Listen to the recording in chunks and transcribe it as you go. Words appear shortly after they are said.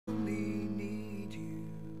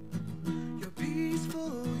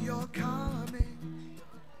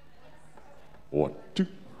1, 2,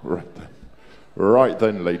 right then. Right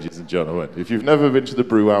then, ladies and gentlemen. If you've never been to the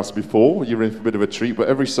Brewhouse before, you're in for a bit of a treat, but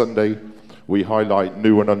every Sunday we highlight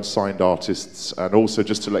new and unsigned artists, and also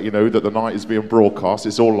just to let you know that the night is being broadcast.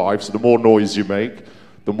 It's all live, so the more noise you make,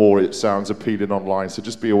 the more it sounds appealing online. So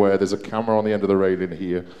just be aware there's a camera on the end of the railing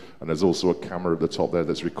here, and there's also a camera at the top there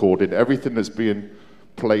that's recording. Everything that's being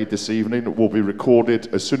played this evening will be recorded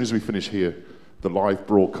as soon as we finish here. The live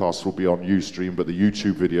broadcast will be on Ustream, but the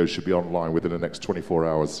YouTube video should be online within the next 24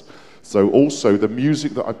 hours. So also, the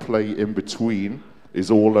music that I play in between is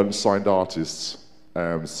all unsigned artists.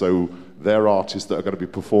 So they're artists that are going to be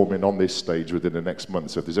performing on this stage within the next month.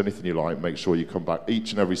 So if there's anything you like, make sure you come back. Each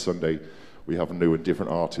and every Sunday, we have new and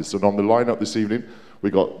different artists. And on the lineup this evening, we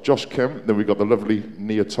got Josh Kemp, then we've got the lovely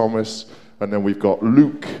Nia Thomas, and then we've got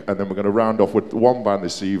Luke, and then we're going to round off with one band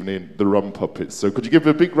this evening, the Rum Puppets. So could you give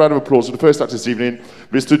a big round of applause for the first act this evening,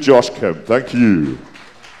 Mr. Josh Kemp. Thank you.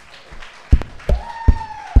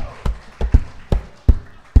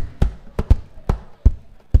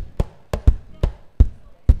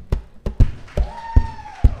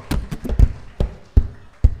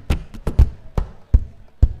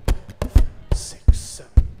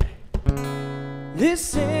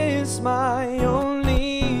 This is my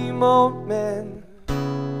only moment.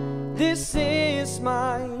 This is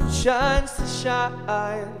my chance to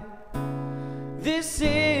shine. This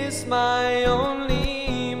is my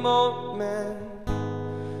only moment.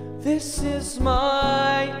 This is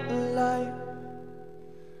my life.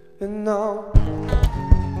 And now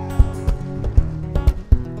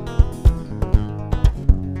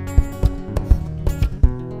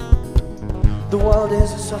the world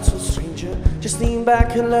is a subtle stranger. Just lean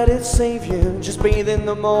back and let it save you. Just breathe in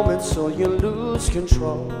the moment so you lose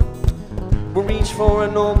control. We'll reach for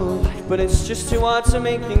a normal life, but it's just too hard to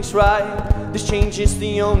make things right. This change is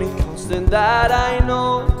the only constant that I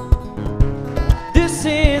know. This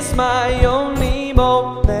is my only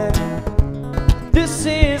moment. This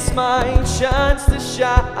is my chance to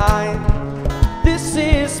shine. This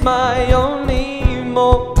is my only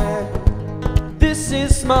moment. This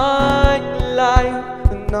is my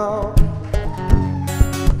life now.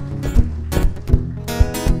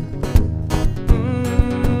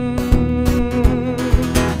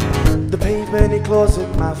 The pavement, it claws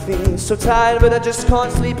at my feet. So tired, but I just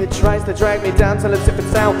can't sleep. It tries to drag me down till I'm sipping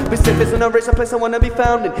sound. But if it's an erase, a place I wanna be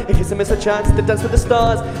found in. In case I miss a chance to dance with the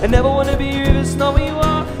stars. I never wanna be you, just know who you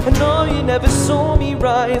are. I know you never saw me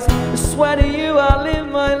rise. I swear to you, I'll live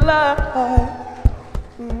my life.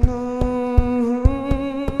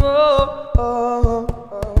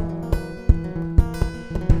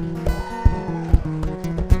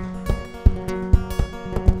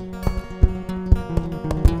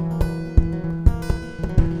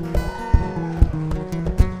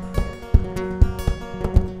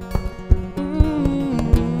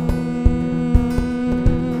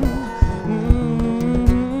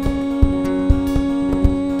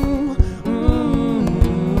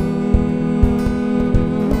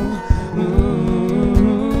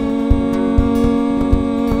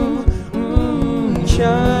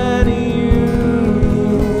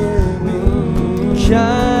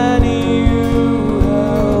 Can you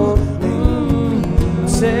help me?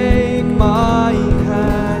 Take my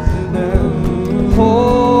hand and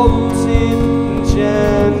hold it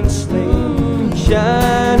gently.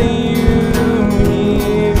 Can you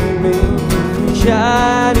hear me?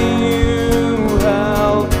 Can you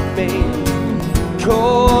help me?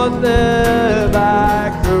 Caught the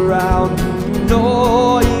background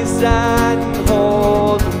noise and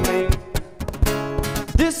hold me.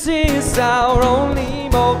 This is our only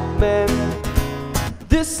moment.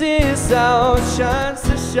 This is our chance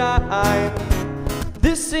to shine.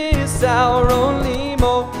 This is our only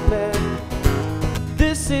moment.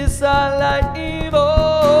 This is our life.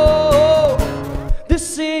 Oh,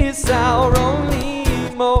 this is our only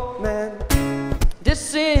moment.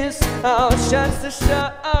 This is our chance to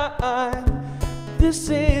shine. This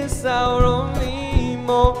is our only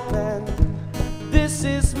moment. This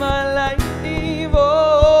is my life.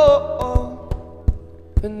 Oh,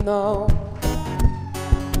 and now.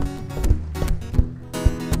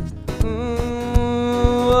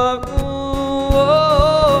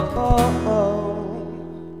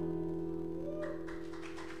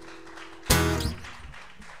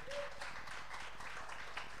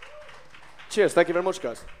 Cheers, thank you very much,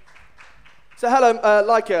 guys. So hello,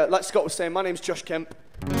 like Scott was saying, my name's Josh Kemp.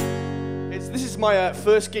 This is my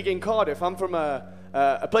first gig in Cardiff. I'm from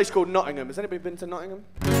a place called Nottingham. Has anybody been to Nottingham?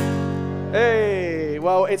 Hey,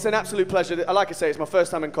 well, it's an absolute pleasure. Like I say, it's my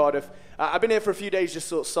first time in Cardiff. I've been here for a few days just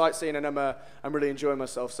sort of sightseeing, and I'm really enjoying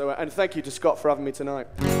myself. So, and thank you to Scott for having me tonight.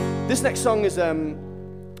 This next song is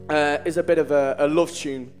a bit of a love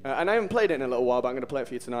tune, and I haven't played it in a little while, but I'm going to play it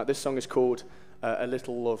for you tonight. This song is called A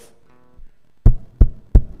Little Love.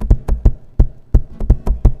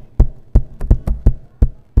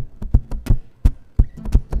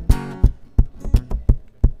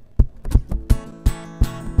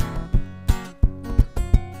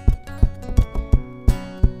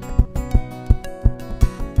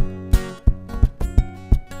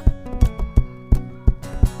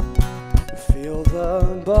 Feel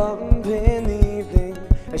the bump in the evening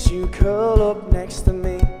as you curl up next to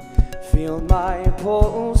me. Feel my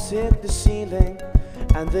pulse hit the ceiling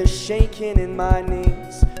and the shaking in my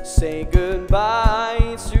knees. Say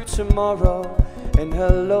goodbye to tomorrow and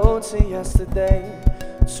hello to yesterday.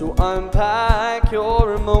 To unpack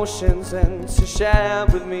your emotions and to share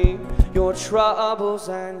with me your troubles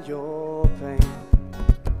and your pain.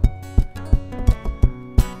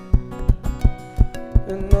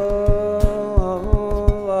 And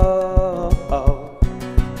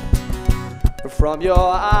from your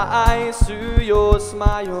eyes to your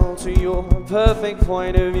smile to your perfect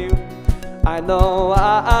point of view, I know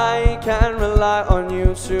I can rely on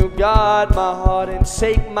you to guard my heart and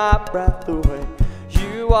take my breath away.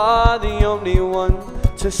 You are the only one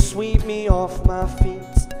to sweep me off my feet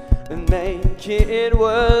and make it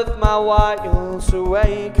worth my while to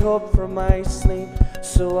wake up from my sleep.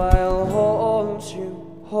 So I'll hold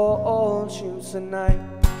you tonight.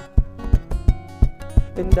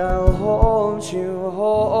 And I'll hold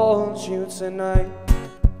you tonight.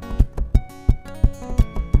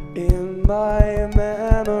 In my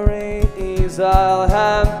memories I'll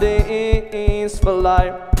have these for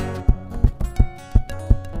life.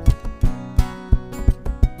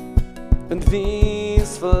 And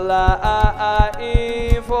these for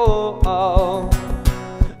life, oh.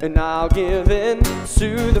 And I'll give in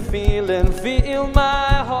to the feeling, feel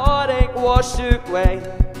my heartache wash away.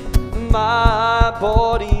 My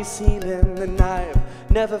body's healing and I've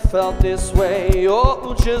never felt this way.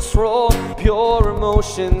 Oh, just raw, pure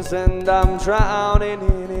emotions and I'm drowning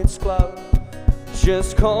in its glow.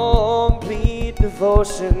 Just complete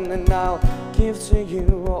devotion and I'll give to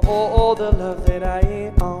you all the love that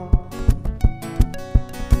I own.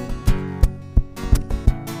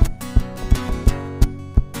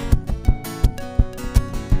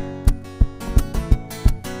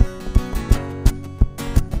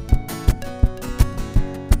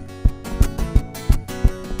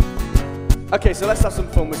 Okay, so let's have some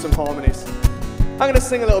fun with some harmonies. I'm going to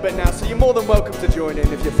sing a little bit now, so you're more than welcome to join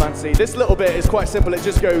in if you fancy. This little bit is quite simple. It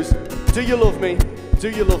just goes, do you love me? Do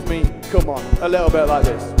you love me? Come on, a little bit like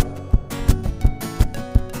this.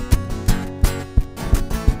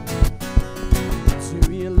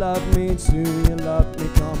 Do you love me? Do you love me?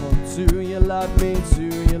 Come on. Do you love me? Do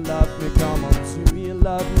you love me? Come on. Do you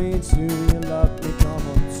love me? Do you love me? Come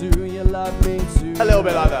on. Do you love me? Do you a little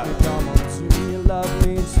bit like that. Come on. Do you love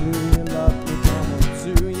me? Do you love me? Come on.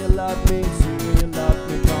 Do you love me? Do you love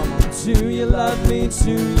me? Come on. Do you love me?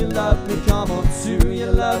 Do you love me? Come on. Do you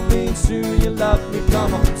love me? Do you love me?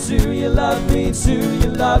 Come on. Do you love me? Do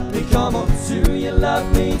you love me? Come on. Do you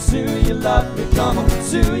love me? Do you love me? Come on.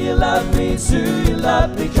 Do you love me? Do you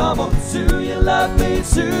love me? Come on. Do you love me?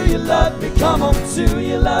 Do you love me? Come on. Do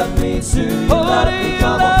you love me? Do you love me?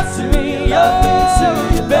 Come on. Do you love me?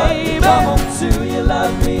 Do you love me? Come on. Do you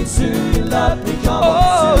love me? Do you love me? Come on.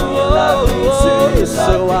 Do you love me? Do you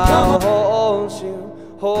love me? Come on.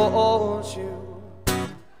 Hold you,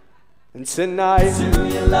 and tonight. Do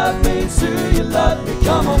you love me? Do you love me?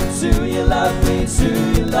 Come on. Do you love me? Do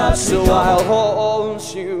you love me? So I'll hold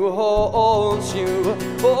you,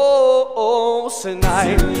 oh,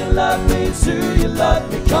 tonight. Do you love me? Do you love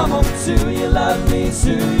me? Come on. Do you love me?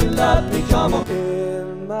 Do you love me? Come on.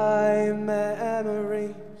 In my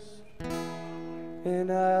memories,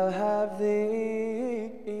 and I'll have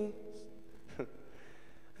these,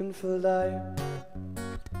 and for life.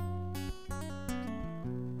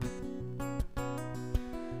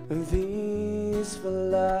 These for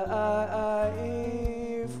life,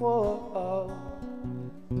 whoa.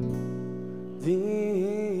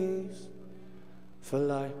 These for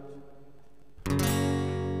life.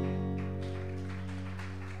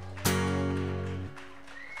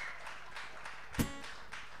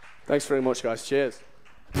 Thanks very much, guys. Cheers.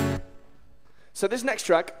 So this next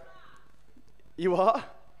track, you are?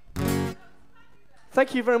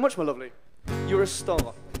 Thank you very much, my lovely. You're a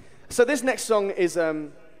star. So this next song is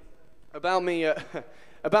about me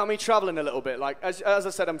traveling a little bit. Like as I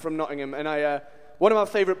said, I'm from Nottingham, and One of my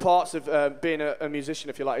favourite parts of being a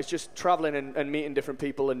musician, if you like, is just travelling and meeting different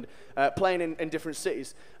people and playing in different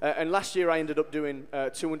cities. And last year I ended up doing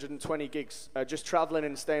 220 gigs, just travelling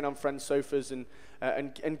and staying on friends' sofas and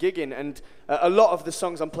gigging. And a lot of the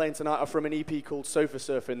songs I'm playing tonight are from an EP called Sofa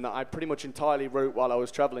Surfing that I pretty much entirely wrote while I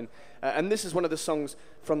was travelling. And this is one of the songs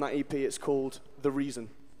from that EP. It's called The Reason.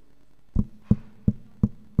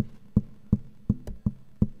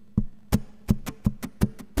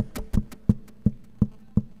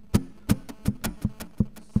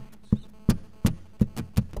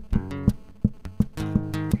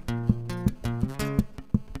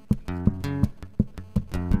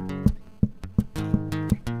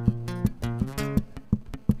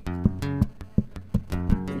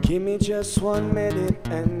 Give me just 1 minute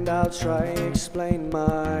and I'll try explain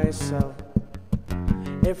myself.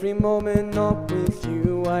 Every moment not with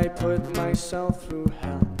you, I put myself through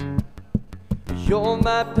hell. You're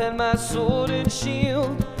my pen, my sword and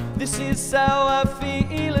shield. This is how I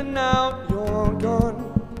feel, and now you're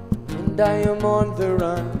gone and I am on the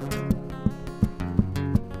run.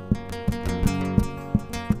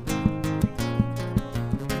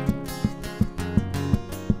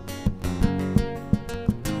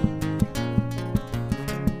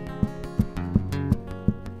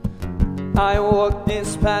 I walked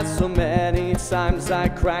this path so many times I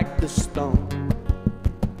cracked the stone,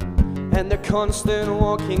 and the constant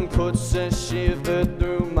walking puts a shiver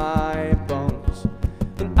through my bones.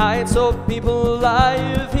 And I told people I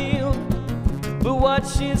have healed, but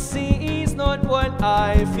what you see is not what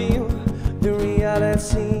I feel. The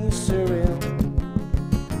reality's surreal.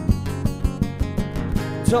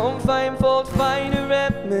 Don't find fault, find a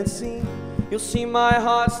remedy. You'll see my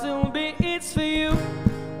heart still beats for you.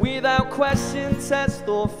 Without question, test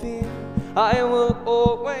or fear, I will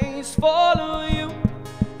always follow you.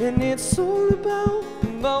 And it's all about the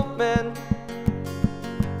moment,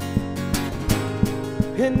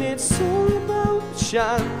 and it's all about the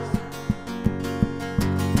chance,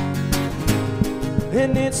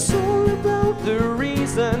 and it's all about the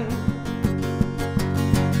reason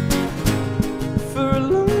for a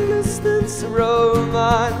long distance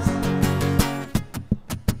romance.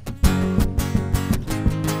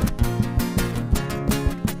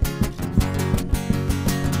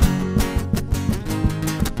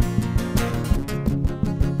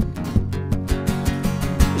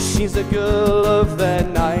 She's a girl of the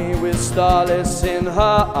night with starlets in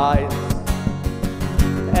her eyes,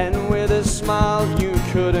 and with a smile you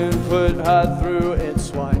couldn't put her through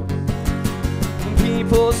its white.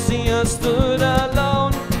 People see her stood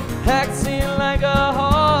alone, acting like her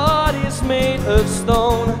heart is made of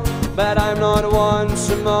stone. But I'm not one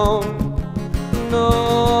to moan,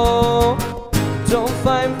 no. Don't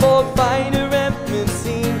find fault, find a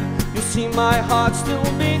remedy. You see my heart still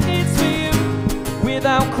beats for you.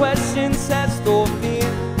 Without question, test or fear,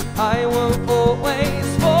 I will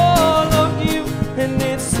always follow you. And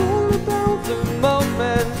it's all about the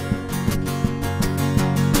moment,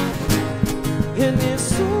 and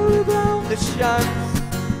it's all about the chance,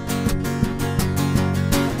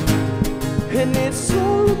 and it's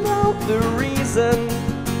all about the reason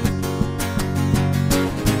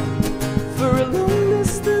for a long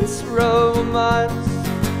distance romance.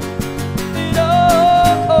 And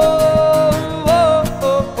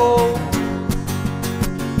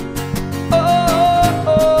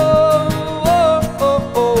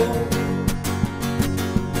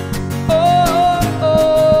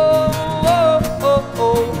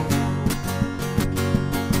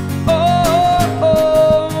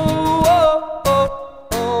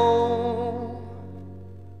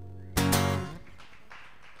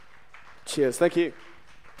cheers, thank you.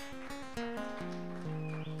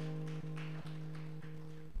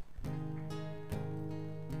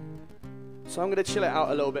 So I'm going to chill it out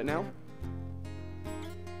a little bit now.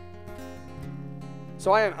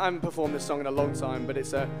 So I haven't performed this song in a long time, but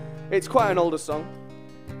it's quite an older song.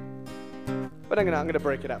 But I'm gonna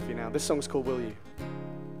break it out for you now. This song's called Will You?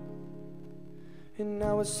 And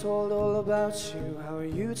I was told all about you, how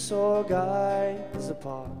you tore guys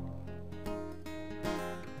apart.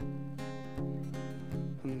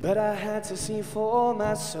 But I had to see for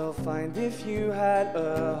myself, find if you had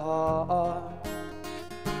a heart.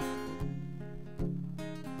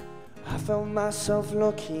 I felt myself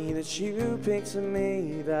lucky that you picked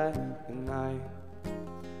me that night.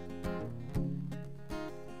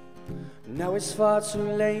 Now it's far too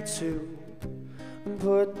late to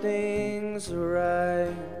put things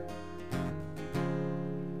right.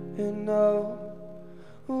 And oh,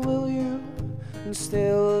 will you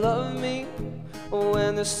still love me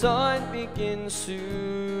when the sun begins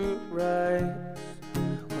to rise?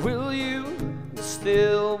 Will you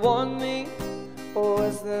still want me? Or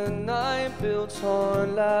is the night built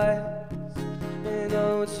on lies? And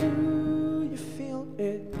oh, do you feel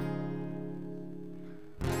it?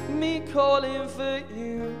 Me calling for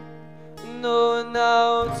you. No,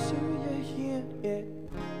 now do you hear it?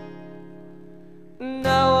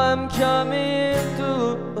 Now I'm coming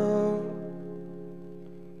through.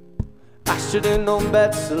 I should've known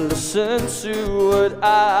better to listen to what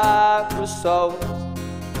I was told.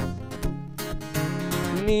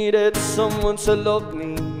 Needed someone to love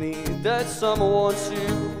me, needed someone to.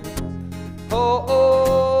 Oh,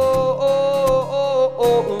 oh, oh,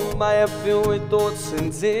 oh, oh, my head filled with thoughts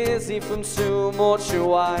and dizzy from too much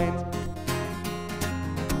wine.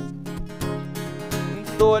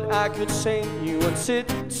 Thought I could change you, wanted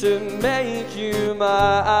to make you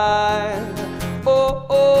mine. Oh,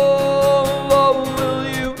 oh, oh, will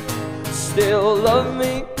you still love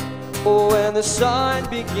me? Or when the sun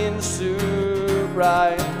begins to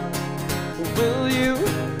rise, will you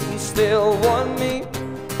still want me?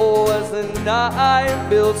 Or is the night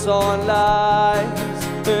built on lies?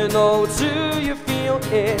 And oh, do you feel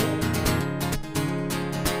it?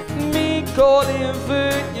 Me calling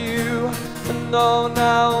for you. No,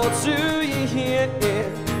 now do you hear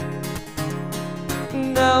it?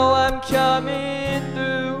 Now I'm coming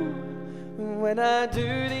through. When I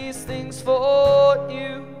do these things for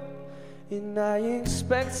you, and I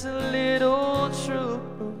expect a little truth,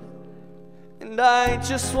 and I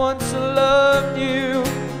just want to love you.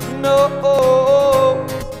 No,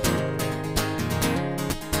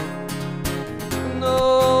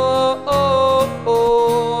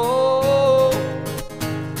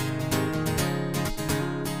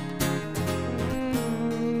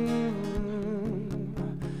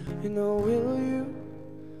 You know, will you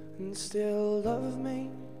still love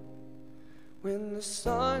me when the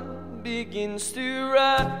sun begins to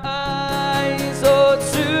rise? Or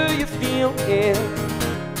do you feel it?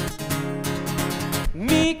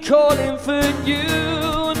 Me calling for you.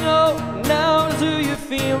 No, now do you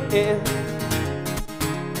feel it?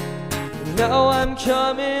 Now I'm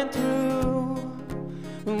coming through.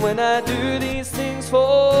 When I do these things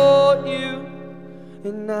for you,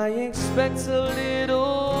 and I expect a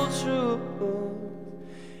little truth,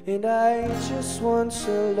 and I just want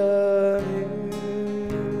to love you.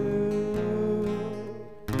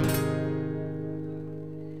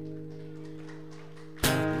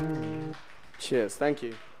 Cheers, thank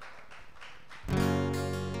you.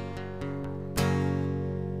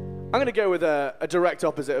 I'm going to go with a direct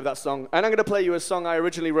opposite of that song, and I'm going to play you a song I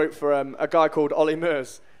originally wrote for a guy called Ollie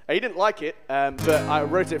Murs. He didn't like it, but I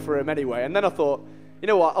wrote it for him anyway, and then I thought, you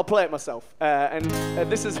know what, I'll play it myself. And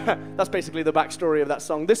this is that's basically the backstory of that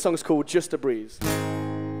song. This song's called Just a Breeze.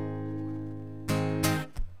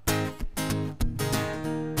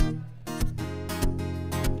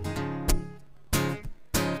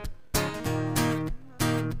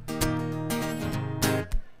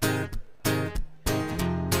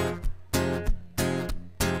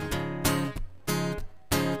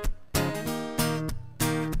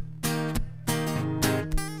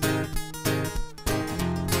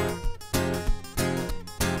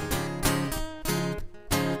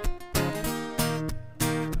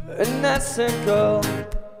 And I said, girl,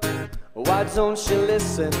 why don't you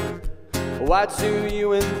listen? Why do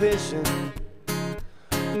you envision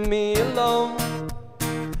me alone?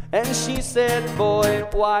 And she said, boy,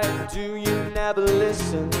 why do you never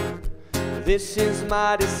listen? This is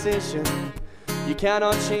my decision. You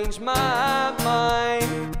cannot change my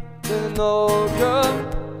mind. No,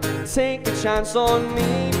 girl, take a chance on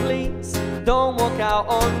me, please. Don't walk out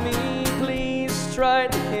on me, please. Try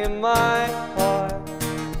to hit my heart.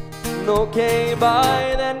 Okay,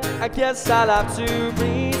 by then I guess I'll have to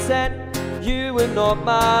pretend you were not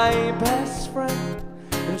my best friend,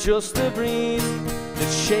 and just a breeze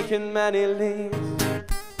that's shaken many leaves.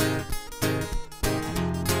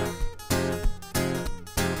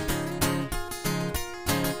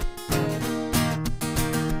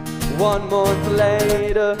 One month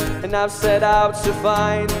later, and I've set out to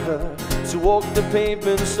find her, to walk the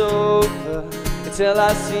pavements over until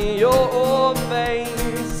I see your face.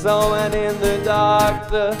 Oh, and in the dark,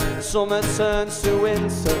 the summer turns to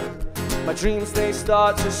winter. My dreams, they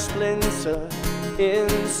start to splinter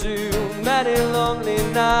into many lonely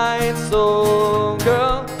nights. Oh,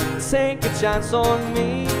 girl, take a chance on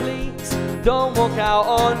me, please. Don't walk out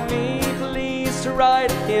on me, please. Try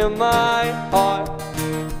to hear my heart.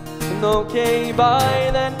 And okay, by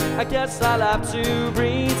then, I guess I'll have to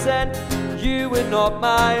pretend you were not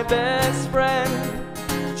my best friend.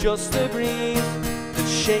 Just a breeze that's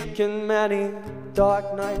shaken many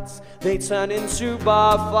dark nights, they turn into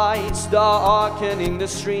bar fights, darkening the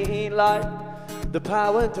street light. The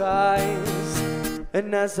power dies,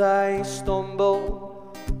 and as I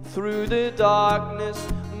stumble through the darkness,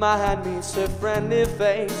 my hand meets her friendly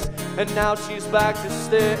face, and now she's back to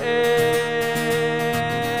stay.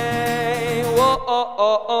 Whoa, oh,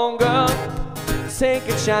 oh, oh, girl, take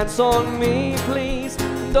a chance on me, please.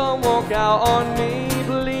 Don't walk out on me,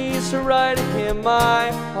 please. Right in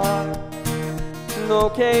my heart.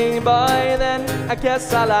 Okay, by then I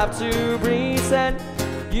guess I'll have to pretend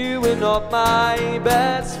you were not my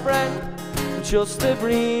best friend. Just a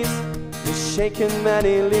breeze is shaking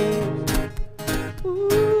many leaves. Ooh,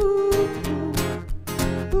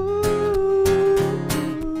 ooh,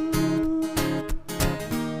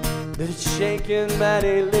 that it's shaking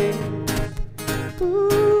many leaves. Ooh,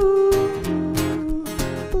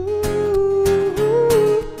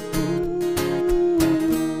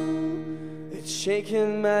 it's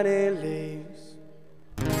shaking many leaves.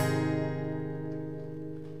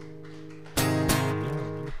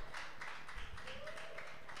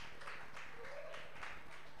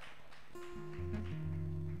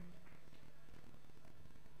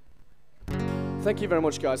 Thank you very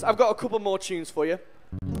much, guys. I've got a couple more tunes for you,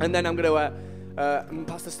 and then I'm going to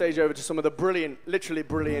pass the stage over to some of the brilliant, literally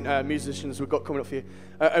brilliant musicians we've got coming up for you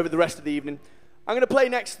over the rest of the evening. I'm going to play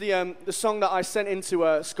next the song that I sent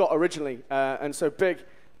into Scott originally, and so big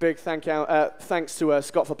thanks to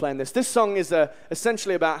Scott for playing this. This song is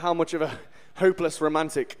essentially about how much of a hopeless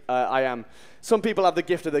romantic I am. Some people have the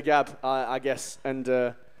gift of the gab, I guess, and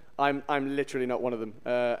I'm literally not one of them.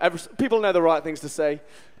 People know the right things to say,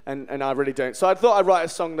 and I really don't. So I thought I'd write a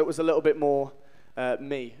song that was a little bit more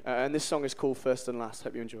me, and this song is called First and Last.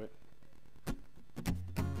 Hope you enjoy it.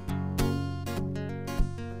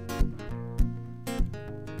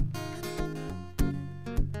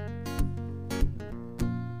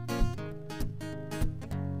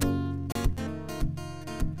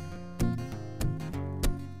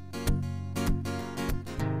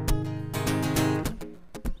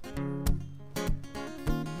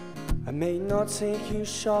 I may not take you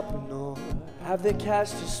shopping or have the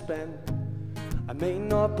cash to spend. I may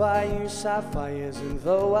not buy you sapphires, and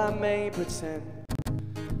though I may pretend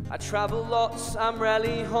I travel lots, I'm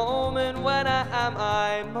rarely home, and when I am,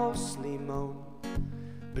 I mostly moan.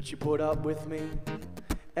 But you put up with me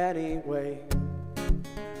anyway.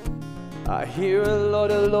 I hear a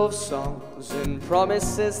lot of love songs and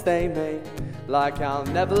promises they make, like I'll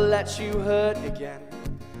never let you hurt again,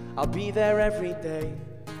 I'll be there every day.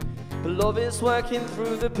 But love is working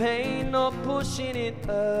through the pain, not pushing it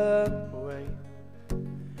away.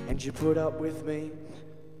 And you put up with me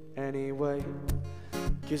anyway.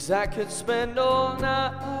 'Cause I could spend all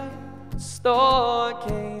night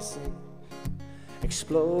stargazing,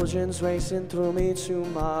 explosions racing through me to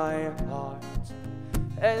my heart.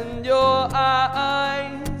 And your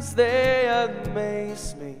eyes, they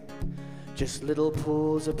amaze me, just little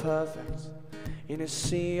pools of perfect in a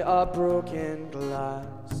sea of broken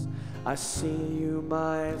glass. I see you,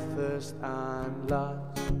 my first and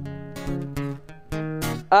last.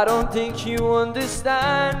 I don't think you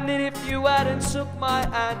understand it. If you hadn't took my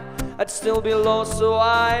hand, I'd still be lost, so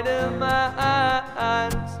I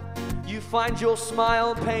demand you find your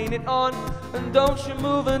smile, paint it on, and don't you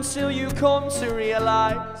move until you come to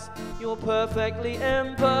realize you're perfectly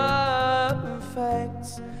imperfect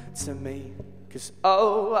to me. 'Cause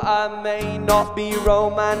oh, I may not be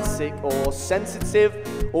romantic or sensitive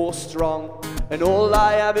or strong, and all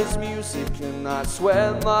I have is music, and that's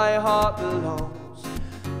where my heart belongs.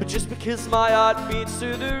 But just because my heart beats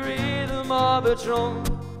to the rhythm of a drum,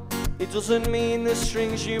 it doesn't mean the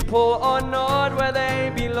strings you pull are not where they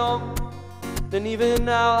belong. Then even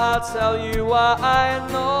now I'll tell you why I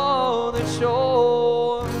know that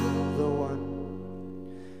you're the one.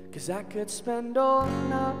 'Cause I could spend all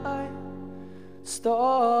night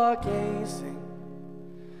stargazing,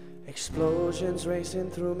 explosions racing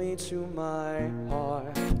through me to my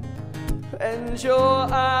heart. And your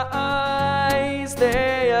eyes,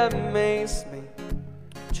 they amaze me,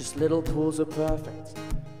 just little pools of perfect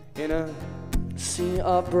in a sea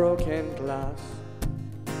of broken glass.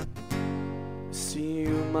 See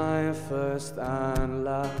you, my first and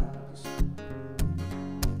last,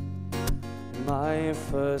 my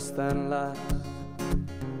first and last,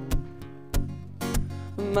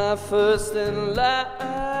 my first and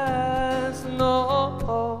last,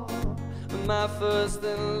 no, my first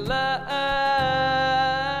and last,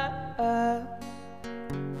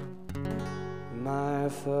 my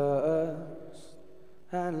first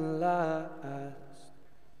and last.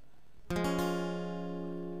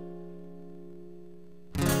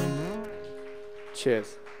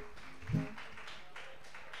 Cheers.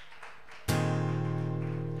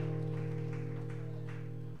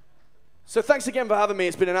 So thanks again for having me.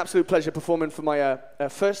 It's been an absolute pleasure performing for my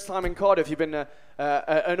first time in Cardiff. You've been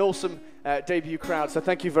an awesome debut crowd, so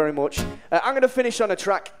thank you very much. I'm going to finish on a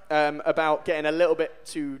track about getting a little bit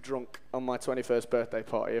too drunk on my 21st birthday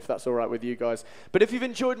party, if that's all right with you guys. But if you've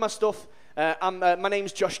enjoyed my stuff, my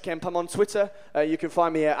name's Josh Kemp. I'm on Twitter. You can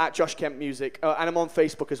find me at Josh Kemp Music, and I'm on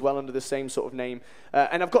Facebook as well under the same sort of name.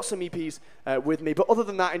 And I've got some EPs with me. But other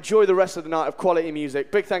than that, enjoy the rest of the night of quality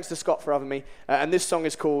music. Big thanks to Scott for having me. And this song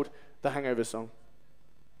is called The Hangover Song.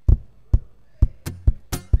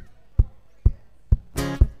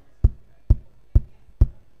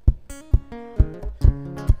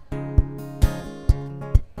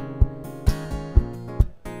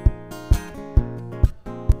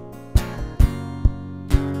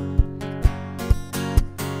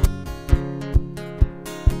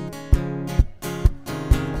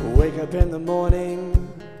 Wake up in the morning,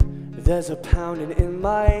 there's a pounding in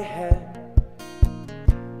my head.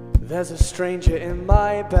 There's a stranger in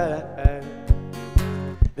my bed.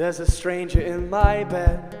 There's a stranger in my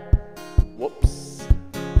bed. Whoops.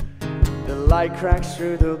 The light cracks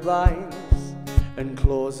through the blinds and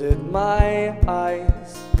closes my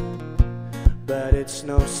eyes. But it's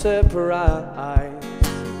no surprise,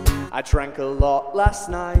 I drank a lot last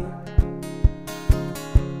night.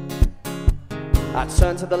 I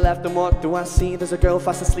turn to the left and what do I see? There's a girl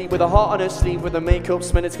fast asleep with a heart on her sleeve, with her makeup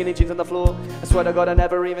smeared, skinny jeans on the floor. I swear to God I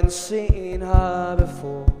never even seen her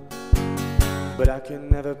before, but I can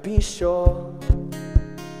never be sure.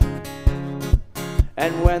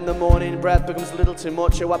 And when the morning breath becomes a little too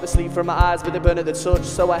much, I wipe the sleep from my eyes with a burn at the touch.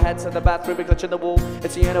 So I head to the bathroom and clutch in the wall.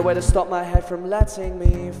 It's the only way to stop my head from letting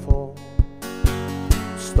me fall.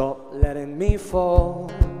 Stop letting me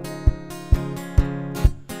fall.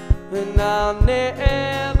 And I'll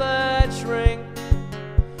never drink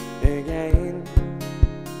again.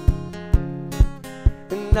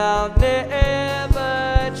 And I'll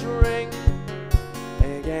never drink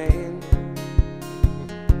again.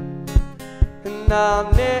 And I'll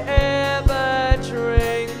never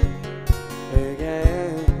drink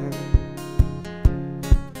again.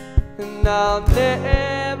 And I'll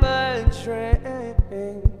never drink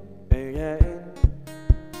again.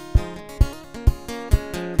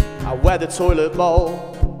 I wear the toilet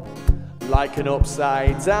bowl like an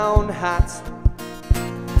upside down hat.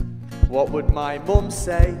 What would my mum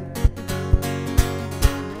say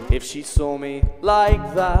if she saw me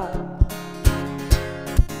like that?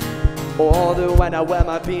 Or when I wear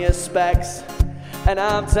my beer specs and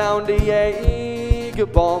I'm down the Jaeger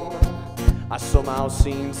bomb, I somehow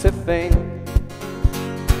seem to think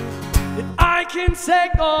that I can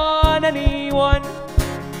take on anyone.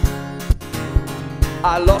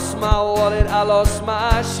 I lost my wallet, I lost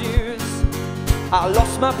my shoes, I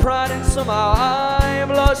lost my pride and somehow I've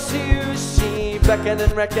lost you. She beckoned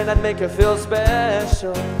and reckoned I'd make her feel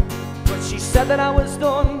special, but she said that I was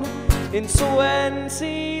done in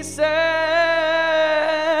 20 cents.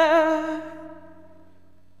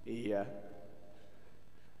 Yeah.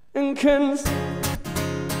 And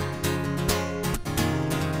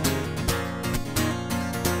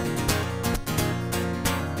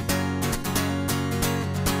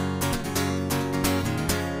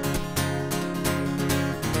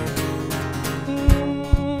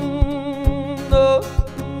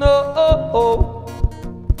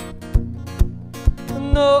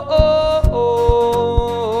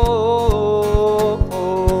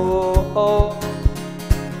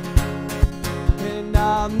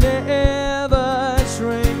and I'll never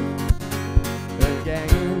drink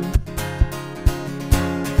again.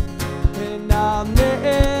 And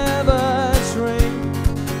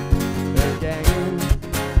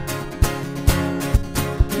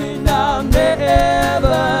I'll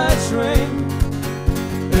never drink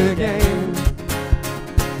again.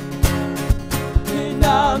 And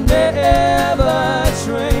I'll never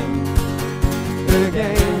drink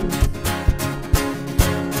again.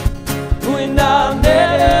 And I'll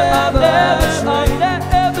never drink again. And I'll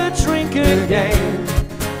never drink again.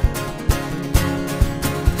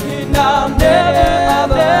 And I'll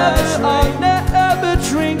never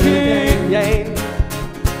drink again.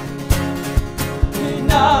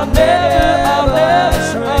 And I'll never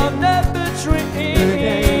drink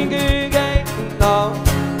again. No.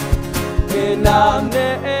 And I'll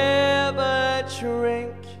never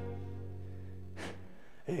drink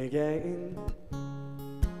again.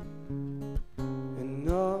 And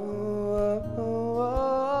no.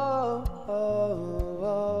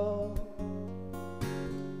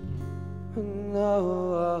 No.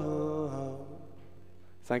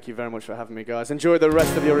 Thank you very much for having me, guys. Enjoy the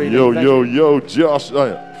rest of your evening. Yo, Josh.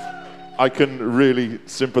 I can really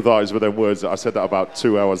sympathise with them words. I said that about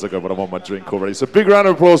 2 hours ago, but I'm on my drink already. So big round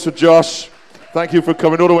of applause for Josh. Thank you for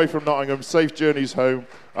coming all the way from Nottingham. Safe journeys home,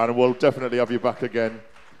 and we'll definitely have you back again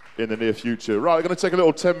in the near future. Right, we're going to take a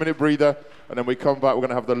little 10-minute breather, and then we come back. We're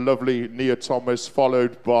going to have the lovely Nia Thomas,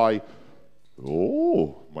 followed by...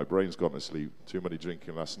 Oh, my brain's gone to sleep. Too many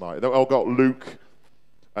drinking last night. I've got Luke,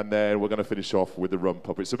 and then we're going to finish off with the Rum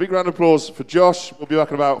Puppet. So big round of applause for Josh. We'll be back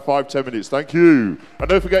in about 5-10 minutes. Thank you. And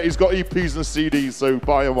don't forget, he's got EPs and CDs, so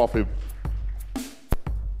buy them off him.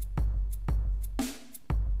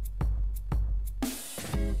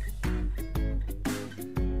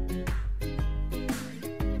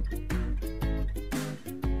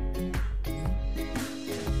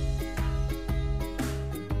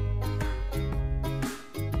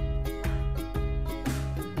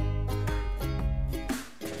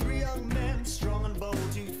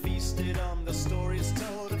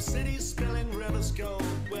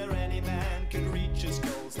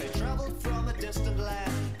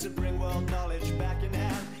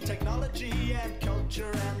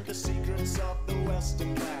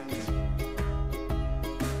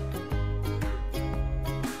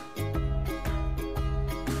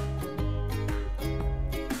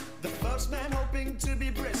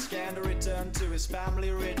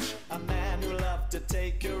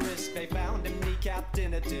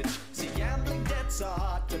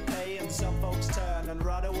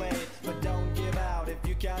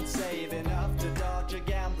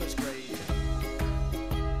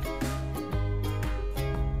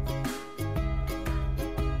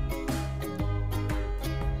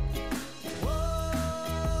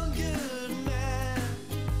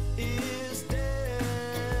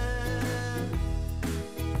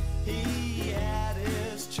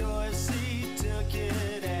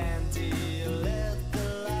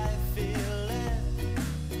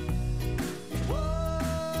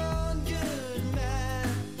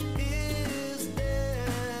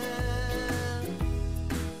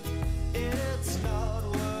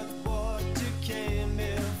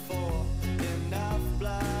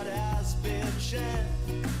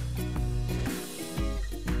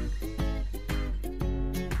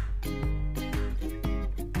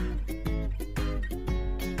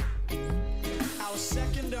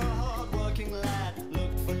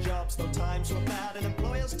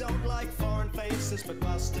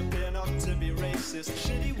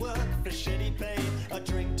 Shitty work for shitty pay, a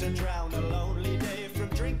drink to drown a lonely day. From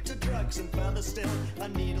drink to drugs and further still, a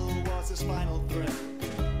needle was his final thrill.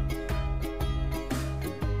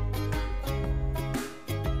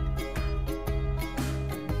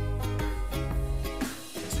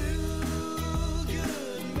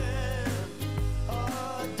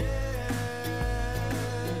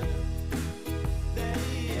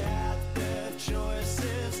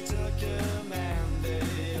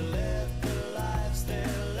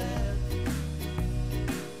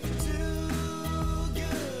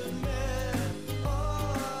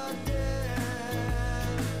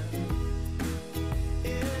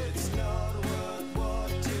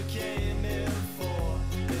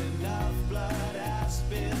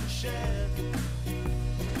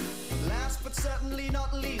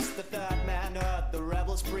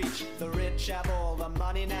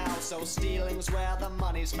 So stealing's where the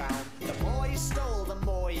money's found. The more he stole, the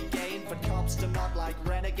more he gained. But cops do not like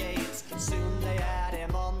renegades. Soon they had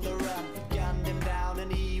him on the run, gunned him down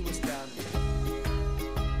and he was done.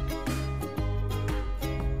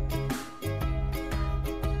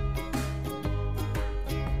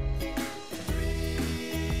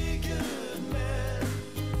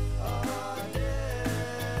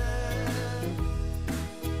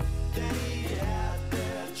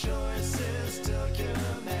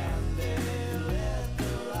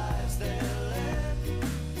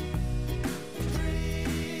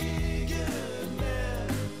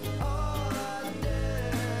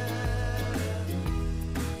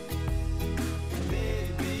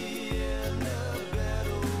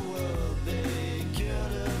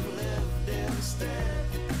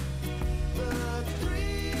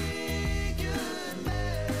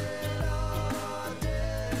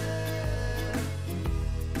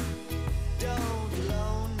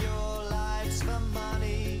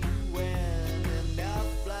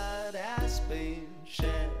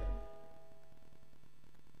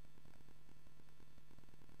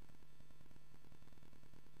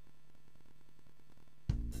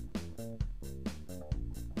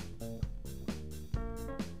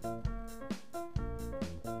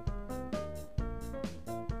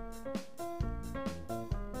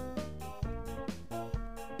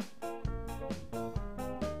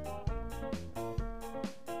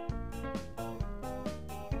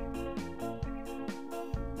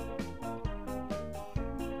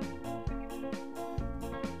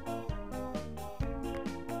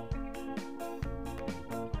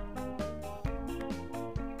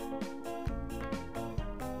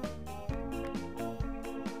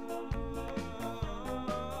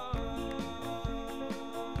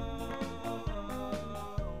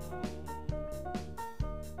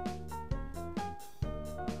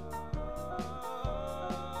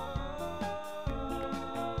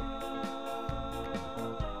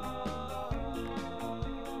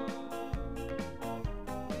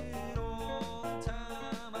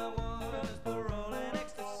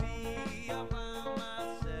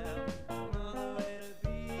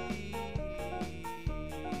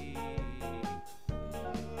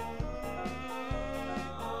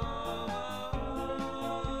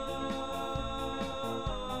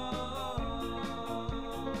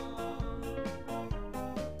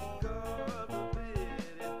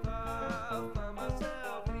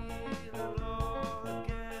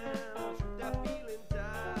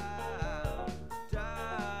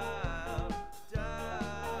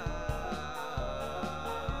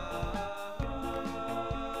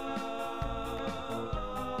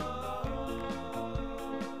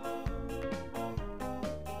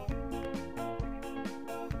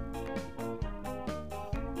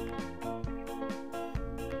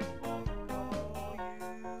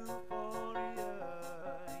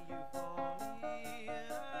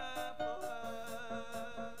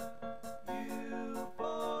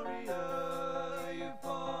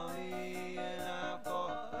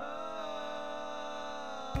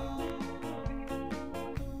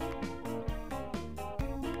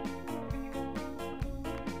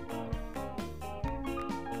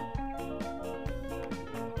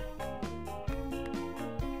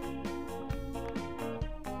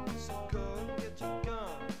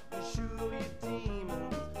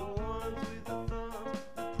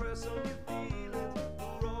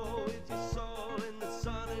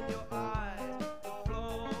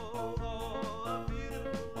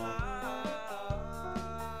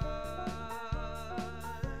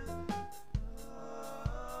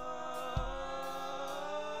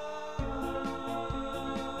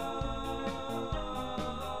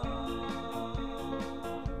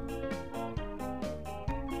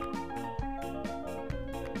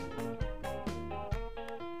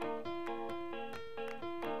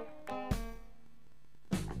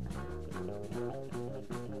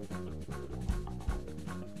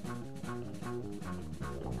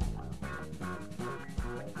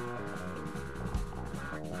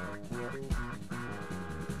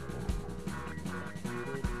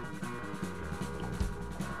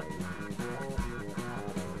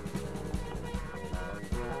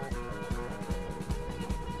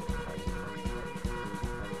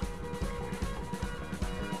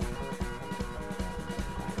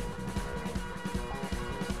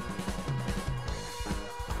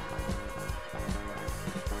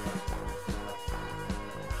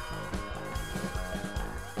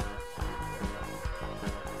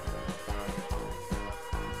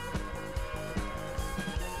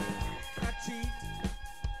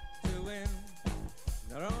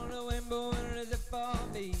 for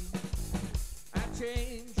me. I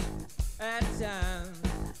change at times,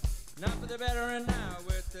 not for the better and now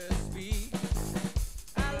with the speed.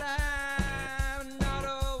 I lie, not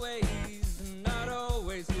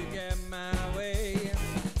always to get my way.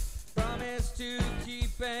 Promise to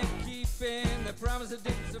keep and keeping the promise of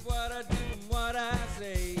difference of what I do and what I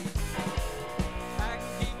say. I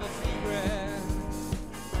can keep a secret,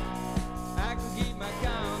 I can keep my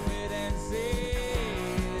confidences.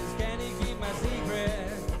 Can you keep my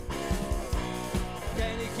secret?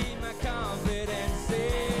 Can you keep my confidences?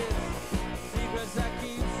 Secrets I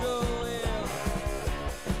keep so ill,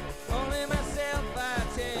 only myself I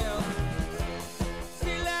tell.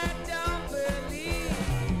 Still I don't believe.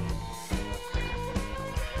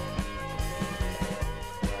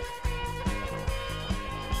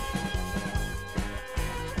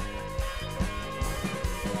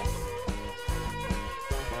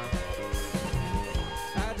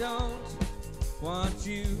 I don't want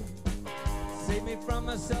you. Save me from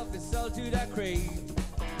myself, it's solitude I crave.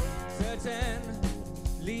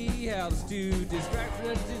 Certainly helps to distract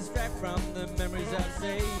from the memories I've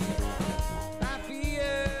saved. I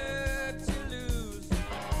fear to lose,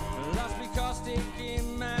 lost because stick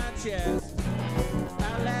in my chest.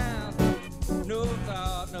 I laugh, no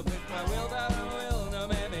thought, no pick my will, but I will, no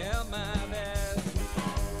make me help my best.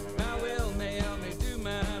 My will may help me do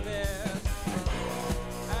my best.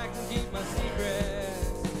 I can keep my secrets,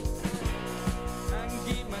 I can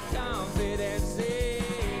keep my confidences.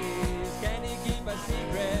 Can you keep my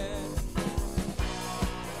secret?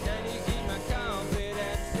 Can you keep my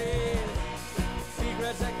confidences?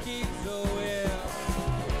 Secrets I keep so well,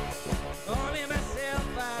 only myself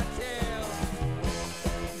I tell.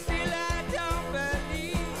 Still I don't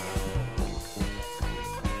believe.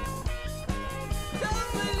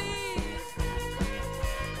 Don't believe.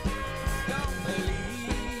 Don't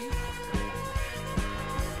believe.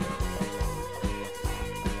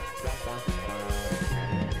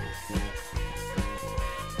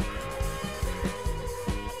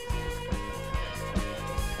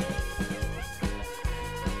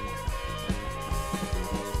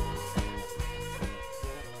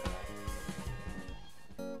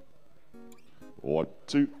 One,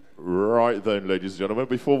 two. Right then, ladies and gentlemen,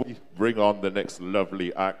 before we bring on the next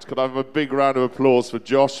lovely act, could I have a big round of applause for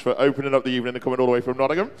Josh for opening up the evening and coming all the way from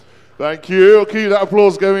Nottingham? Thank you. Keep that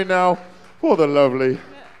applause going now for the lovely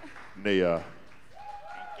Nia.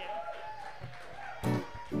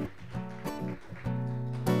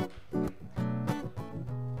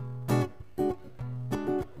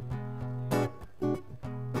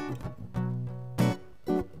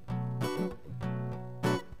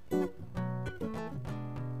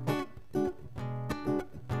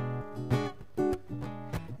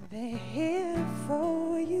 They're here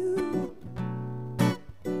for you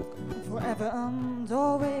forever and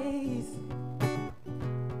always.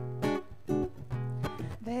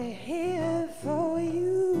 They're here for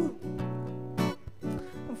you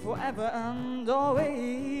forever and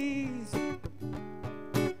always.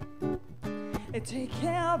 They take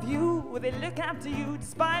care of you, they look after you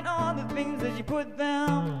despite all the things that you put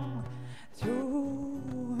them through.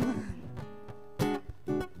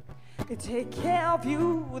 They take care of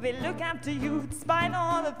you, they look after you despite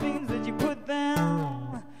all the things that you put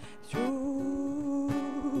them through.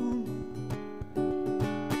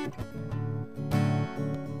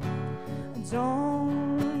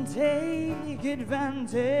 Don't take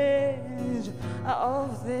advantage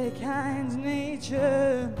of their kind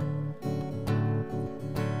nature.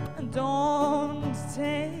 Don't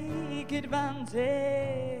take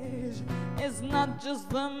advantage. It's not just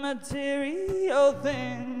the material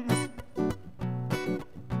things.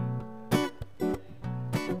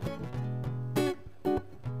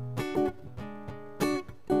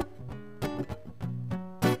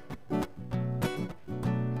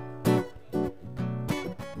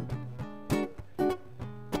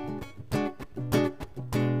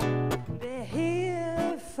 They're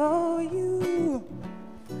here for you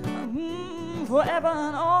forever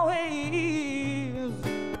and always.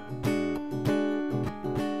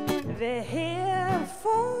 They're here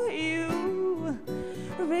for you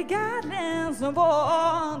regardless of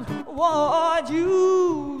what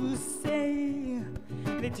you say.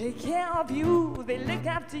 They take care of you, they look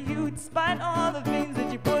after you despite all the things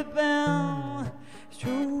that you put them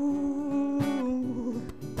through.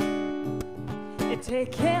 They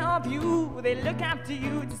take care of you, they look after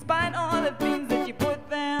you despite all the things that you put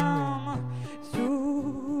them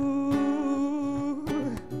through.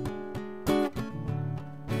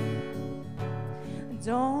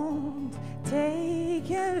 Don't take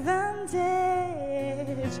advantage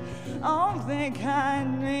of their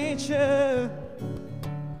kind nature.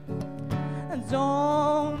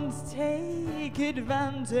 don't take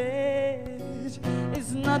advantage.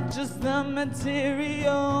 It's not just the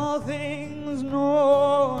material things,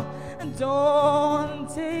 no. Don't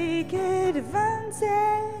take advantage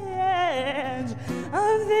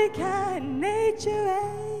of the kind nature,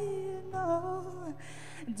 no.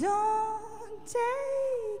 Don't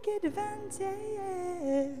take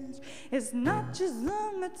advantage. It's not just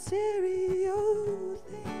the material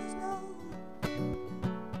things, no.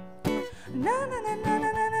 No, no, no, no,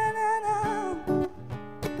 no, no, no, no.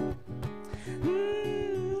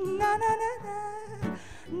 Na na na na,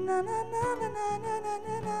 na na na na na na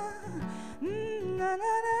na na, na na na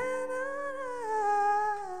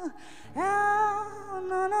na,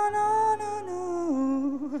 no no no no no.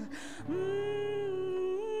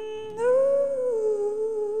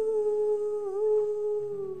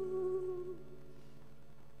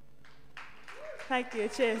 Thank you.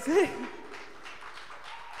 Cheers.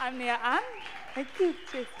 I'm Nia Ann. Thank you.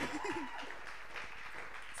 Cheers.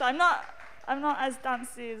 So I'm not as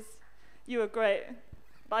dancey as you were great,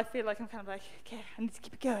 but I feel like I'm kind of like, okay, I need to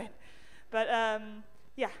keep it going. But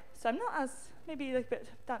yeah, so I'm not as, maybe like a bit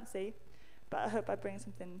dancey, but I hope I bring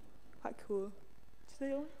something quite cool to the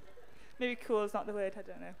audience. Maybe cool is not the word, I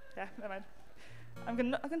don't know. Yeah, never mind. I'm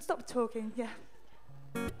gonna stop talking, yeah.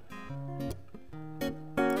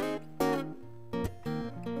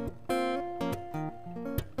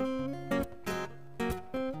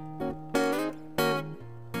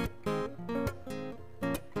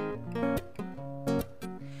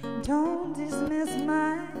 Don't dismiss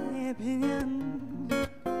my opinion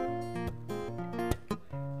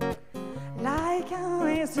like I'm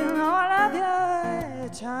wasting all of your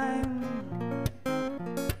time,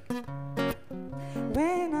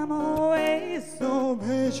 when I'm always so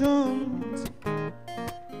patient,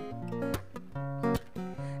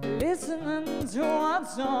 listening to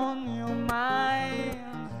what's on your mind.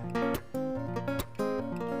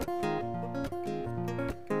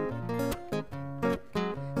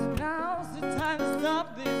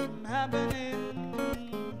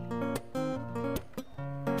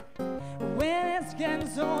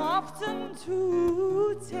 So often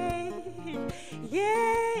to take,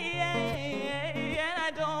 yeah, and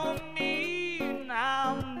I don't mean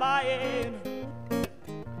I'm buying.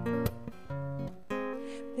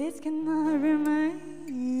 This cannot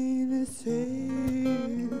remain the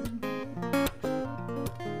same.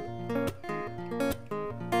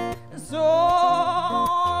 So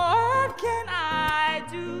what can I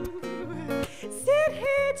do? Sit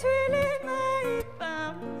here twiddling my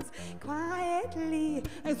thumbs quietly,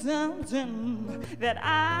 something that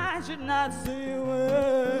I should not say a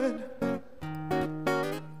word.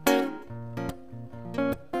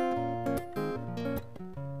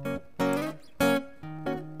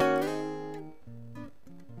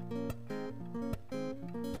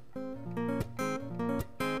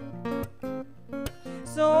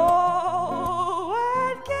 So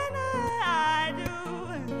what can I do?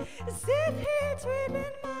 Sit here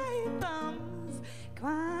twiddling my thumbs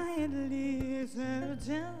quietly,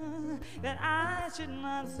 certain that I should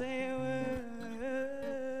not say a word.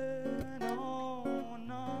 No,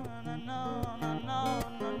 no, no, no, no, no,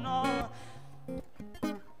 no, no.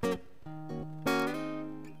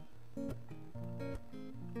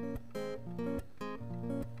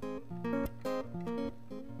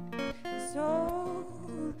 So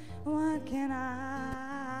what can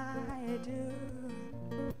I do?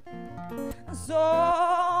 So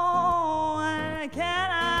what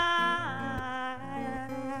can I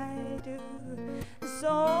do?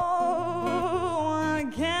 So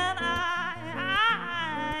what can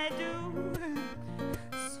I do?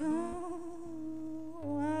 So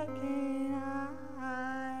what can I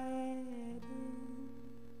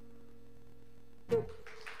do?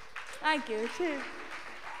 Thank you. Cheers.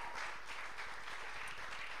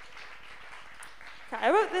 Okay, I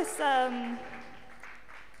wrote this. I'm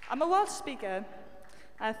a Welsh speaker.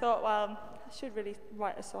 I thought, well, I should really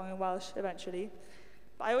write a song in Welsh eventually.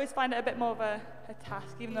 But I always find it a bit more of a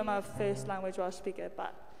task, even though I'm a first language Welsh speaker.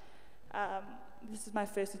 But this is my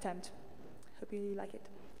first attempt. Hope you like it.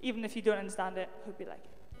 Even if you don't understand it, hope you like it.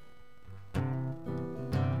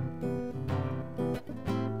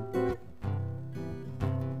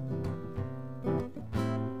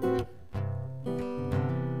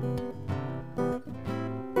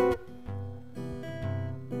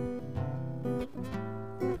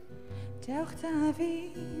 Dewch da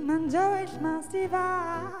fi, ma'n dywyll mas di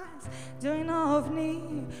fas. Dwi'n ofni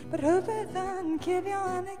bod rhywbeth yn cuddio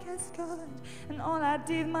yn y cysgod. Yn ola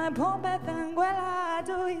dydd mae popeth yn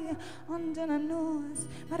gweladwy. Ond yn y nos,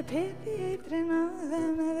 mae'r peth i dryn o fy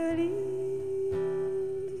meddwl i.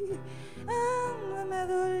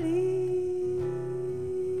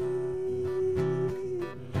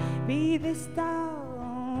 this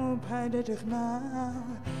thou, find it now.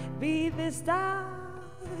 Be this thou,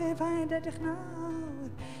 find it now.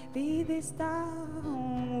 Be this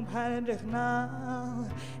thou, find it now.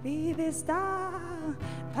 Be this thou,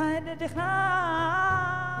 find it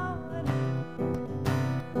now.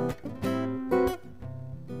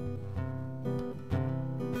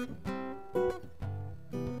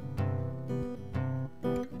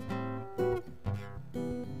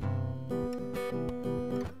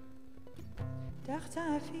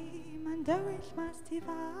 Man durch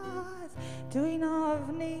mastivas doing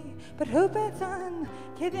of me but who bethan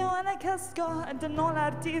kid you and a casco and no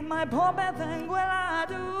arti my poor bethan well I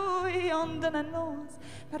do on the nose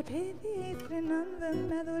but pity trinan the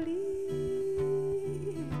medoli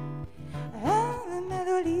and the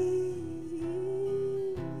medoli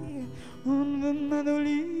on the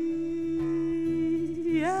medoli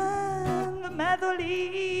and the medoli.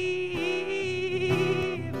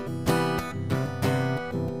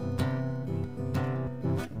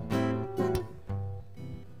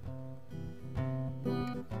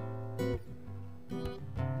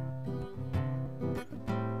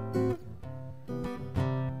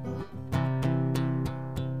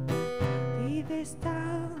 Be this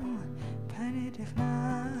thou, pijne dich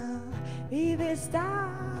naar. Be this thou,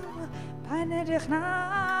 pijne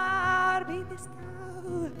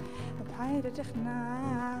dich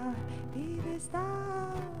naar. Be this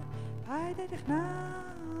thou, pijne dich naar.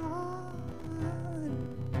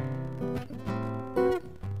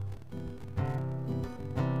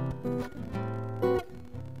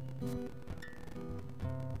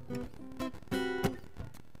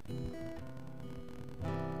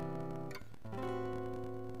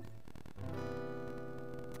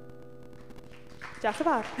 Diolch yn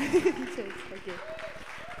fawr. Cheers, thank you.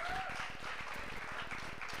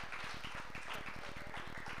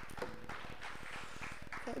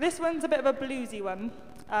 This one's a bit of a bluesy one.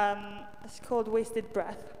 It's called Wasted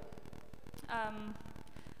Breath. I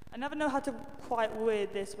never know how to quite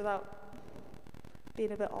word this without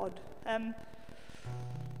being a bit odd.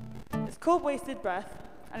 It's called Wasted Breath,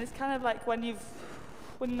 and it's kind of like when you're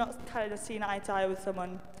not kind of seen eye to eye with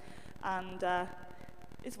someone, and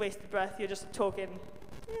it's wasted breath, you're just talking,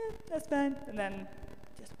 yeah, that's fine, and then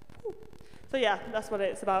just, whoo. So yeah, that's what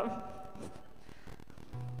it's about.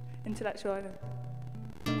 Intellectual, I know.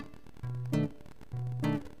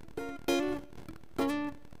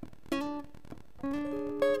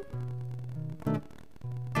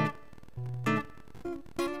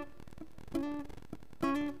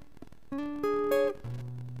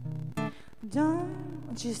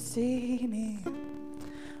 Don't you see me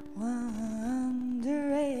wondering?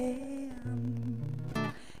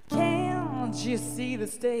 Can't you see the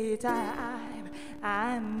state I'm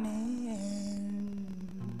in?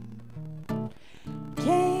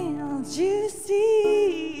 Can't you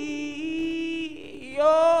see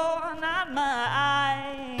you're not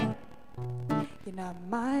mine? You're not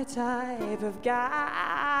my type of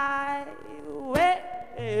guy. Well,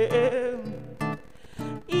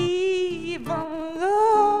 even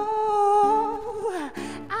though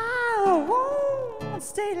I won't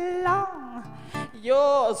stay long,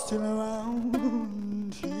 you're still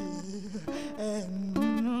around here,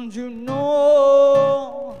 and you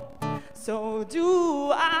know, so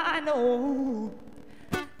do I know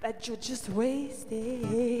that you're just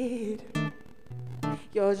wasted.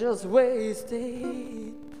 You're just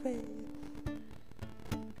wasted breath.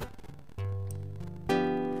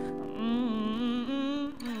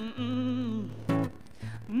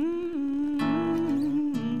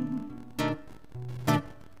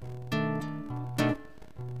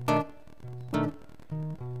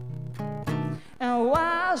 And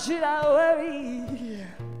why should I worry?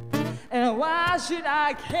 And why should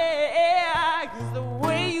I care? 'Cause the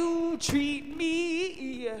way you treat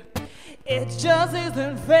me, it just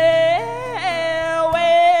isn't fair.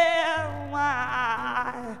 Well,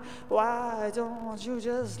 why don't you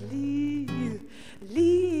just leave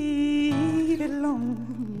it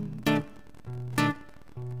alone?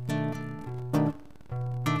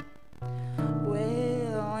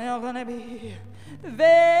 Well, you're gonna be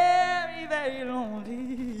very, very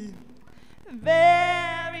lonely,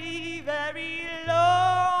 very, very lonely.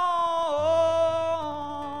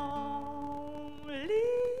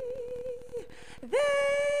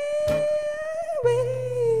 There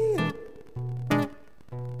will.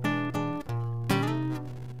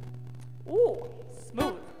 Ooh,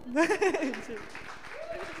 smooth.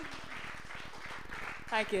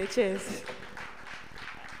 Thank you. Cheers.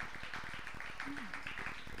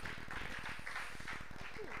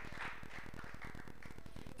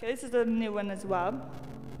 Okay, this is a new one as well.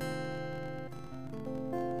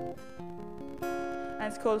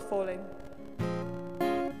 it's called Falling.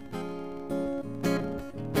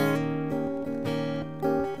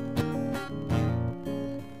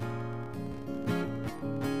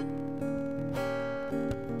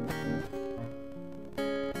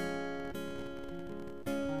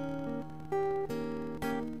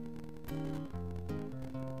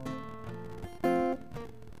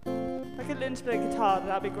 If I could learn to play guitar,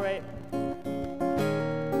 that'd be great.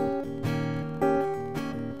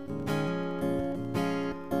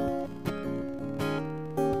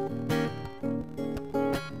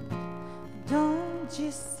 Don't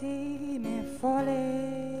you see me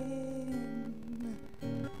falling,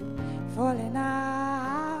 falling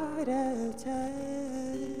out of touch?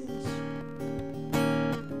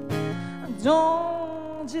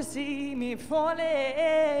 Don't you see me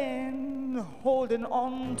falling, holding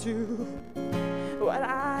on to what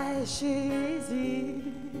I should resist,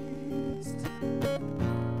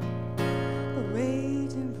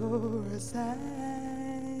 waiting for a sign.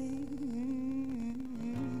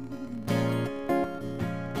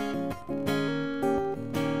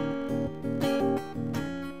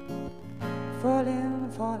 Falling,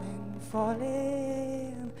 falling,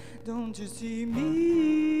 falling, don't you see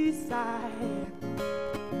me sigh?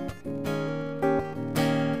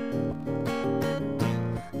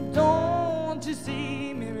 Don't you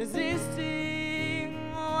see me resisting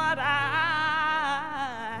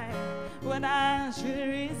when I should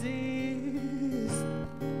resist?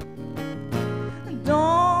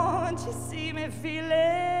 Don't you see me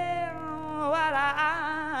feeling when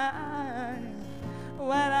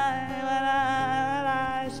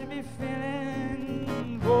I should be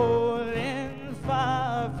feeling, falling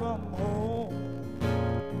far from home,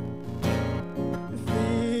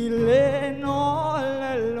 feeling all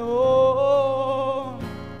alone?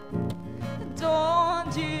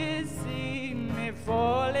 Don't you see me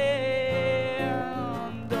falling?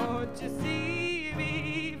 Don't you see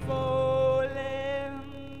me falling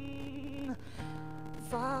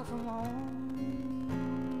far from home?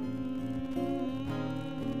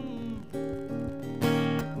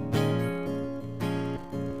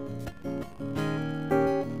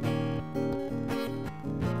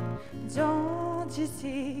 Don't you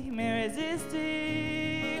see me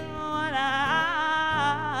resisting when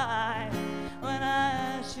I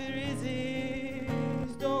should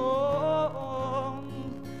resist? Oh,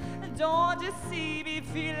 don't you see me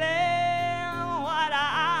feeling what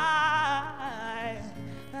I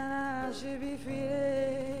should be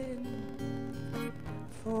feeling?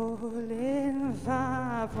 Falling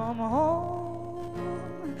far from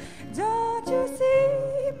home. Don't you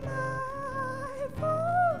see my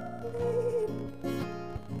falling?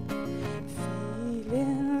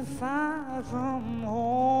 Feeling far from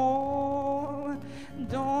home.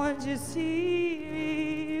 Don't you see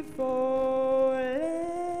me falling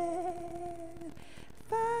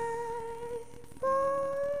far from home?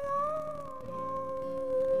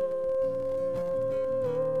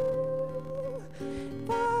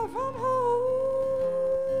 Far from home.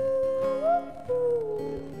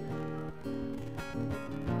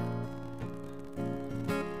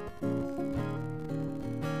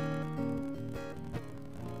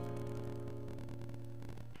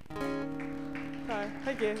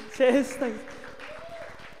 Thank you. Cheers. Thanks.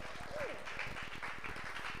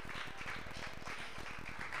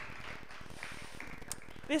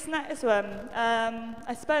 This next one,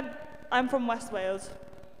 I'm from West Wales.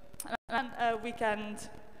 I spent a weekend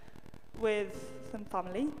with some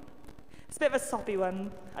family. It's a bit of a soppy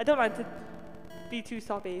one. I don't like to be too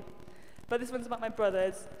soppy, but this one's about my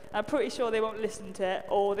brothers. I'm pretty sure they won't listen to it,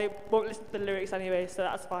 or they won't listen to the lyrics anyway, so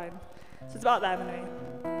that's fine. So it's about them anyway.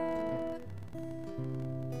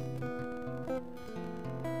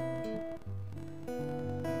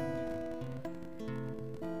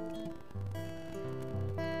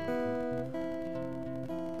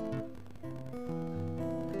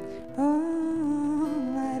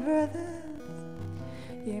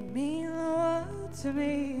 To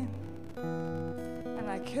me, and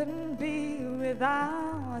I couldn't be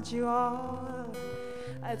without you all.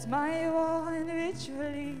 It's my one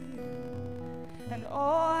ritually, and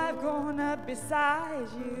all I've grown up beside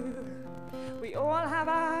you. We all have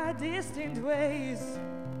our distinct ways,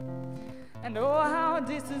 and oh, how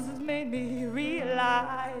distance has made me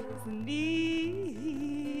realize the need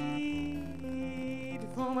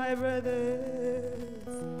for my brothers.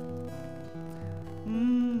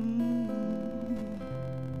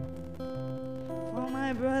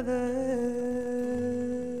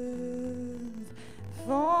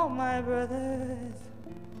 For my brothers,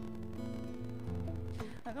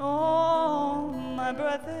 and all my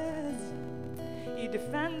brothers, you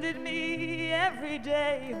defended me every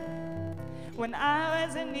day. When I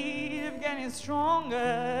was in need of getting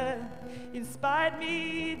stronger, inspired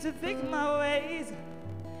me to think my ways.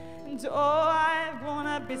 And oh, I've grown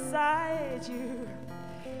up beside you.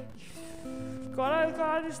 You've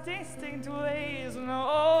got distinct ways. And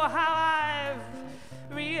oh, how I've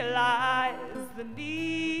realized the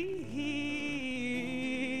need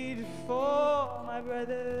for my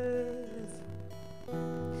brothers.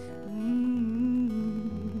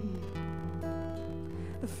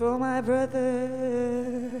 For my brothers,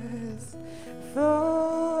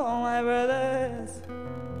 for my brothers.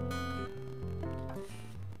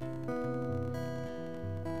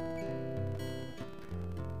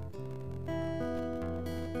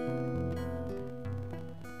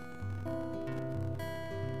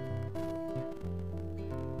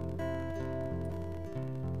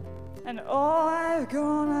 And oh, I've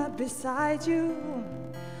grown up beside you.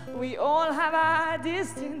 We all have our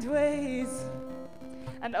distant ways.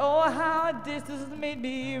 And oh, how this has made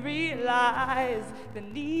me realize the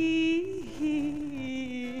need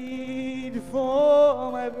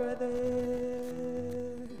for my brothers.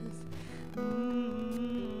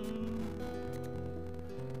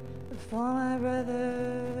 For my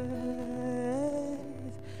brothers.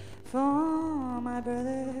 For my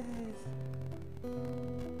brothers.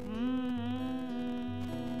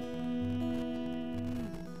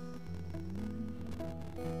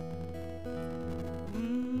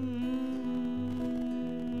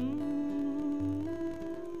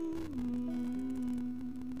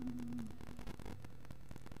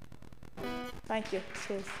 Thank you.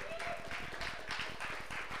 Cheers.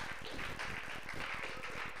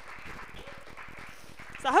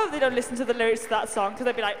 So I hope they don't listen to the lyrics to that song, because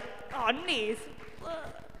they'd be like, oh, knees.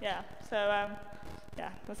 Yeah, so,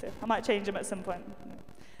 yeah, we'll see. I might change them at some point.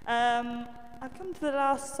 I've come to the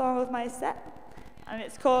last song of my set, and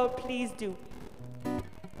it's called Please Do.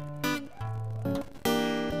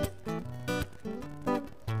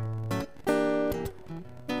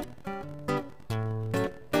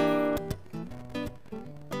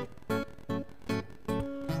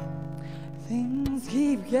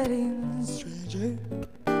 Getting stranger,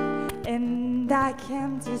 and I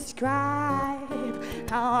can't describe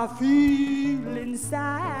how I feel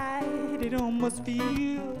inside. It almost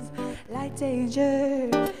feels like danger.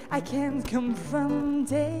 I can't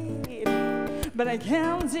confront it, but I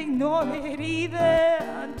can't ignore it either.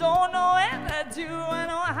 I don't know what to do, I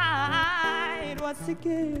don't hide. What's it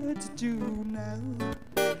good to do now?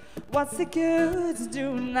 What's it good to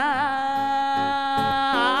do now?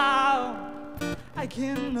 I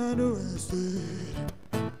cannot erase it,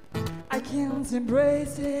 I can't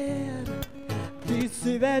embrace it. Please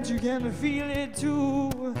say that you can feel it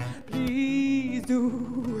too, please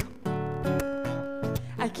do.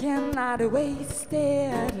 I cannot waste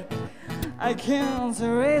it, I can't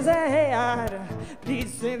erase it.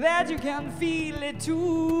 Please say that you can feel it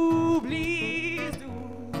too, please do.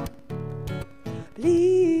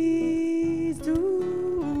 Please do.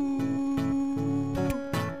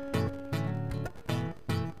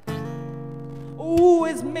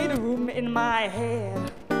 Always made a room in my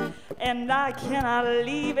head, and I cannot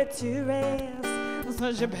leave it to rest.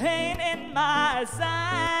 Such a pain in my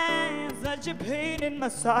side, such a pain in my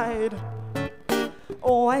side.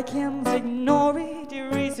 Oh, I can't ignore it,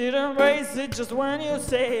 erase it, embrace it, just when you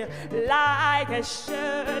say like I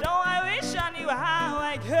should. Oh, I wish I knew how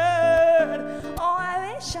I could. Oh,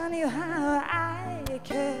 I wish I knew how I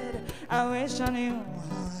could. I wish I knew how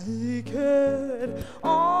I could.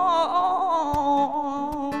 Oh.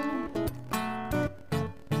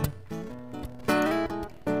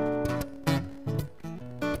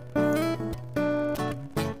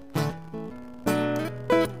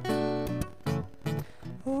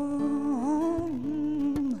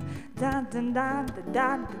 Da da da da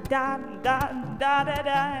da da da da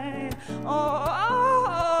da.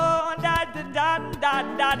 Oh, da da da da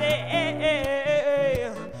da da.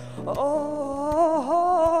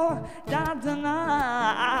 Oh, da da da.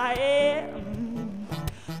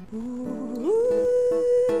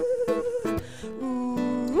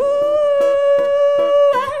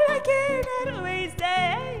 I can't waste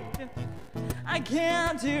it. I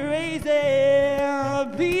can't erase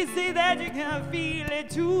it. Please say that you can feel it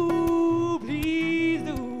too. Please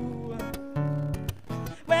do.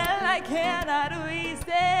 Well, I cannot erase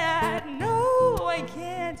it. No, I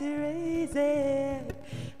can't erase it.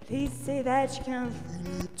 Please say that you can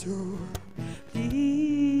feel it too.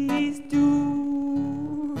 Please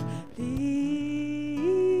do. Please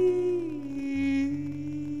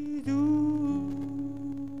do.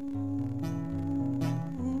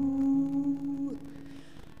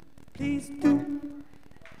 Please do.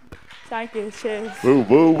 Thank you. Cheers. Woo,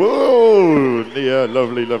 woo, woo! Nia,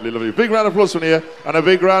 lovely, lovely, lovely. Big round of applause for Nia, and a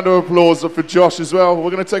big round of applause for Josh as well.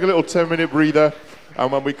 We're going to take a little 10-minute breather,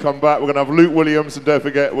 and when we come back, we're going to have Luke Williams, and don't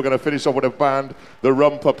forget, we're going to finish off with a band, the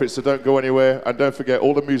Rum Puppets, so don't go anywhere. And don't forget,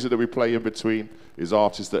 all the music that we play in between is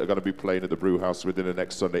artists that are going to be playing at the Brewhouse within the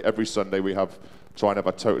next Sunday. Every Sunday we try and have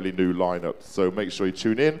a totally new lineup, so make sure you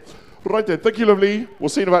tune in. Right then, thank you, lovely. We'll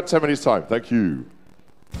see you in about 10 minutes' time. Thank you.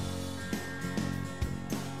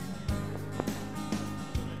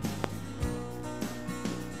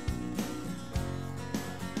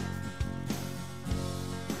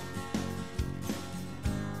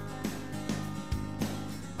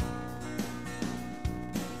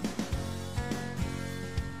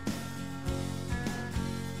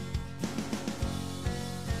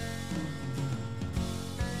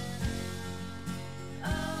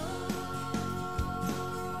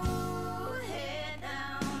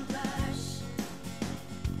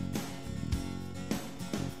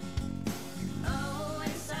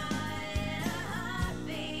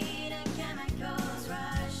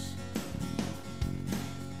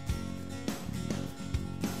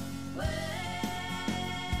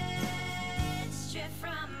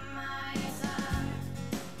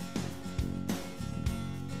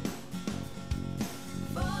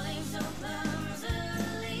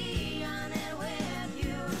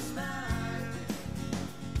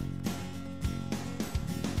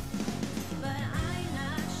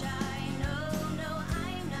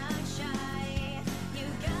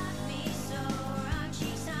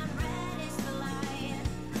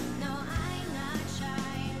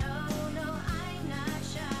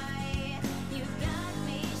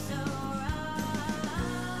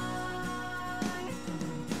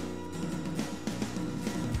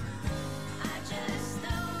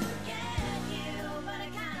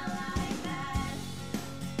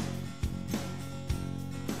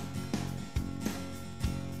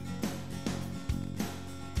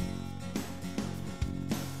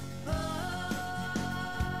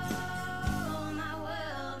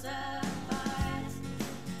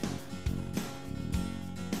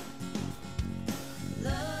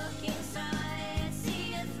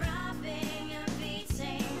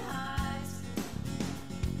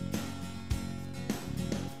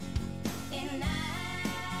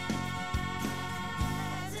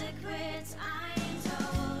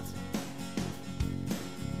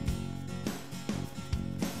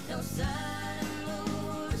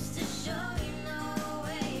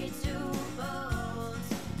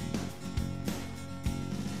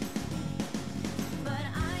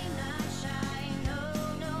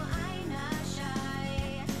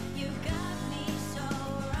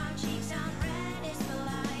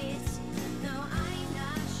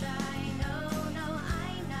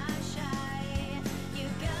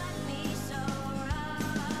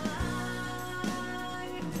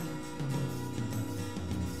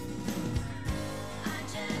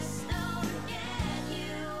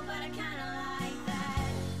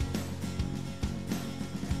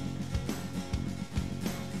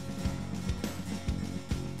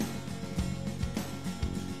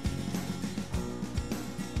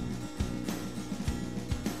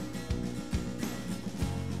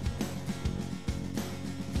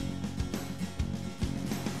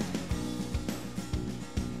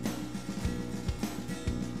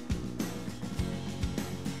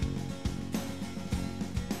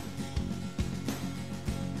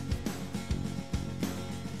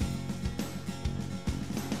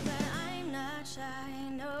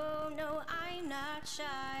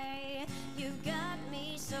 shy. You got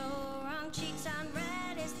me so wrong, cheeks on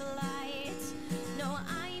red as the lights. No,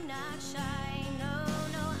 I'm not shy. No,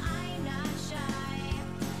 no, I'm not shy.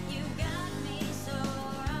 You got me so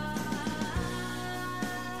wrong.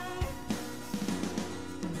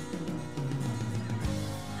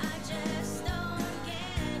 I just don't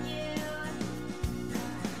get you.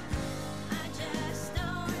 I just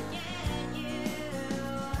don't get you.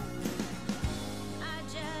 I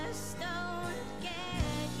just don't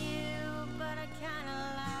get you.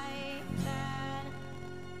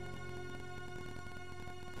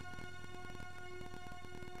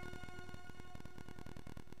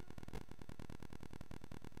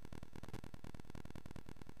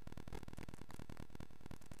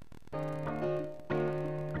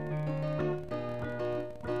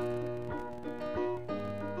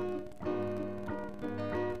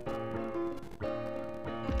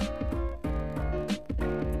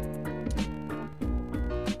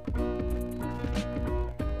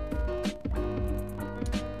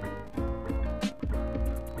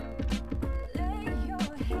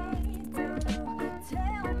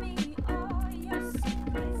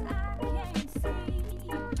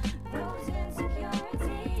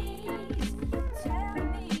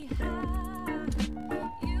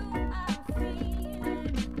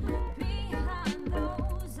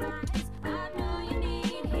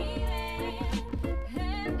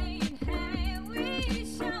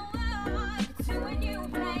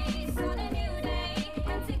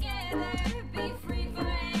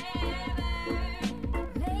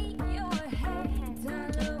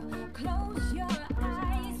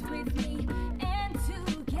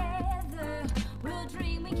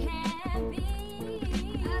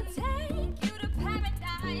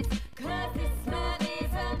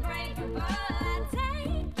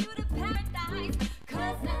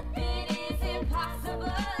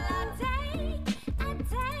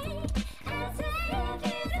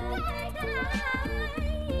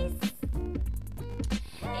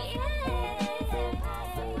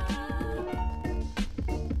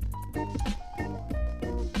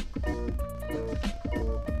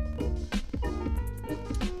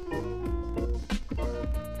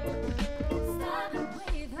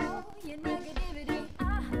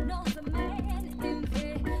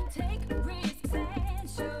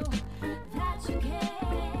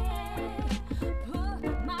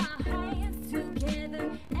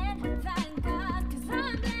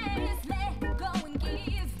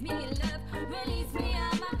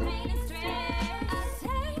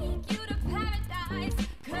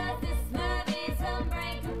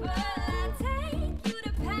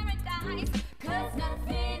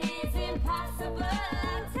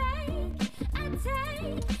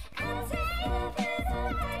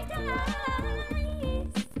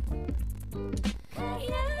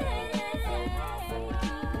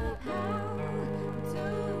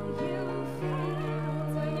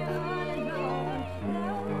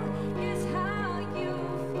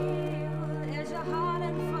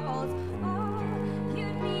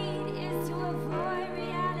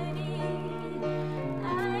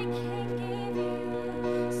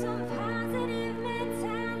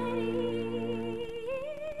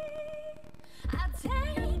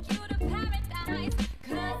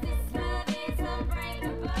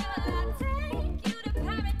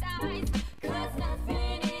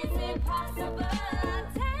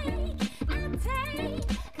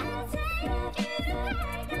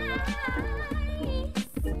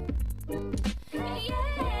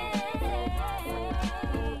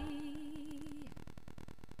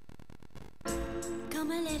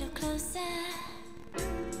 Come a little closer,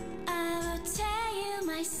 I will tell you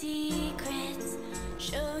my secrets,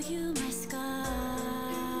 show you my scars.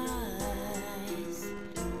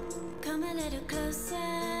 Come a little closer,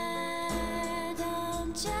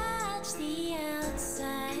 don't judge the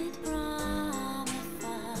outside from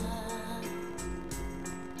afar.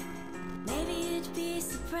 Maybe you'd be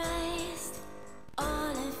surprised,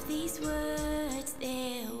 all of these words,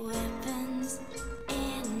 they're weapons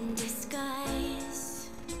in disguise.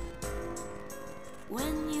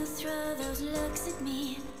 When you throw those looks at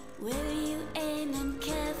me, will you aim them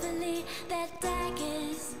carefully? They're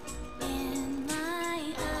daggers in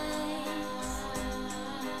my eyes.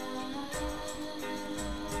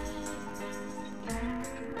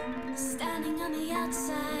 Standing on the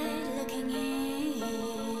outside looking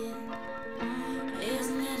in,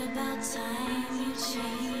 isn't it about time you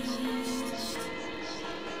changed?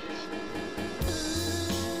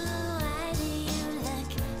 Ooh, why do you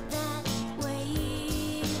look that way?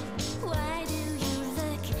 Why do you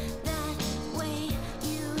look that way?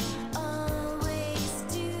 You always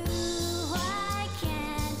do. Why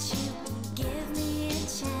can't you give me a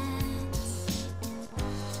chance?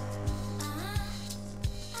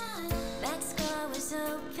 That scar was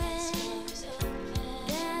open,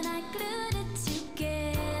 then I glued it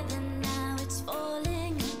together. Now it's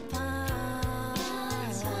falling apart.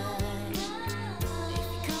 If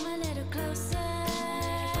you come a little closer,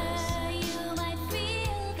 you might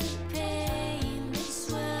feel the pain that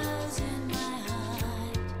swells in my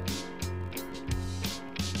heart.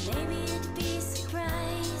 Maybe you'd be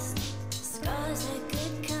surprised, scars are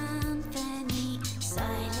good company,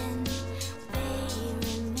 silent they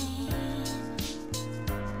remain.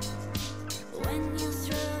 When you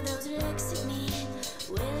throw those looks at me,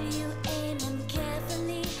 will you aim them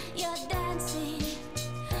carefully? You're dancing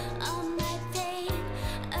on my pain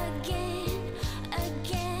again,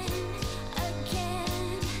 again,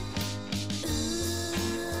 again. Ooh,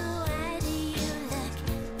 why do you look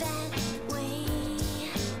that way?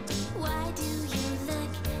 Why do you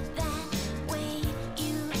look that way?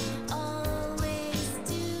 You always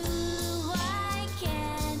do. Why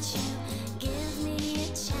can't you give me a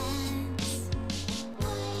chance? Why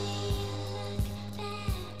do you look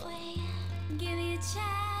that way? Give me a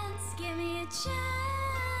chance, give me a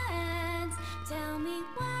chance. Tell me,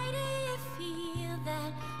 why do you feel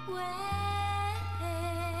that way?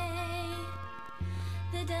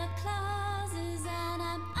 The door closes and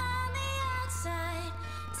I'm on the outside.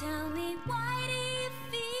 Tell me, why do you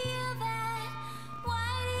feel that?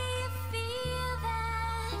 Why do you feel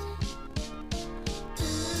that?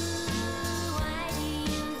 Ooh, why do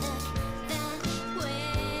you look that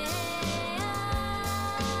way?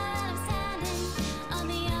 I'm standing on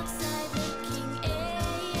the outside looking away.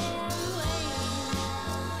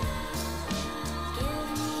 Give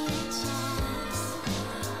me a chance.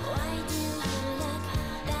 Why do you look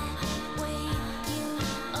that way? You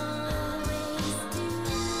always do.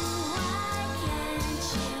 Why can't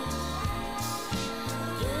you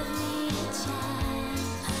give me a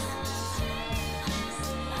chance?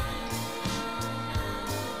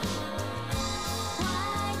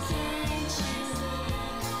 Why can't you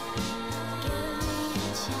give me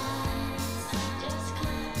a chance? Just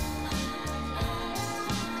come.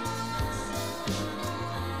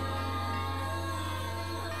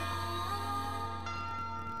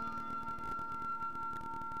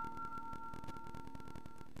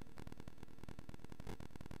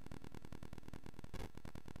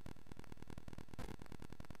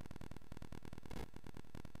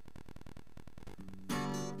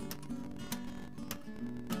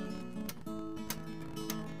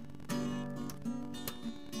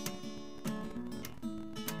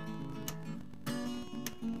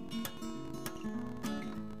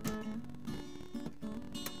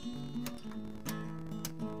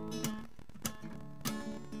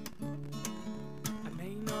 I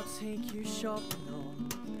may not take you shopping or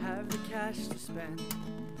have the cash to spend.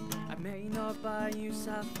 I may not buy you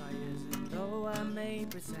sapphires, and though I may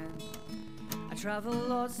pretend I travel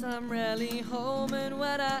lots, I'm rarely home, and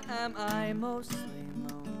when I am, I mostly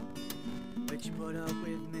moan. But you put up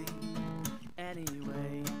with me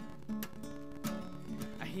anyway.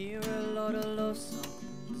 I hear a lot of love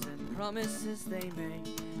songs and promises they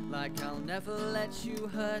make, like I'll never let you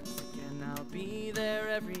hurt again, I'll be there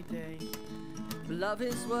every day. But love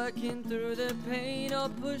is working through the pain or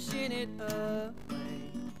pushing it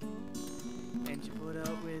away, and you put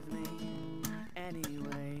up with me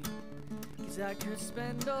anyway. 'Cause I could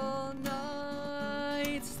spend all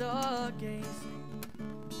night starting stargazing,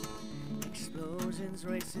 explosions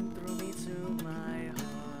racing through me to my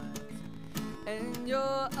heart, and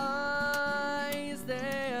your eyes,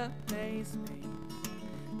 they amaze me,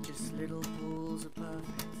 just little pools of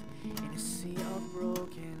perfect in a sea of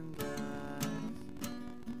broken glass.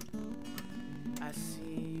 I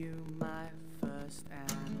see you, my first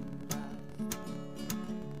and last.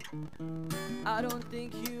 I don't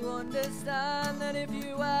think you understand that if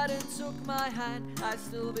you hadn't took my hand, I'd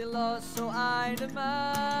still be lost, so I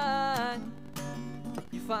demand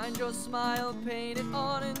you find your smile painted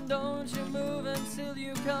on, and don't you move until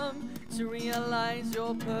you come to realize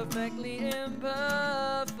you're perfectly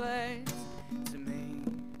imperfect to me.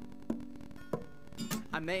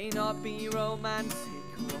 I may not be romantic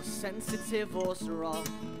or sensitive or strong,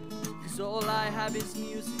 'cause all I have is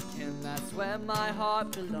music, and that's where my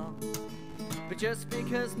heart belongs. But just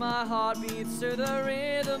because my heart beats to the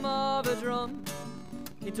rhythm of a drum,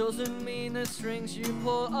 it doesn't mean the strings you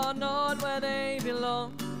pull are not where they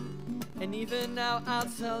belong. And even now I'll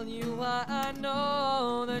tell you why I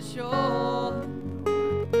know that you're,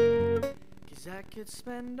 'cause I could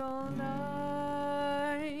spend all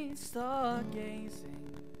night stargazing,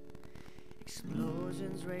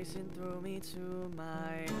 explosions racing through me to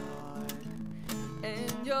my heart,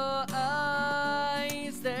 and your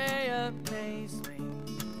eyes, they amaze me,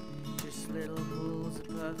 just little pools of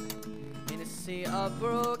perfect in a sea of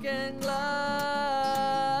broken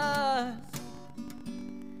glass.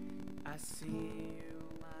 I see you,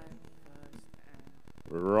 my first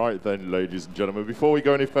and... Right then, ladies and gentlemen, before we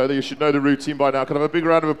go any further, you should know the routine by now. Can I have a big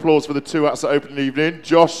round of applause for the two acts that open the evening,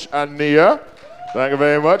 Josh and Nia? Thank you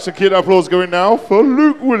very much. And keep that applause going now for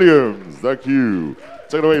Luke Williams. Thank you.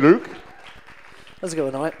 Take it away, Luke. How's it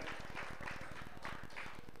going, night?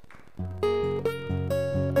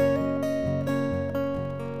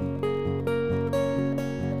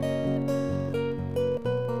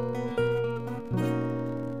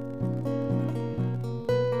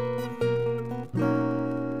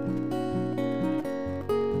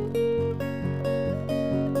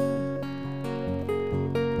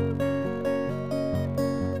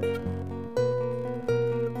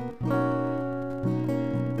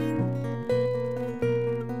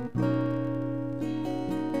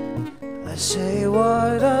 I say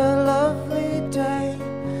what a lovely day,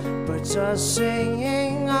 birds are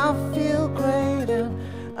singing, I feel great, and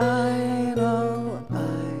I know I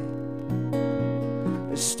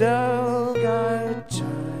still got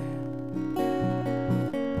time. I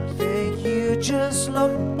think you just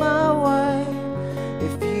looked my way.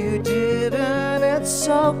 If you didn't, it's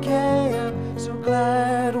okay. I'm so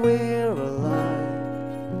glad we're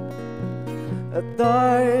alive at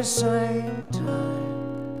the same time.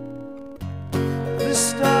 The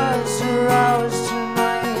stars are ours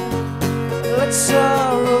tonight. Let's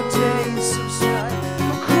all rotate some side. Go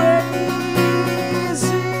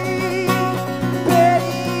crazy,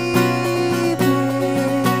 baby,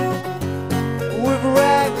 with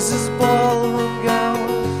rags as ballroom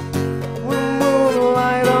gowns, with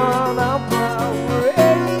moonlight on our brow. We're 18,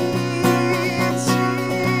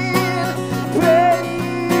 baby.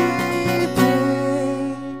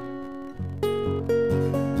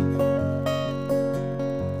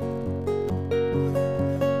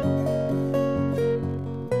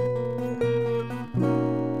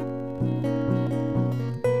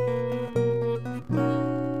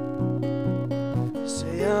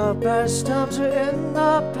 Our best times are in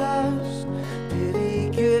the past. Pity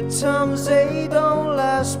good times, they don't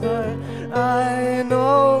last. But I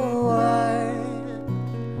know why.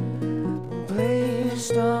 Please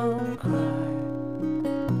don't cry.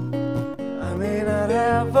 I may not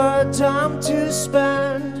have a time to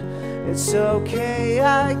spend. It's okay,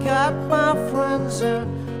 I got my friends, and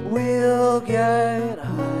we'll get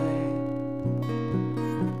high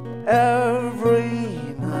every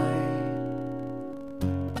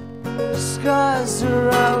skies are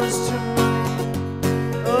ours tonight.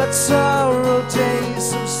 Let's all rotate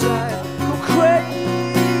some side. Go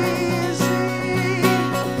crazy,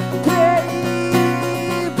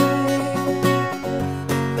 baby,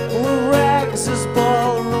 with rags as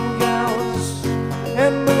ballroom gowns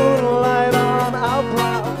and moonlight on our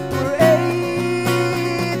brow. We're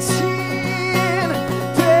 18,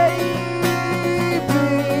 baby,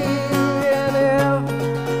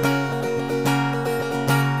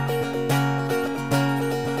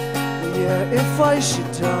 and if I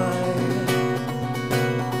should die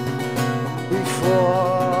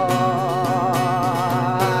before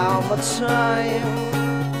my time,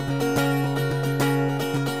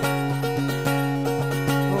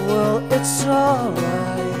 well, it's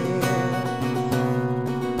alright,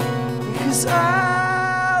 because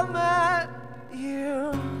I'm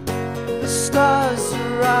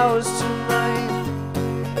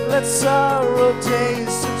let sorrow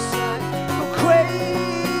days subside. Go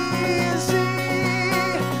crazy,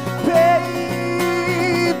 baby.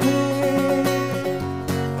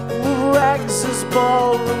 Rags as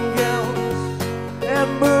ballroom gowns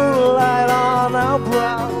and moonlight on our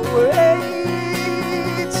brow. We're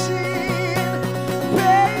 18,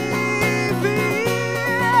 baby.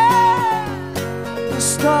 The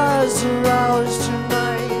stars are ours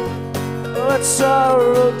tonight. Let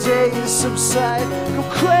sorrow days subside. Go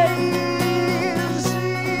crazy,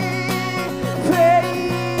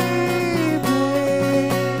 baby.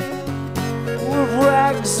 With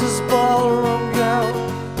rags as ballroom gown,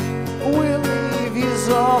 we'll leave these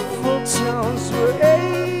awful towns. We're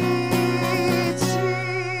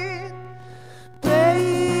 18,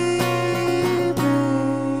 baby.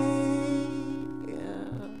 Yeah.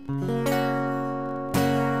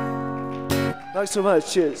 Thanks so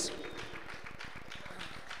much. Cheers.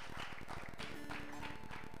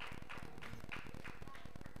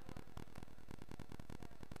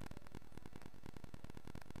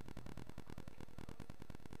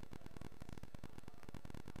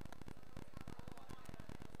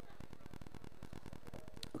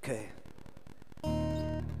 Okay.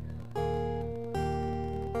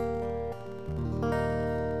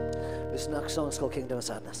 This next song is called Kingdom of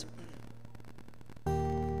Sadness.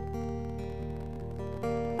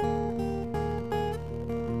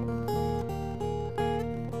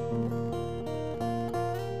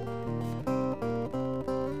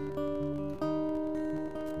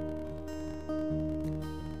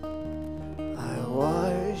 I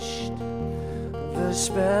watched the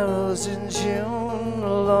sparrows in June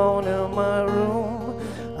alone in my room.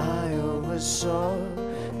 I oversaw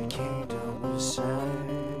a kingdom of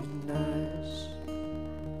sadness.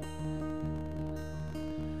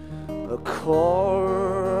 A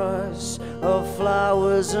chorus of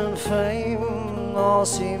flowers and fame all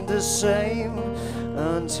seemed the same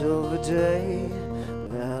until the day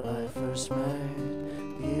that I first met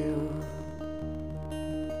you.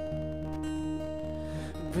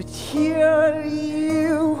 But here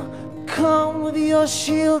you come with your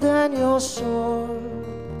shield and your sword.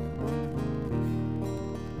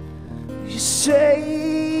 You say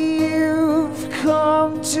you've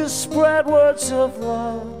come to spread words of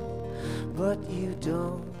love, but you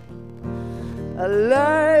don't. I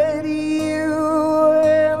lied to you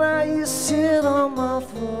and now you sit on my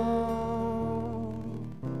throne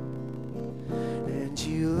and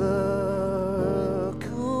you look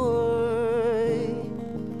away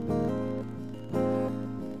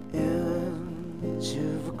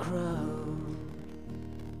into the crowd.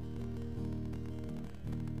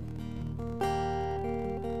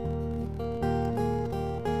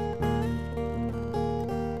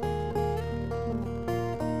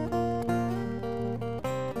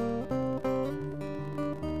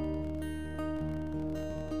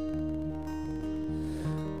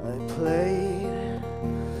 Played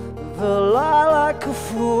the lie like a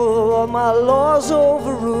fool, all my laws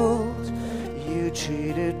overruled. You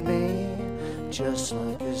treated me just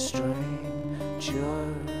like a stranger.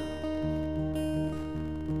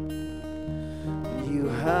 You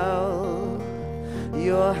held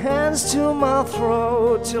your hands to my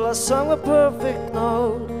throat till I sung a perfect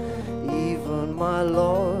note. Even my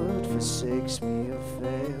Lord forsakes me of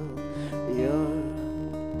failure.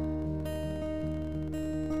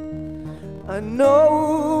 I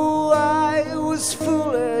know I was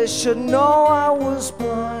foolish, I know I was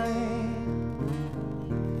blind.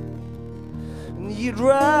 You'd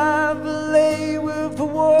rather lay with the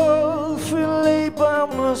wolf and lay by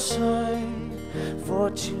my side for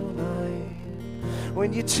tonight.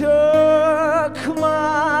 When you took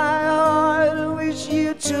my heart, I wish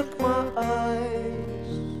you took my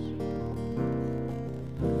eyes.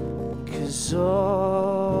 'Cause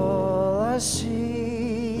all I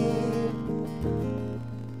see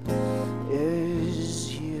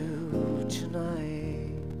is you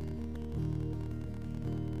tonight.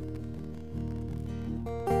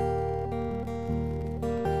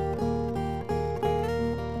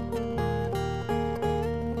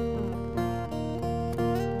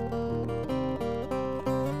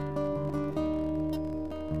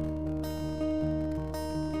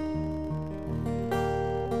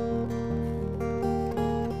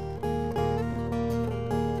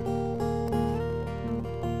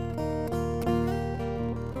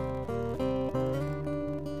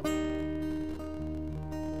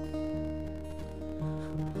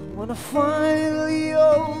 When I finally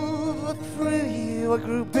overthrew you, I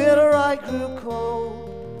grew bitter, I grew cold.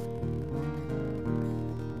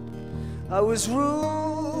 I was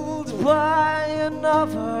ruled by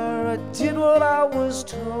another, I did what I was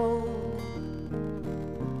told.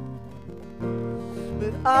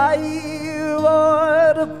 I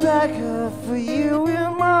would a beggar for you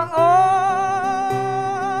in my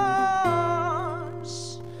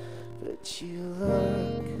arms, but you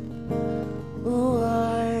look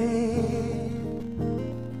away.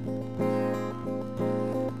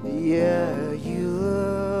 Yeah, you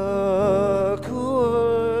look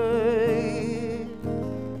away.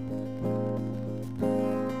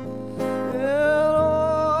 And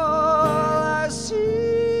all I see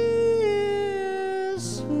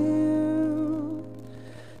is you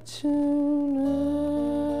tonight.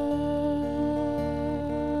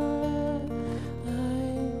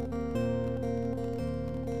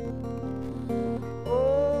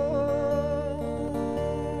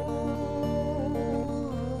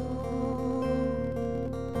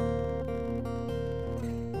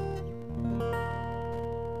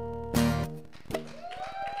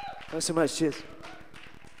 Thanks so much. Cheers.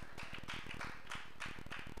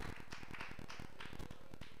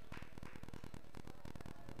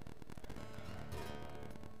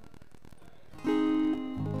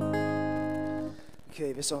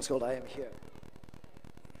 Okay, this song's called I Am Here.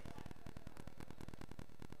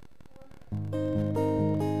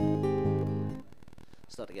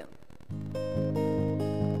 Start again.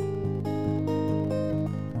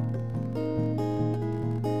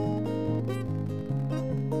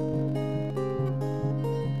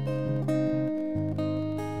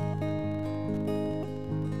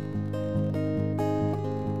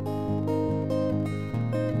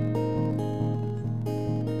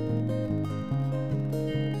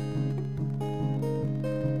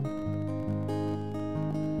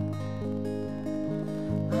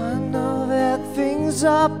 I know that things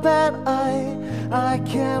are bad. I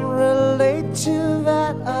can relate to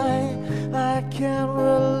that. I can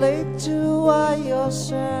relate to why you're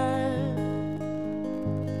sad.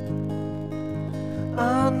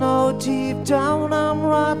 I know deep down I'm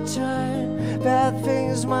rotten. Bad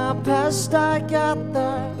things my past I got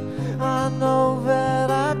there. I know that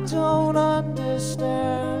I don't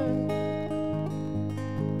understand,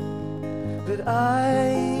 but I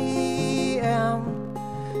am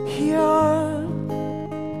here.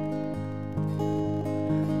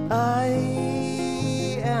 I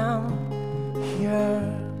am here.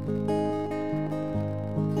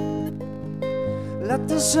 Let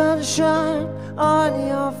the sun shine on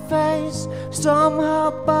your face.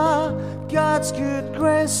 Somehow by God's good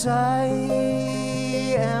grace I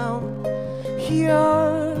am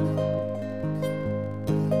here.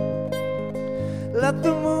 Let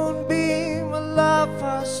the moonbeam of love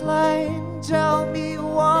first light tell me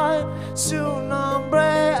what soon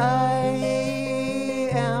hombre I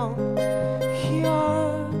am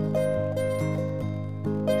here.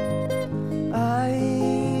 I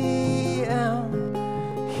am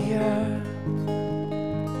here.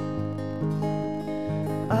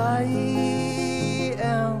 I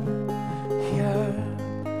am here.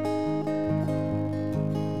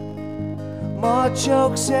 More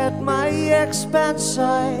jokes at my expense.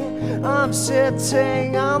 I'm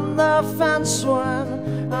sitting on the fence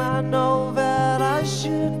when I know that I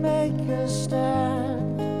should make a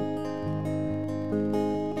stand.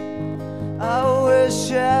 I wish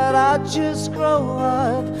that I'd just grow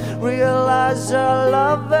up, realize the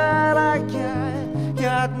love that I get.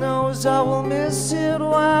 God knows I will miss it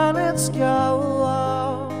when it's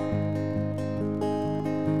gone.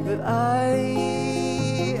 But I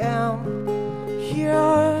am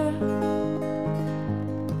here.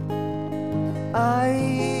 I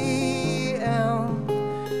am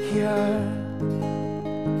here.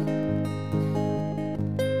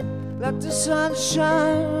 Let the sun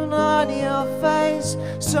shine on your face.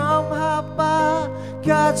 Somehow by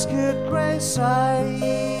God's good grace I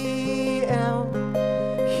am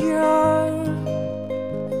here.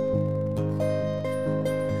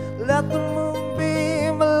 Let the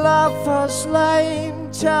moonbeam of love first light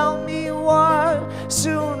tell me what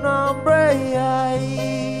soon hombre I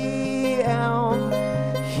am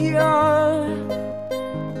here.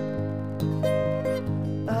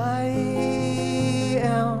 I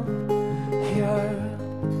am here.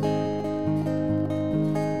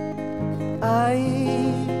 I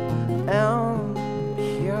am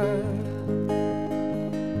here.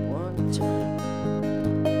 One time.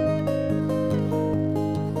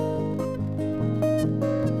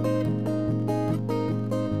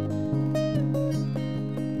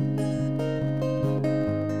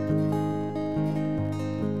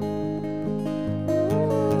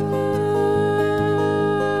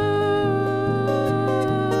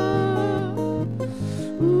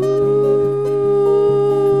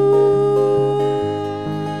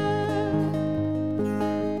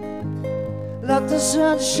 Let the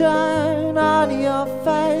sunshine on your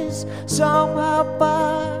face. Somehow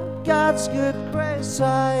by God's good grace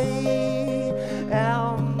I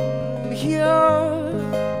am here.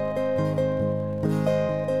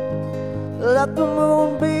 Let the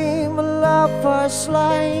moonbeam of love first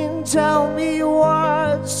line tell me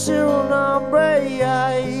what soon I'm brave.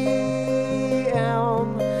 I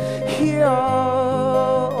am here.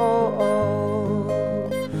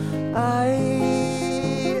 I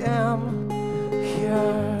am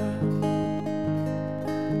here.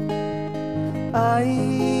 I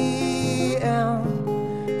am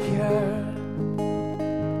here.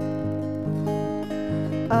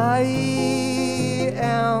 I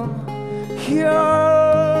am here.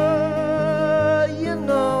 You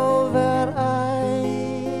know that I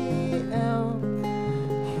am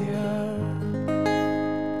here.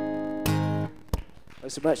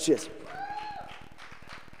 Thanks so much. Cheers.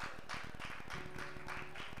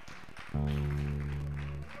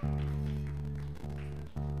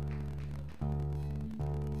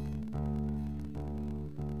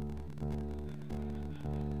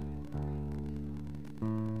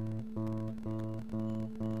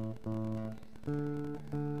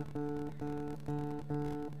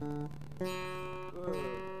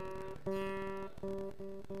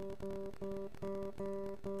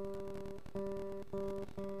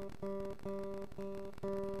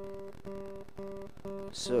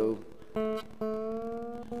 So,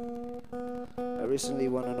 I recently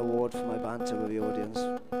won an award for my banter with the audience.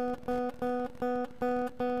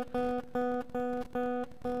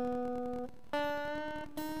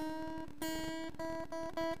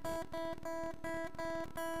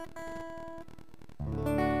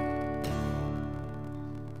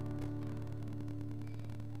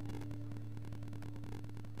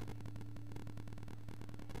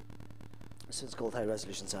 This one's called High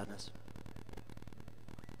Resolution Sadness.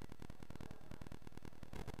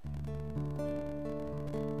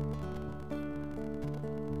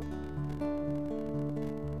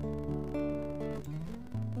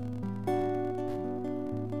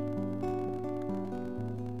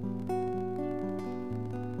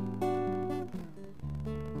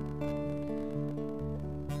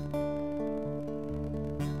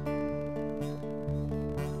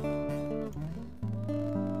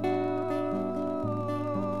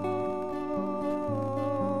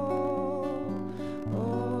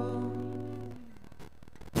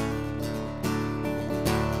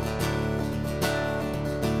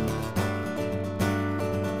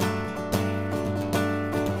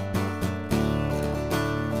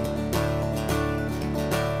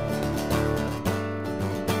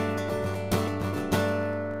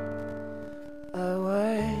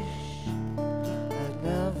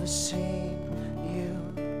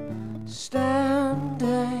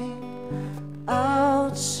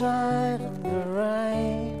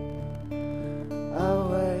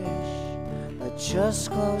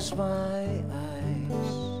 Just close my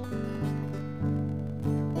eyes.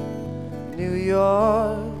 New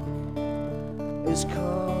York is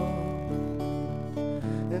cold,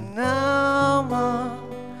 and I'm on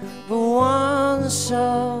the one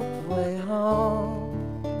subway home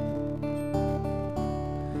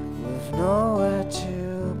with nowhere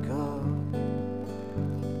to go.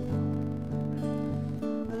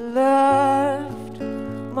 I left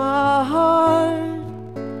my heart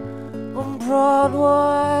on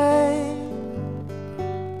Broadway.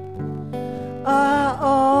 I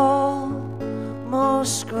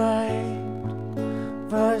almost scraped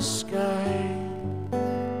the sky.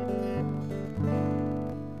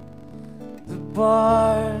 The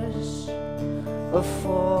bars are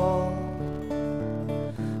full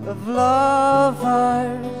of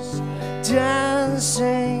lovers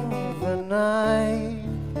dancing the night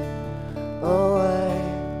away,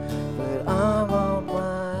 but I'm on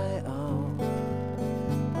my own.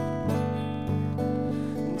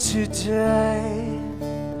 Today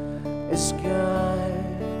is gone,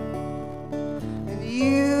 and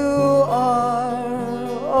you are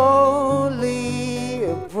only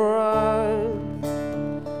a bird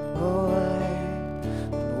away.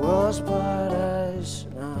 The world's but us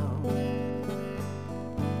now.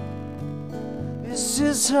 This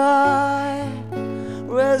is high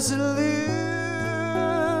resolution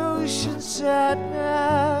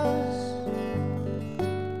sadness.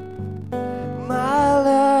 My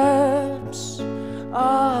lips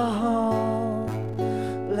are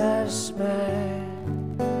homeless men.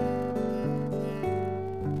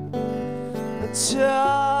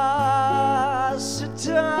 Toss a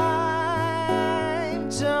dime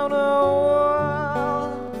down a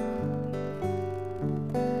wall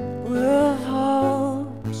with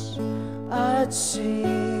hopes I'd see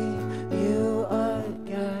you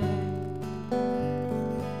again.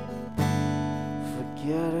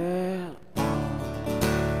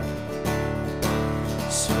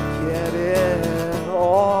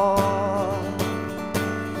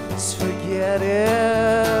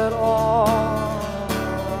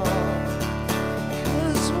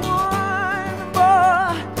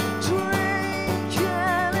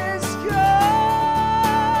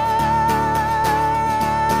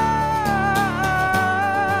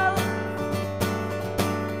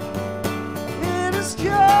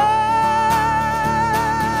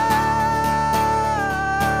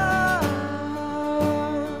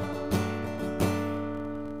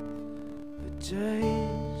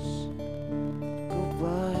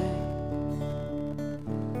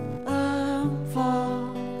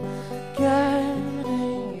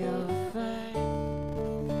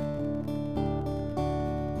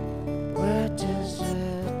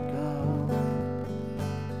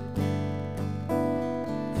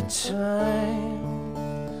 time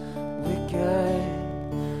we get,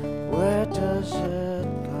 where does it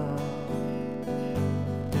go?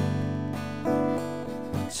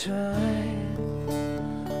 Time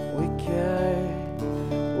we get,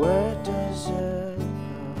 where does it go?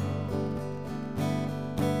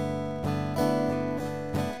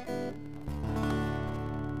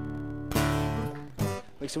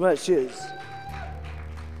 Thanks so much, cheers.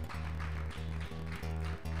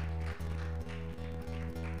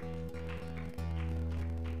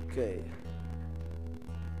 Okay.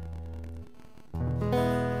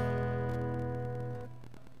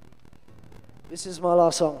 This is my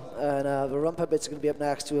last song, and the rump bit's going to be up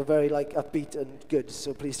next to a very like upbeat and good.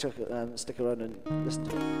 So please stick around and listen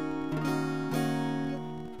to it.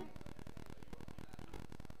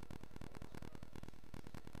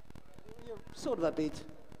 Sort of upbeat.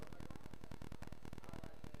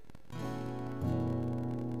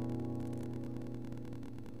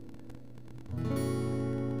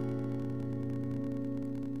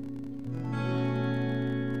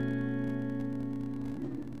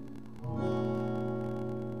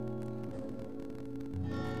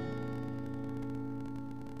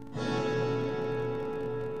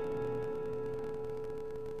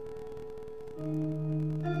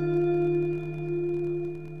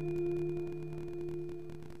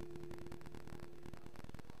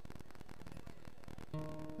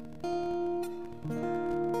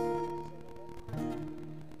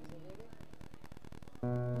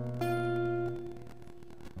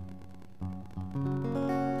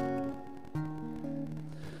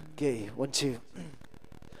 Okay, 1, 2.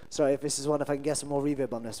 Sorry if this is one, if I can get some more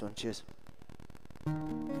reverb on this one. Cheers.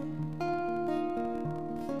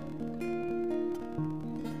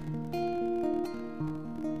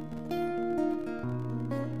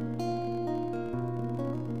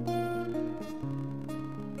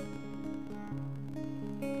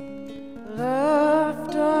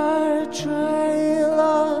 Left a trail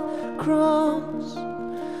of crumbs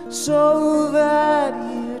so that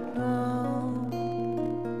you'd know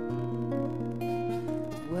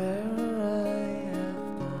where I have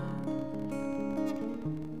gone.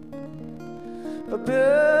 I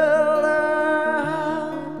built a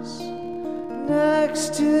house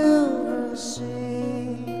next to the sea.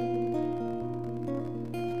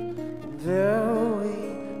 There we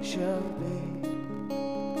shall be.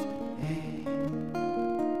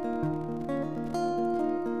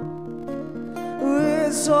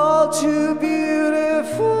 It's all too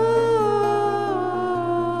beautiful.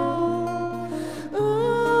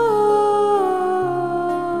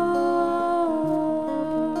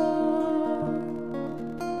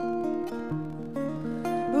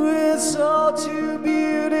 It's all too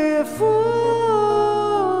beautiful.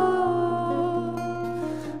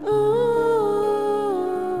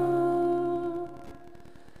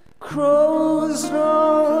 Crows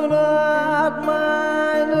know not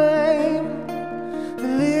my name,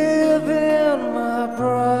 live in my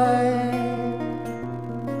brain,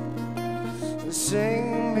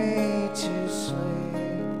 sing me to sleep.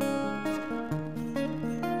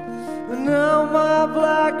 Now my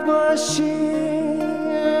black machine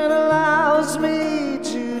allows me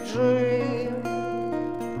to dream.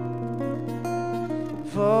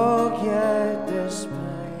 Forget this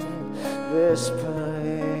pain, this pain.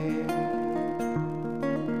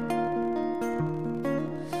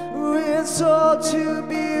 It's all too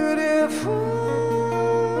beautiful.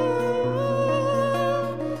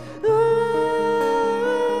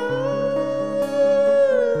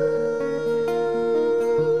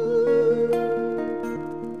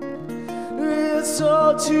 It's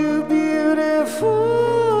all too beautiful.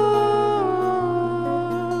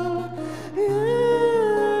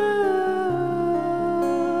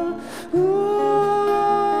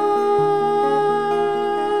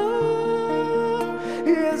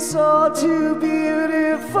 It's all too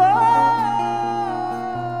beautiful.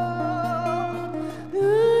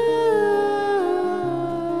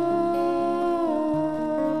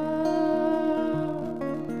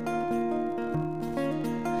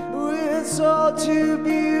 It's all too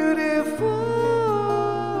beautiful.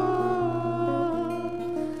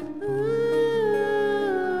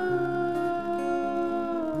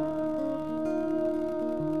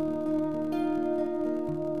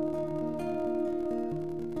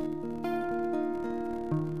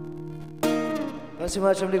 Thanks so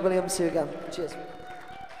much. I'm Luke Williams. See you again. Cheers.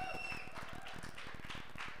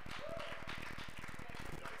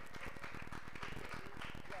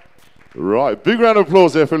 Right, big round of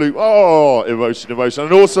applause there for Luke. Oh, emotion, emotion.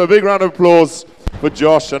 And also a big round of applause for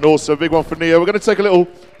Josh, and also a big one for Neo. We're going to take a little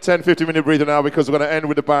 10-15 minute breather now because we're going to end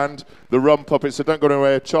with the band, the Rum Puppets. So don't go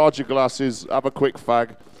anywhere. Charge your glasses, have a quick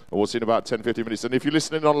fag, And we'll see you in about 10, 15 minutes. And if you're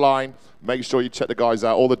listening online, make sure you check the guys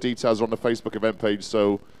out. All the details are on the Facebook event page.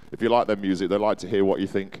 So if you like their music, they'd like to hear what you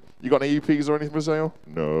think. You got any EPs or anything for sale?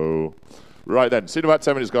 No. Right then. See you in about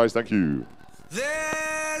 10 minutes, guys. Thank you.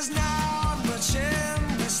 There's not much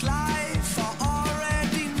in this life I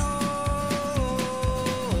already know.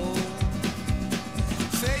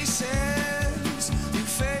 Faces, new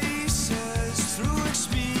faces, through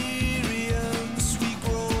experience we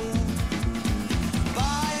grow.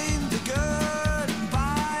 Bind the good and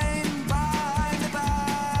bind the bad.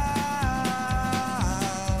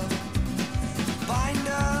 Bind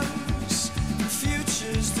us, the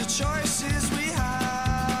future's the choices we have.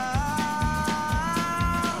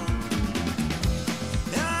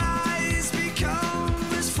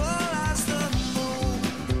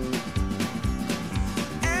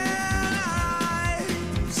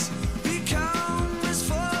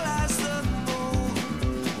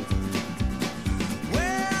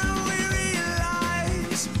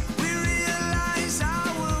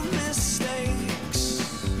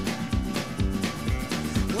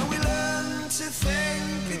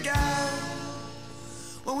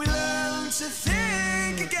 To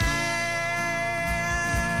think again.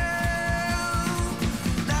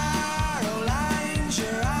 Narrow lines,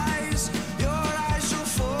 your eyes will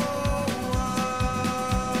forward.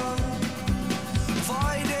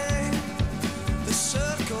 Avoiding the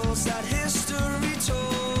circles that history told.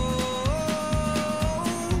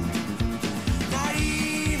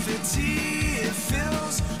 Naivety, it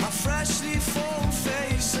fills our freshly formed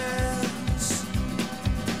faces.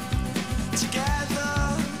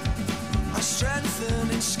 Together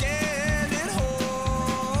strengthening scared it holds.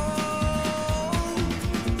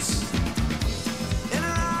 And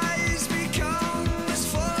our eyes become as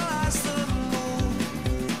full as the moon.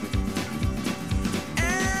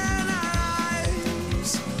 And our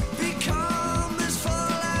eyes become as full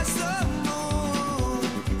as the moon.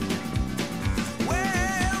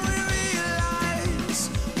 Where we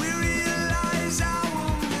realize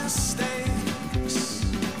our mistakes.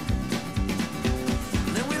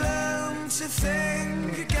 Then we learn to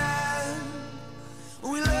think again.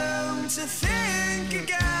 We learn to think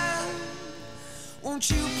again. Won't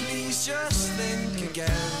you please just think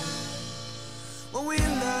again? When we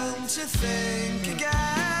learn to think again.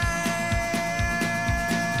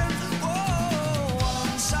 Oh,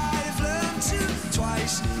 once I've learned to,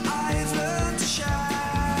 twice I've learned to share.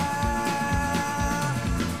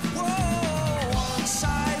 Whoa, once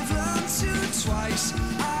I've learned to, twice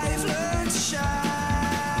I've learned to share.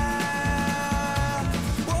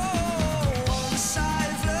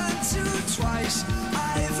 Twice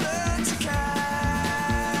I've learned to care.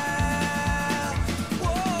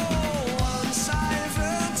 Whoa, once I've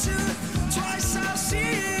learned to, twice I'll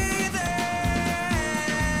see them.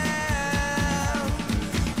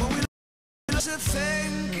 When we learn to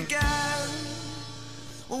think again,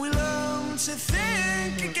 when we learn to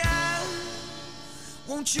think again,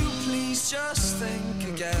 won't you please just think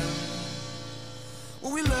again?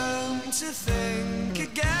 When we learn to think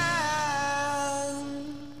again.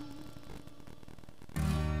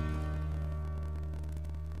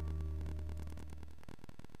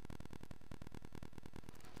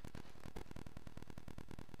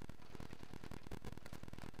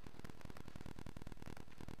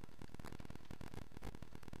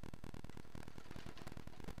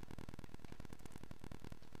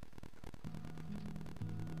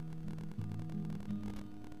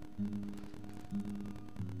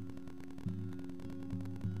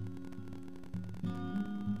 So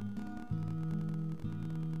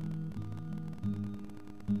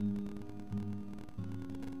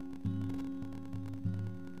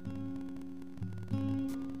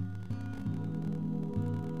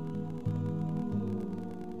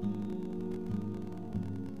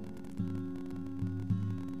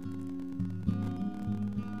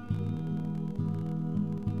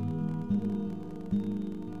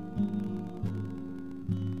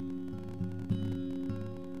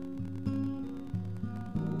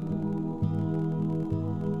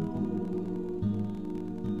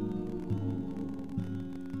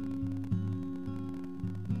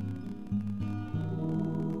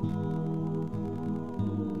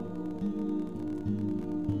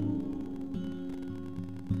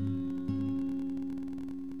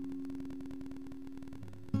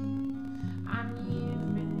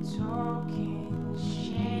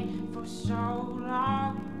hold on.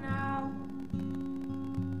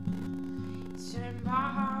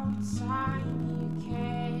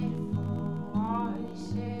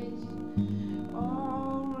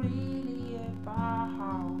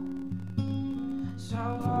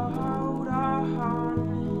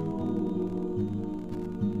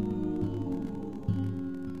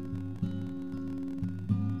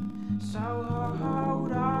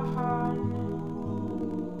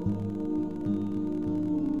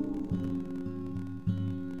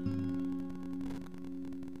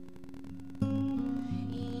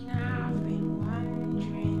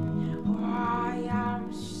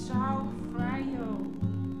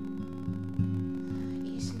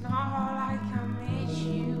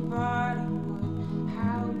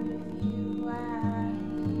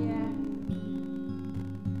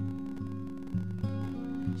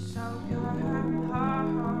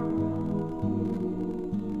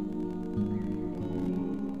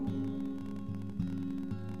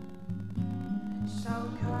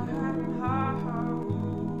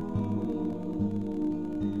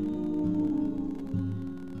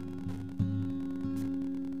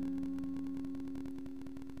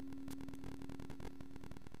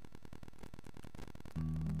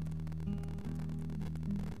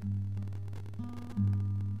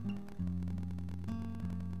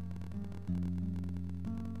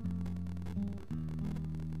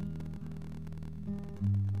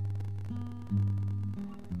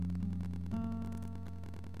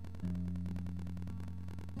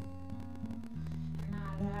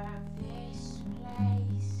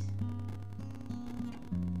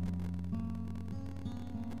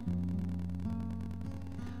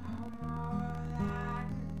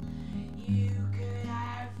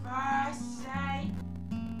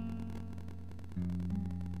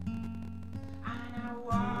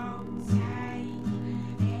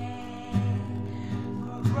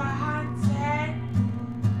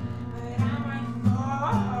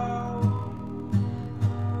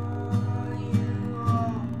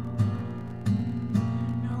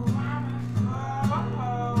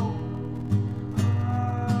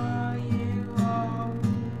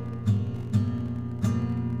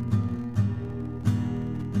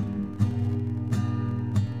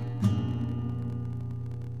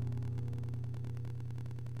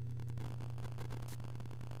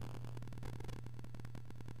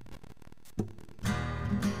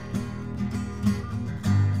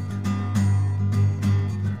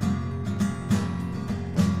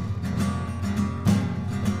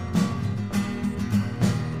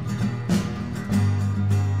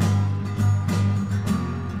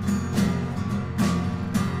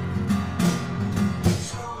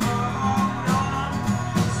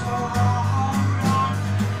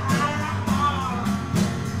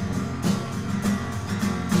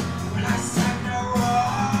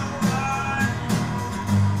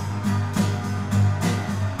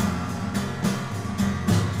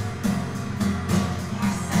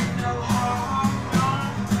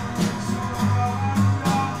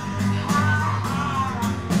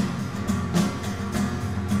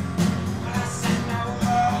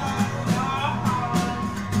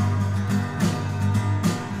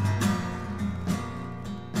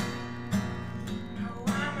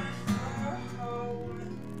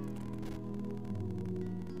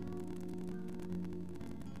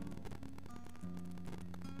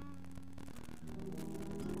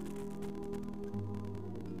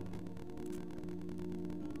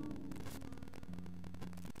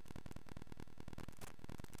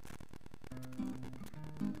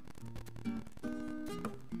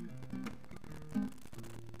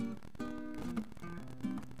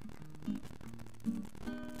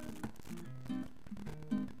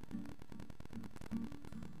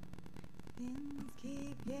 things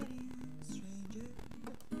keep getting stranger,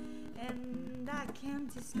 and I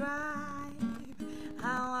can't describe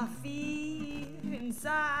how I feel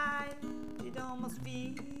inside. It almost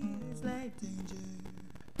feels like danger.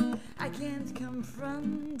 I can't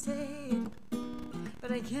confront it,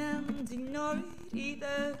 but I can't ignore it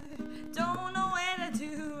either. Don't know whether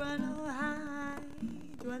to run or hide.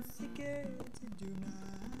 What's a girl to do now?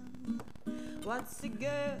 What's a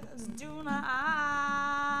girl to do now?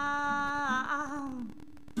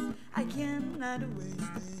 I cannot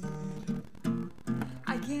waste it.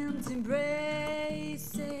 I can't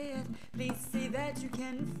embrace it. Please say that you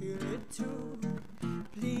can feel it too.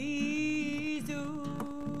 Please do.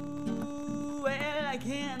 Well, I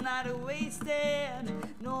cannot waste it.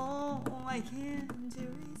 No, I can't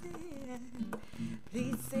erase it.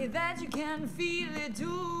 Please say that you can feel it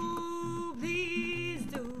too. Please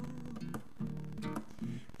do.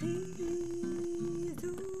 Please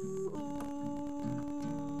do.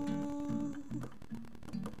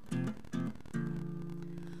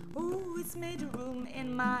 Oh, it's made a room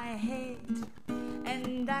in my head,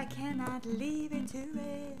 and I cannot leave it to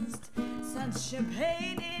rest. Such a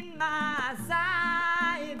pain in my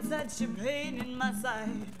side, such a pain in my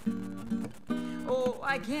side. Oh,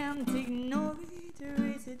 I can't ignore it,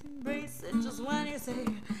 erase it, embrace it, just when you say,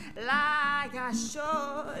 like I should.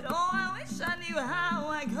 Oh, I wish I knew how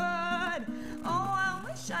I could. Oh, I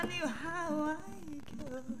wish I knew how I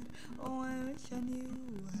could. Oh, I wish I knew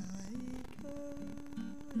how I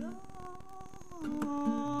could.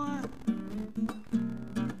 Oh.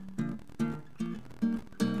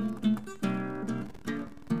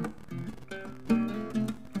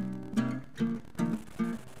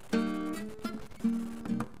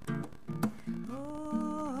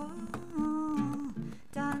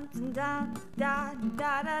 Da da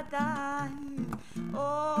da da da. Oh,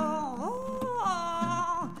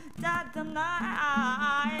 da da da.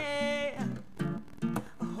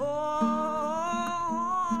 Oh,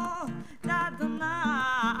 da da da.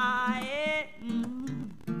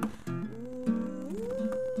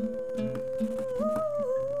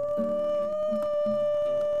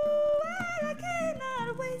 Well, I cannot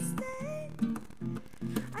waste it.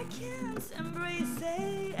 I can't embrace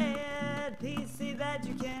it. Please say that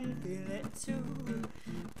you can feel it too.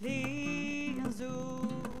 Please do.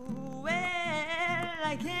 Well,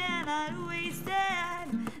 I cannot waste it.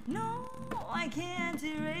 No, I can't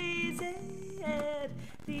erase it.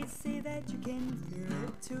 Please say that you can feel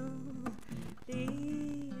it too.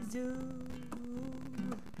 Please do.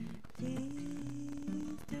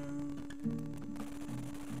 Please do.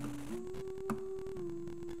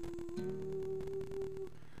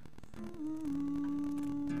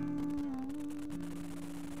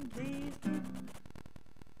 Please do.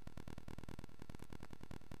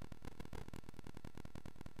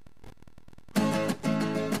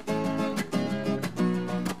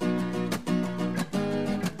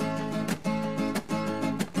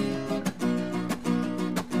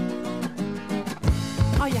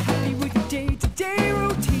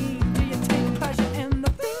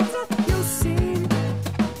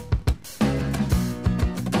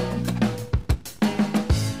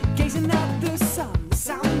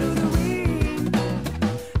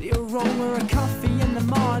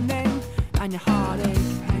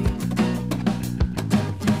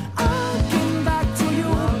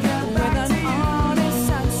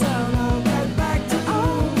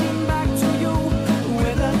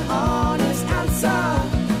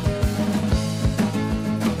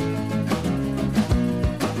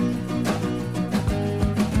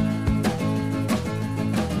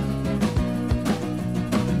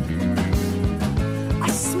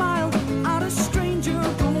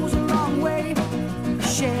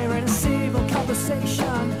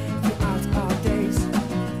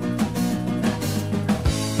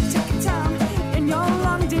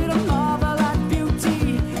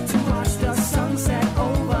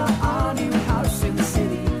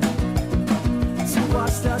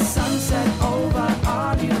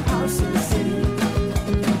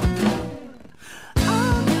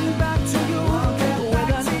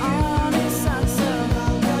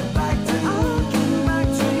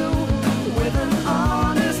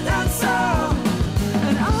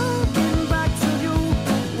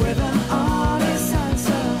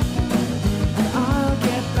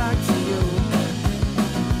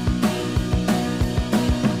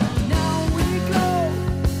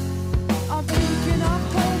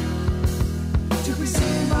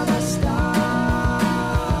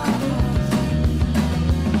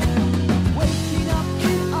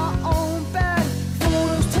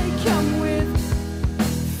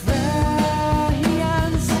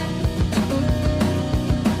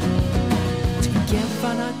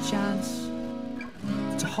 chance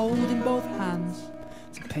to hold in both hands,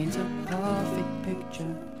 to paint a perfect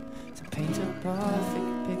picture, to paint a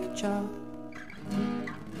perfect picture.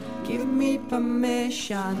 Give me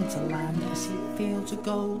permission to land a sea fields of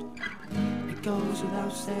gold. It goes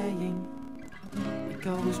without saying, it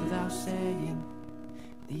goes without saying.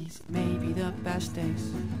 These may be the best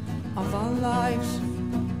days of our lives.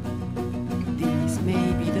 These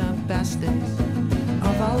may be the best days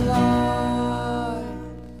of our lives.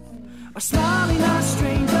 Our smiling as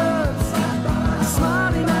strangers, our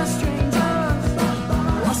smiling as strangers,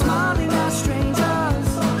 our smiling as strangers,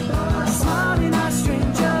 our smiling as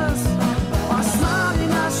strangers, our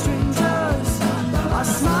smiling as strangers, our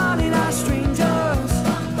smiling as strangers,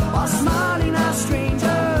 our smiling as strangers.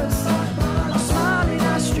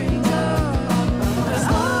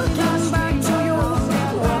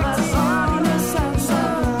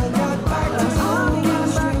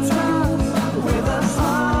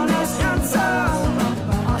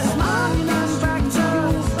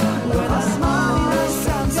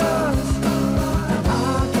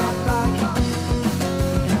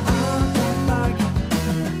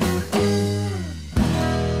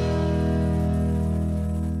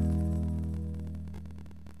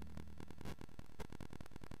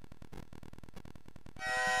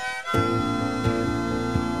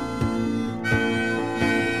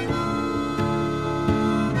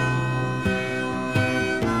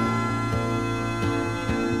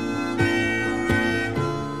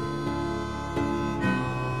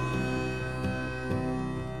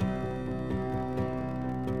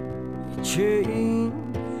 Change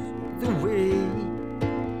the way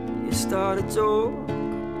you started talk.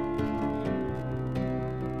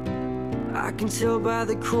 I can tell by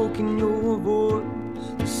the croak in your voice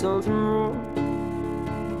there's something wrong.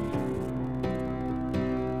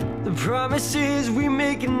 The promises we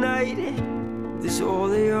make at night, that's all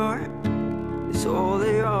they are, that's all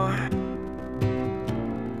they are.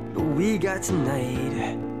 But we got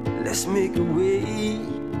tonight, let's make a way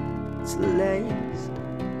to last,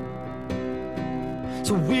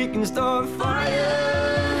 so we can start a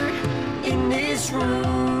fire in this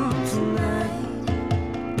room tonight,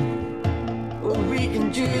 or we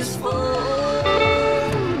can just fall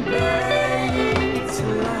back to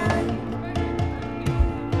life.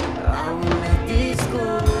 I won't let this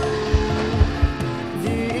go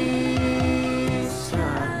this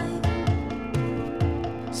time,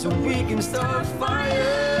 so we can start a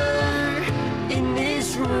fire in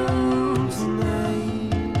this room tonight.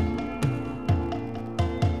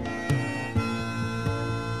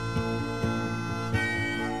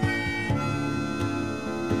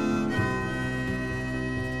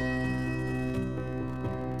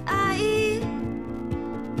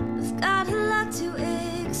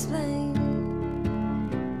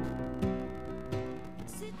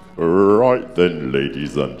 Right then,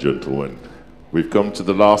 ladies and gentlemen, we've come to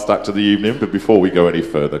the last act of the evening, but before we go any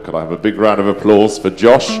further, could I have a big round of applause for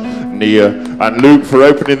Josh, Nia and Luke for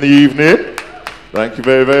opening the evening? Thank you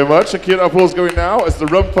very, very much. And keep that applause going now as the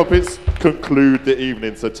Rum Puppets conclude the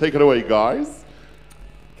evening. So take it away, guys.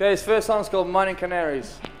 Okay, his first song's called Mining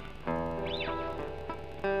Canaries.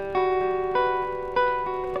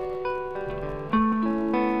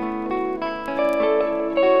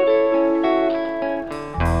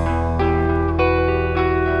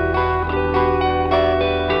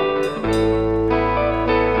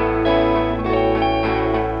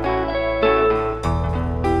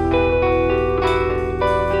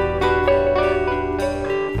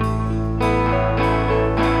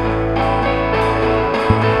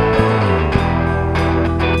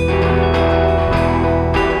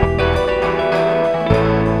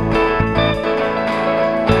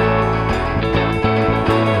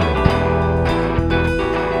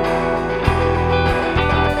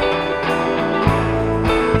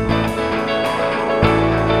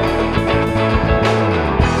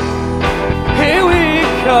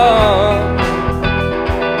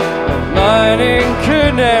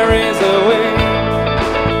 Canaries away.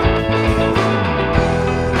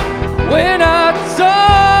 We're not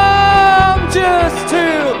dumb, just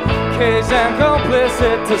too caged and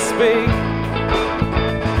complicit to speak.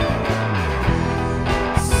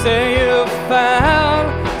 Say you found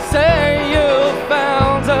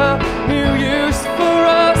a new use for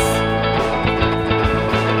us.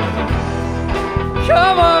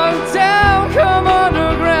 Come on down, come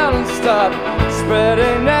underground and start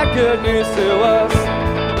spreading that good news to us.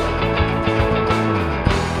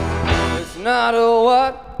 It's not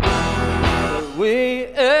what we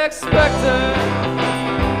expected.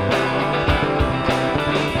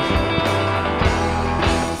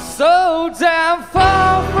 So damn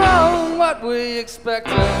far from what what we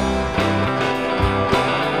expected.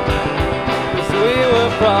 'Cause we were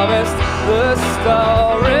promised the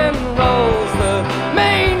starring roles, the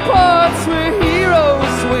main parts were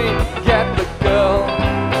heroes. We get the girl.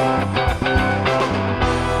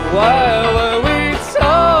 Why were we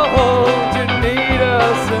told you need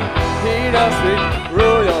us and heed us? We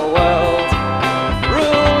rule your world,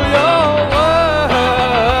 rule your world,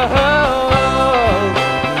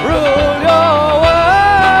 rule your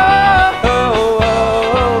world,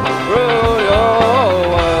 rule your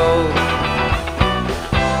world.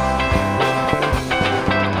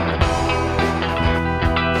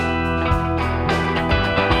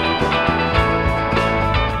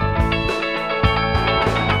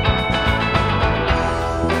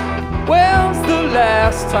 When's the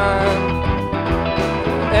last time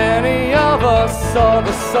any of us saw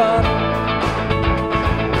the sun?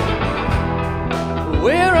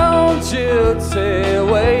 We're on duty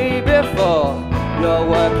way before your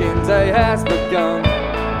working day has begun.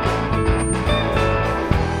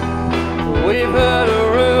 We've heard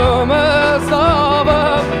rumors of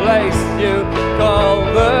a place you call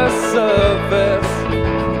the service.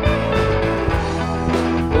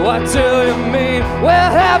 What do you mean? Where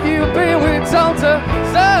have you been? We don't deserve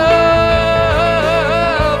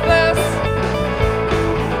this.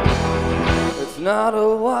 It's not a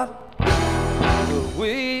what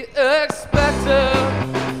we expected.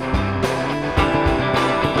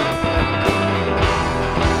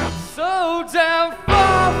 So damn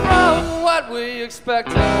far from what we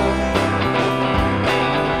expected.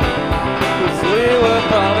 'Cause we were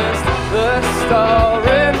promised the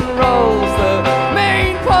starring roles, the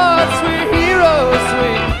main parts, we heroes,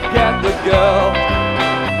 we get the girl.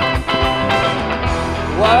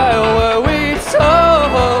 Why were we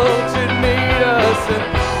told you'd meet us and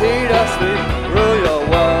heed us? We rule your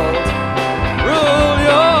world, rule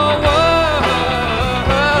your world,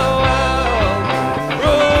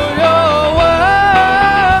 rule your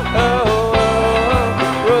world,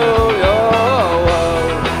 rule your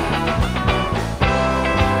world.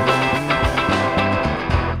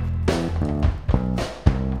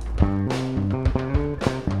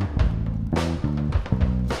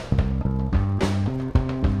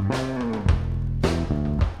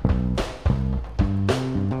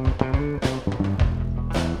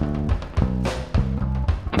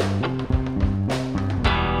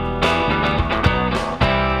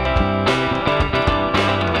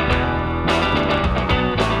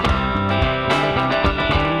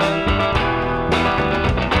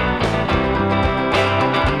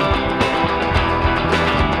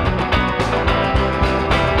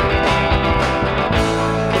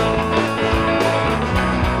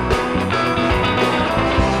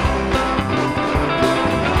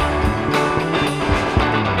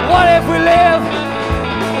 What if we live?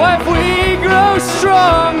 What if we grow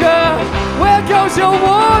stronger? Where goes your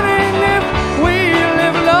warning if we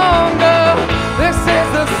live longer? This is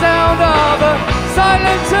the sound of a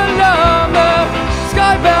silent alarm, the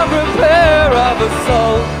skybound repair of a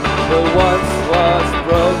soul that once was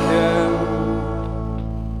broken.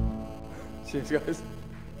 Cheers, guys.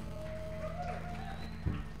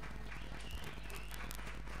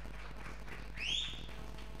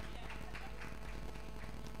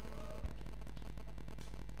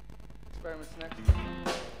 Experiments next.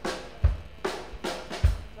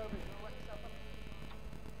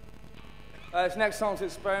 This next song's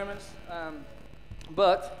Experiments,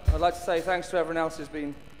 but I'd like to say thanks to everyone else who's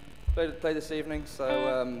been played this evening.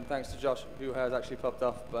 So thanks to Josh, who has actually popped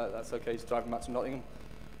off, but that's okay. He's driving back to Nottingham,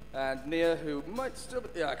 and Nia, who might still be,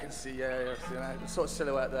 yeah, I can see, yeah, sort of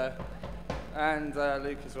silhouette there, and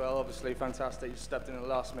Luke as well. Obviously, fantastic. He stepped in at the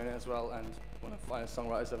last minute as well, and one of the finest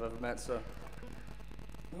songwriters I've ever met. So.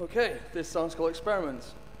 Okay, this song's called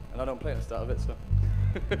Experiments, and I don't play at the start of it, so.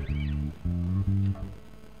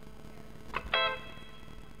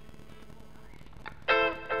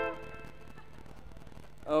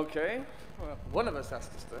 Okay, well, one of us has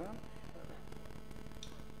to start.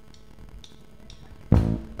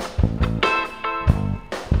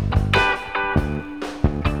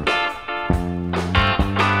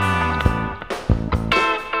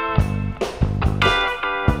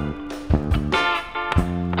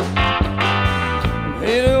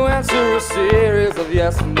 Answer a series of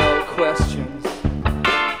yes and no questions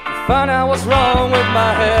to find out what's wrong with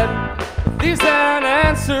my head. These aren't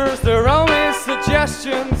answers, they're only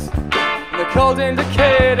suggestions. They're cold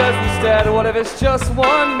indicators instead. What if it's just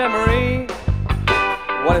one memory?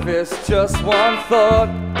 What if it's just one thought?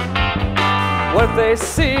 What if they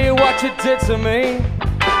see what you did to me?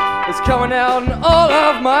 It's coming out in all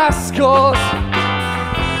of my scores.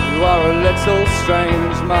 You are a little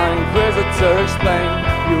strange, my inquisitor explain.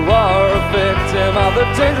 You are a victim of the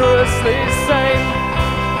dangerously sane.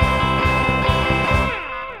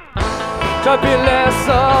 Try to be less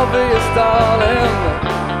obvious, darling,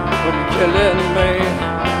 when you're killing me.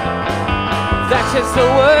 That shit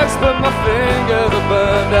still works, but my fingers are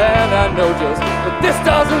burned, and I know just what this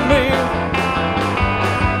doesn't mean.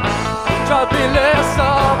 Try to be less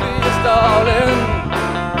obvious, darling,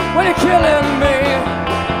 when you're killing me.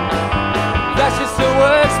 That shit still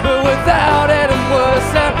works, but without it and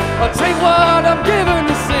worse. And I'll take what I'm given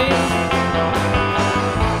to see.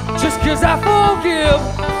 Just 'cause I forgive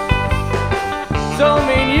don't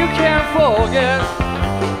mean you can't forget.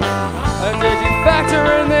 And did you factor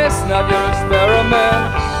in this, not your experiment?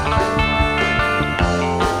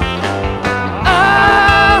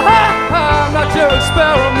 I'm not your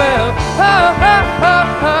experiment.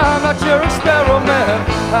 I'm not your experiment.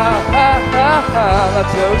 I'm not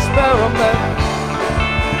your experiment.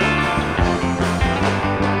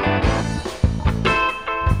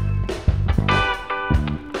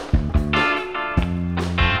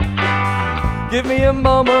 Give me a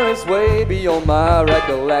moment, it's way beyond my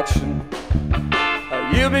recollection.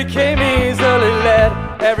 You became easily led.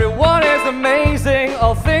 Everyone is amazing,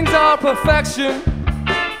 all things are perfection.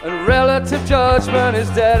 And relative judgment is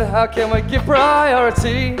dead. How can we give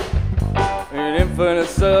priority in infinite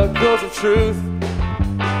circles of truth?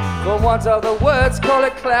 For want of the words, call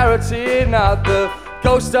it clarity, not the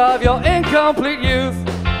ghost of your incomplete youth.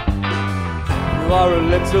 You are a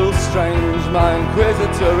little strange, my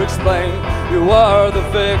inquisitor explain. You are the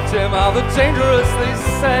victim of the dangerously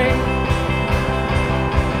sane.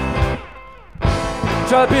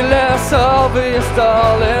 Try to be less obvious,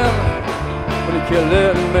 darling, when you're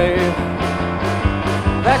killing me.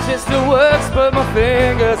 That shit still works, but my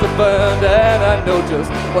fingers are burned, and I know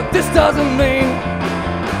just what this doesn't mean.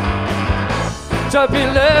 Try to be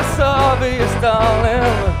less obvious,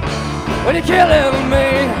 darling, when you're killing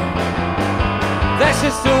me. That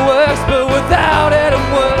shit still works, but without it and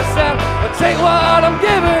worse. And I take what I'm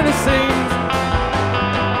given, it seems.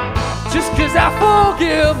 Just 'cause I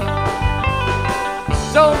forgive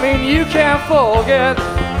don't mean you can't forget.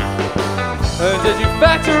 Did you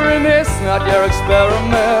factor in this, not your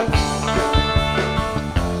experiment?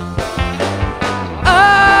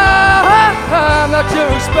 I'm not your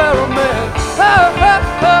experiment. I'm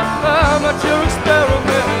not your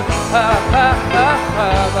experiment.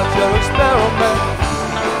 I'm not your experiment.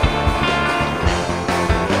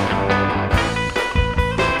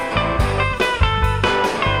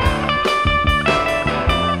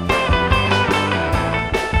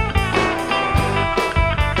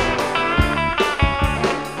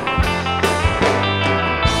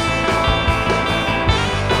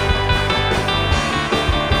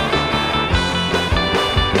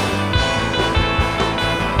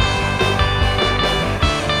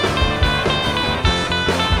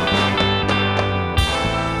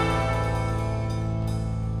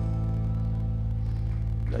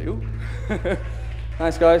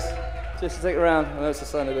 Nice, guys. Just to take it around. I know it's a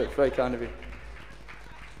sign of it. Very kind of you.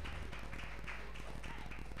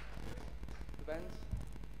 We're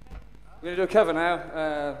going to do a cover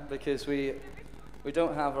now because we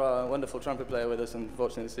don't have our wonderful trumpet player with us,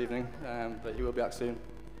 unfortunately, this evening, but he will be back soon.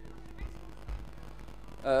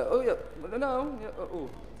 Oh, yeah. No. Yeah, oh.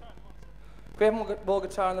 Can we have more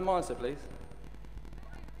guitar in the monitor, please?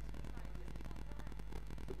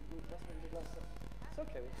 It's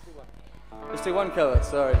okay. We'll just do one. Let's do one cover,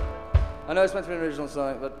 sorry. I know it's meant to be an original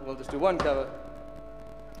song, but we'll just do one cover.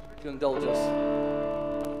 If you'll indulge us.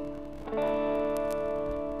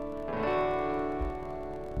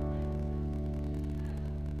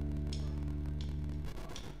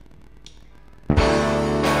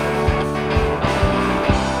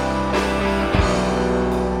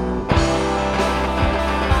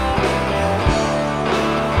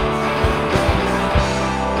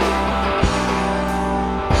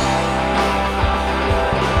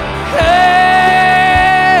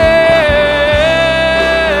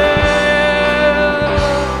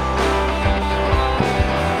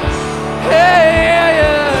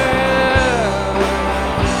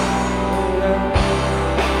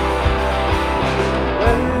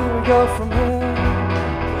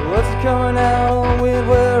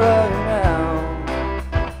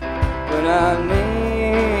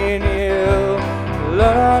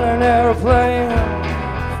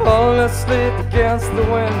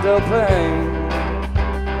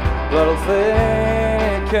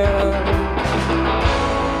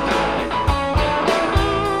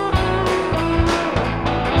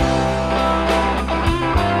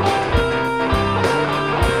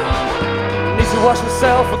 Wash my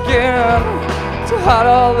myself again to hide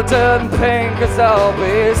all the dirt and pain, 'cause I'll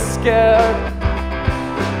be scared.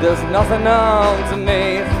 There's nothing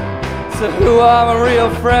underneath, so who are my real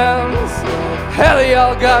friends? Hell,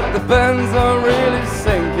 y'all got the bends, I'm really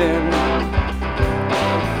sinking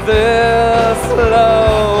this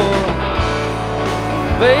low.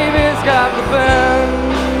 Baby's got the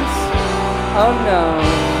bends, oh no.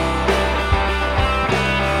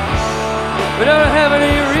 We don't have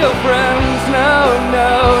any real friends, no,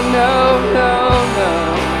 no, no, no, no.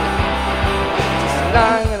 Just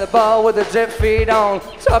lying in the bar with the jet feet on,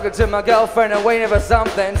 talking to my girlfriend and waiting for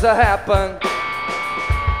something to happen.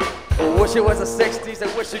 I wish it was the 60s, I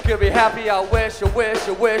wish you could be happy, I wish that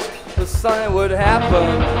something would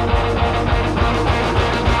happen.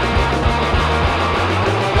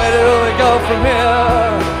 Where do we go from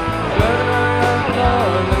here?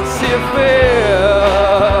 Let's see a fear.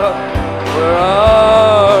 Where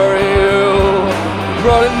are you?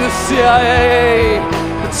 Brought in the CIA,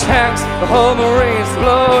 the tanks, the whole Marines to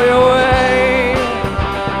blow you away,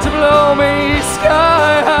 to blow me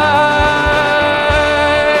sky high.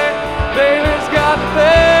 Baby's got the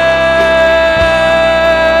bills.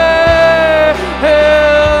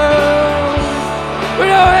 We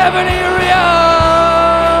don't have any real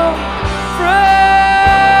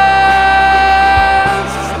friends.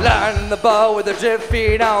 Just lying in the bar with the jet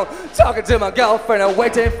feet on, talking to my girlfriend and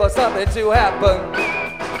waiting for something to happen.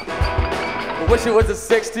 I wish it was the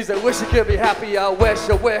 60s, I wish you could be happy, I wish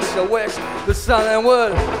that something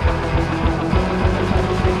would.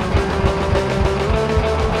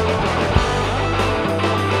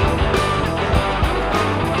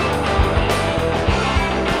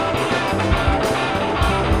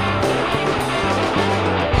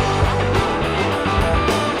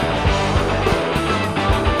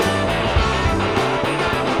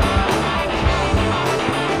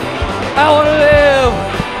 I wanna live,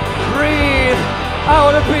 breathe, I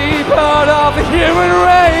wanna be part of the human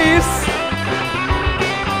race.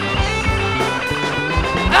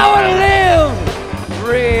 I wanna live,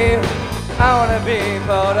 breathe, I wanna be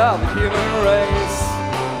part of the human race.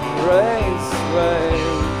 Race.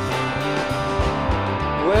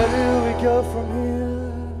 Where do we go from here?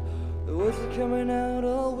 The words are coming out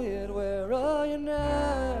all weird, where are you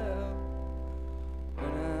now?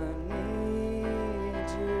 When I need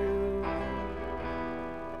you.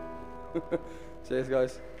 Cheers,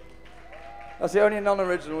 guys. That's the only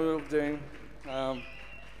non-original we'll be doing.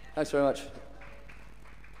 Thanks very much.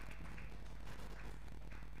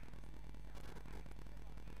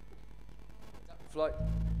 Flight.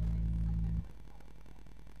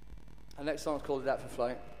 The next song's called Adapt for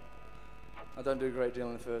Flight. I don't do a great deal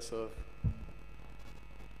on the first, so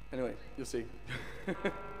anyway, you'll see.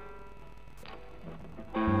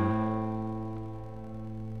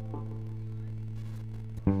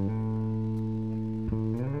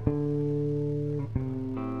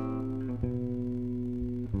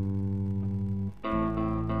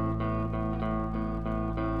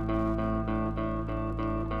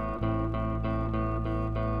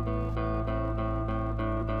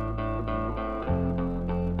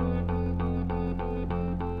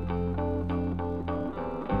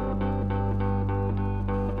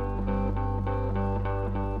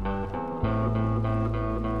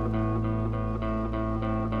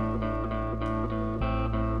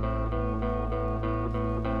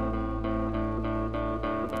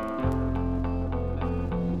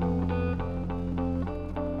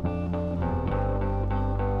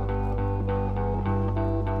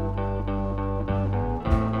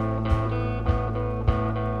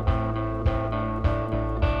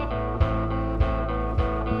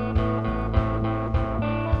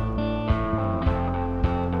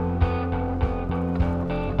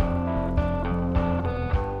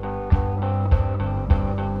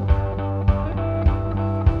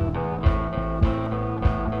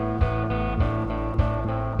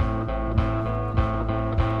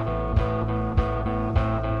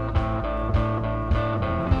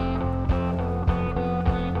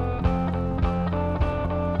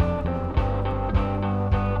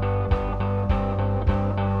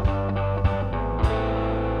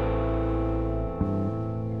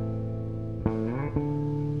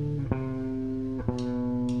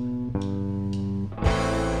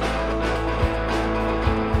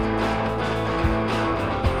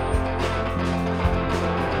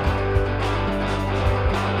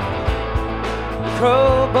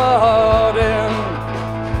 Crowbarred in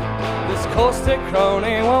this caustic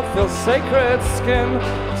crony won't feel sacred skin.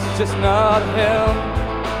 It's just not him.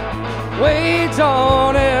 Wade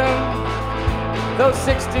on in those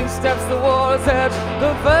 16 steps, the water's edge,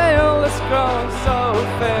 the veil is grown so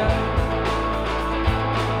thin.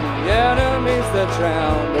 enemies that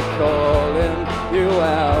drown are calling you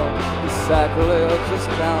out. The sacrilege is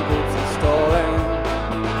crown keeps installing.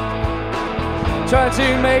 Trying to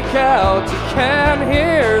make out, you can't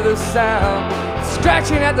hear the sound.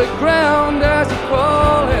 Scratching at the ground as you're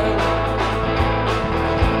crawling.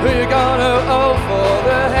 Who you gonna owe for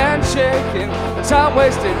the handshaking, the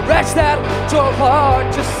time-wasting wretch that tore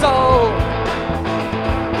apart your soul?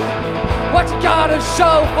 What you gotta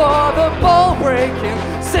show for the ball-breaking,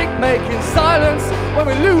 sick-making silence when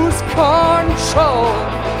we lose control?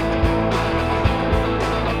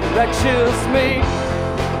 Wretches meet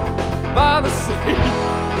by the sea.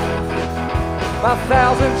 My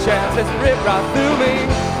thousand chances rip right through me.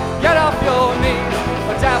 Get off your knees,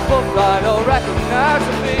 a doubtful flight, or recognize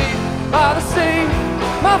me by the sea.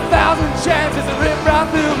 My thousand chances rip right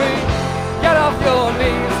through me. Get off your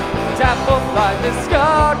knees, a doubtful flight. This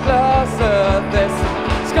scarred glass earth, this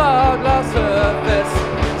scarred glass earth, this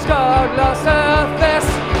scarred glass earth, this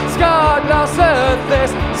scarred glass earth,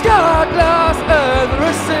 this scarred glass earth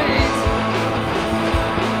recedes.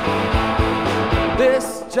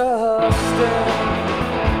 This Justin,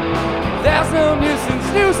 there's no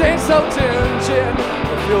nuisance, news ain't so tension.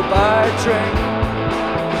 If you'll buy a drink,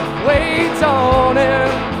 wait on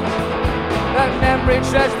it. That memory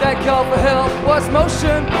dredge that call for help was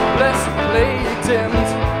motionlessly dimmed.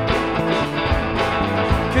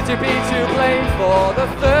 Could you be to blame for the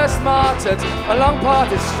first martyred, a long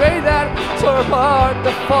parted stray that tore apart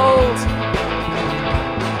the fold?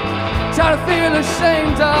 Try to feel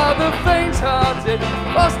ashamed of the faint-hearted,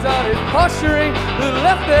 or-started posturing who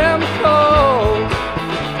left them cold.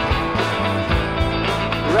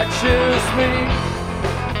 Wretches meet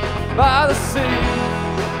by the sea.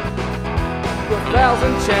 A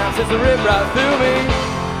thousand chances to rip right through me.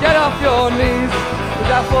 Get off your knees,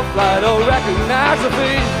 without for flight or recognize the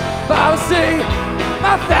feet. By the sea,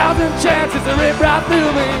 a thousand chances to rip right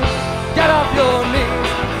through me. Get off your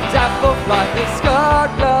knees. Tap for flight, this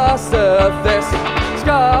scarred glass earth, this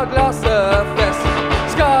scarred glass earth, this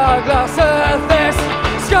scarred glass earth, this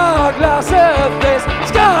scarred glass earth, this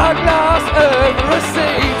scarred glass earth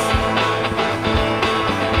recedes.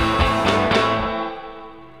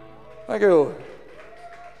 Thank you.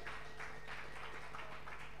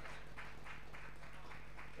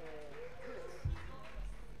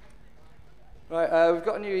 Right, we've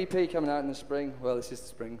got a new EP coming out in the spring. Well, this is the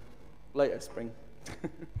spring, later spring.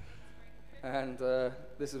 And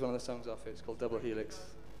this is one of the songs off it. It's called Double Helix.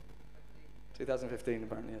 2015,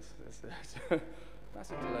 apparently, yes. There's a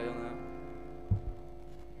massive delay on that.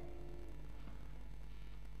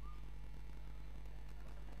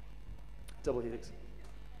 Double Helix.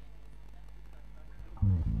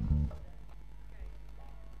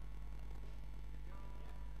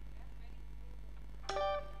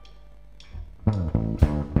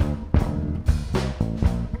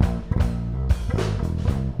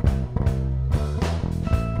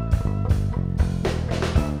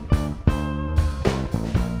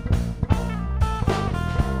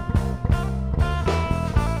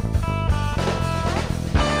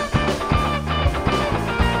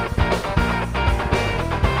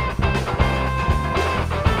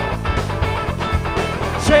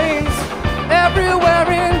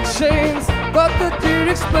 Chains, but the dude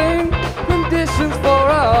explained conditions for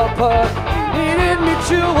our part. We needed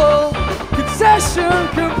mutual concession,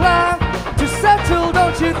 comply to settle.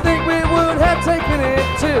 Don't you think we would have taken it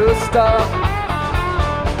to start?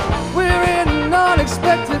 We're in an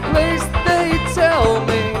unexpected place, they tell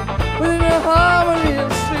me, within a harmony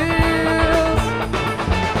of spheres.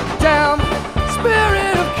 Damn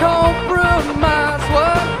spirit of compromise,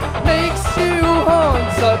 what makes you haunt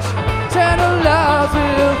such tantalized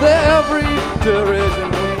with every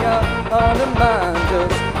derision we are undermined?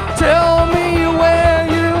 Just tell me where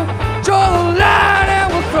you draw the line and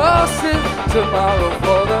we'll cross it tomorrow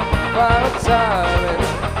for the final time.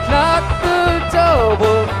 It's not the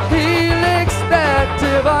double helix that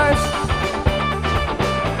divides.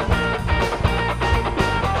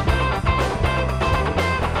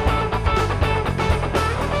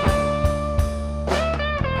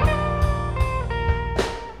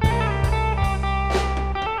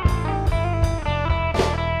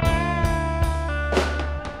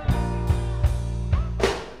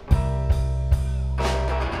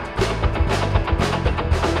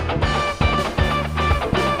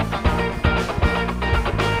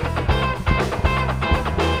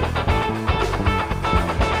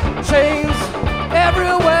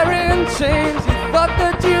 Chains, you thought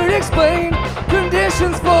that you'd explain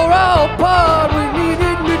conditions for our part. We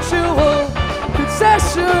needed mutual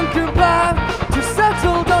concession, comply to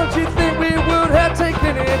settle. Don't you think we would have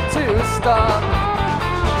taken it to start?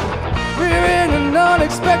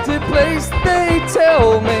 unexpected place, they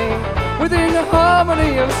tell me, within the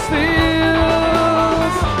harmony of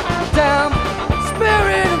spheres. Damn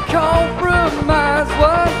spirit of compromise,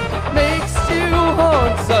 what makes you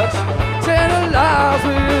haunt such tender lives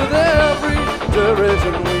with every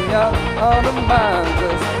derision we are undermined?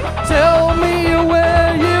 Just tell me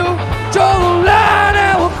where you draw the line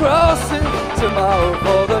and we'll cross it tomorrow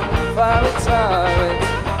for the final time.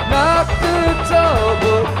 It's not the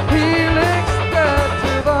double helix that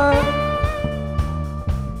divides.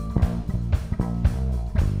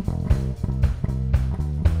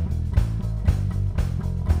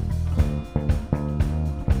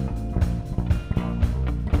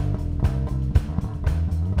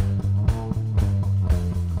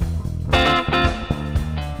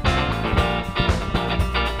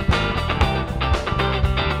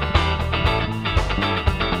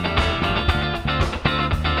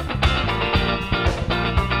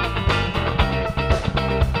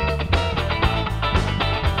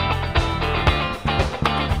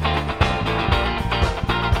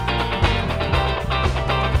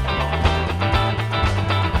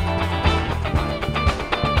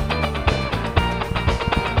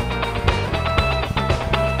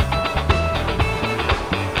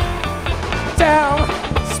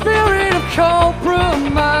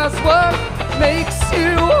 Compromise, what makes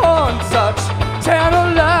you haunt such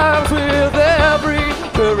tender lives with every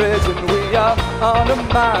derision we are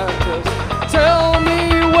undermined? Just tell me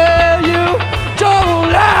where you draw the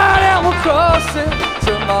line and we'll cross it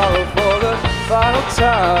tomorrow for the final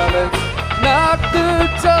time. It's not the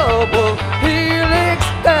double helix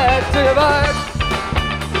that divides.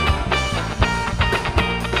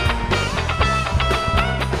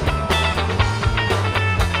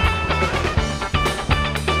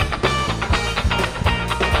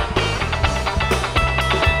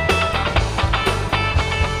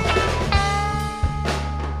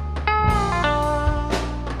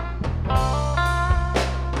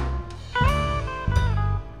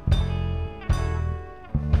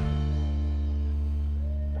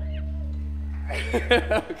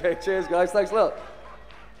 Okay, cheers guys, thanks a lot.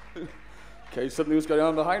 Okay, something was going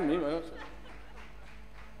on behind me. Well,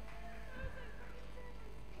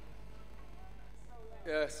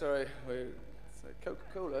 yeah, sorry. It's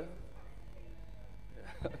Coca-Cola.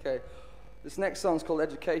 Yeah, okay, this next song's called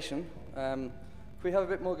Education. If we have a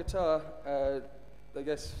bit more guitar, I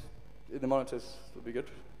guess in the monitors would be good.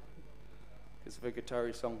 It's a very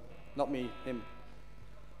guitar-y song. Not me, him.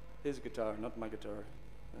 His guitar, not my guitar.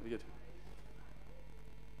 That'd be good.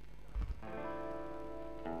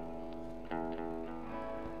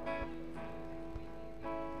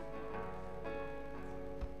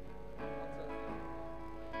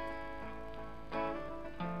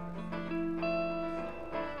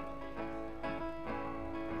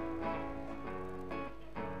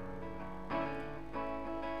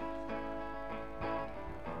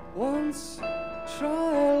 Once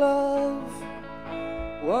try love,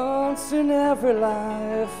 once in every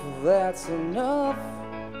life, that's enough.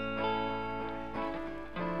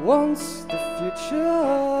 Once the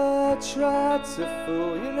future tried to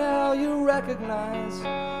fool you, now you recognize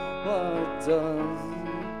what it does.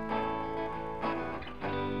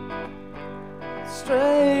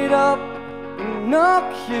 Straight up,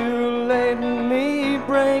 inoculate me,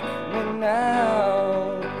 break me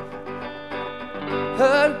now.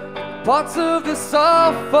 Heard parts of this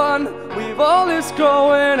are fun, we've all this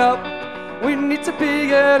growing up, we need to be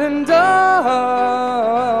getting done.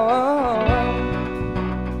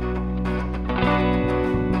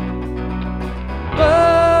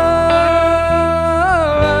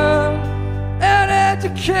 An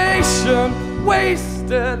education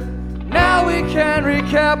wasted, now we can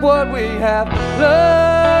recap what we have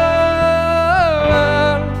learned.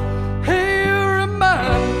 Hey, you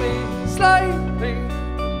remind me slightly,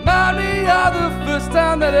 remind me of the first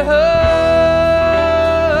time that it hurt.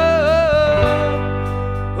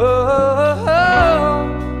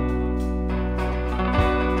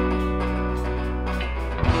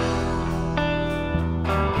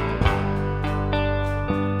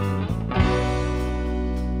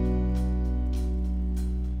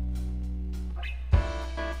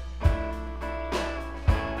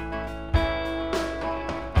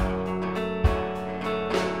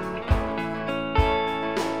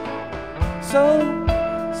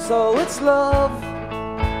 So it's love,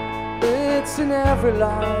 it's in every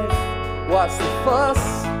life. What's the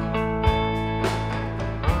fuss?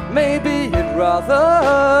 Maybe you'd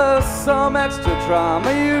rather some extra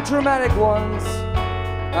drama, you dramatic ones.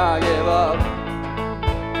 I give up.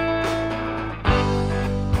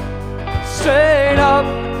 Straight up,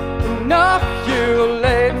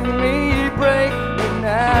 inoculate me, break me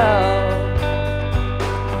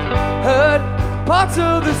part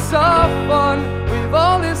of the soft fun. We've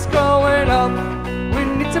all this growing up. We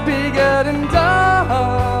need to be getting done.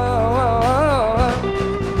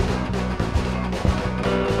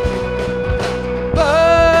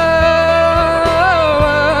 Burn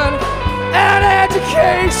an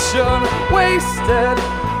education wasted.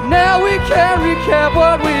 Now we can recap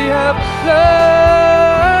what we have learned.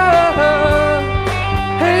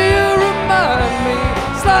 Hey, you remind me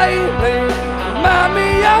slightly, remind me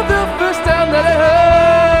of the first time that I heard.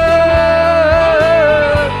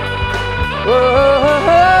 Whoa.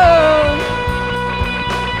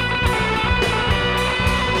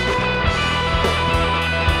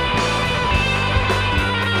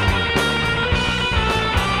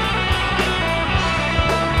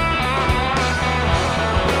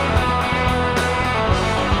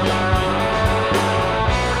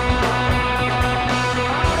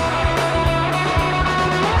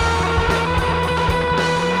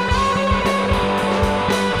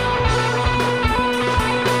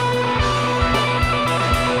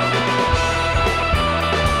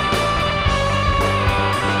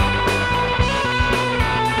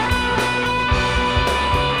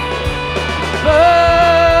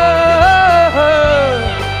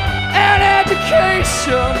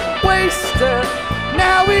 Wasted.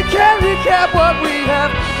 Now we can recap what we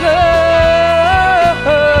have learned.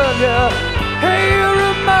 Yeah. Hey, you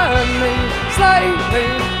remind me slightly,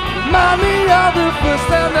 remind me of the first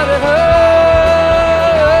time that I heard.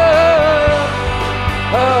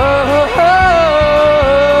 Oh, oh, oh,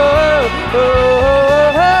 oh,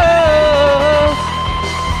 oh.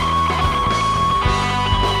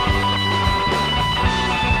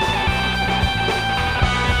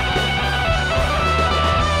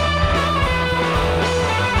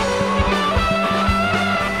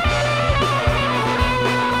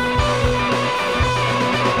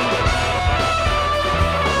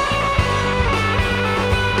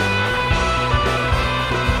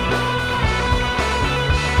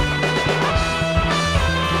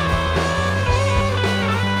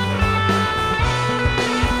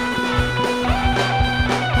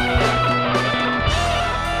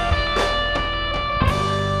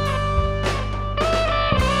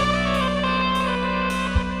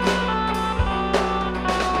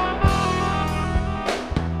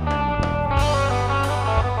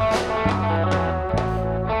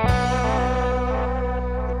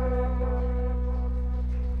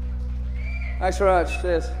 Thanks very much.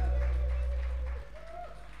 Cheers.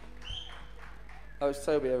 That was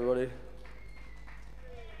Toby, everybody.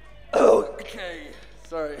 Oh, okay.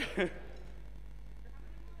 Sorry.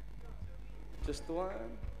 Just the one.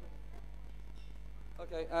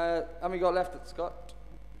 Okay. How many got left, Scott?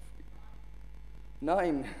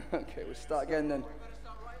 9. Okay, we'll start again then.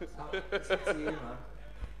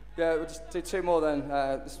 Yeah, we'll just do 2 more then.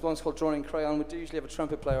 This one's called Drawn in Crayon. We do usually have a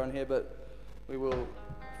trumpet player on here, but we will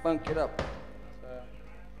funk it up.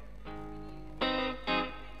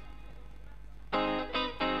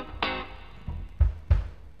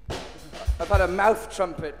 I've had a mouth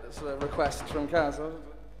trumpet sort of request from Kaz. I have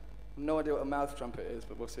no idea what a mouth trumpet is,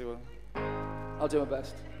 but we'll see. I'll do my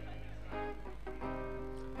best.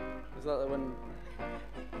 Is that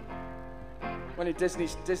when you Disney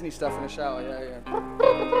stuff in the shower? Yeah.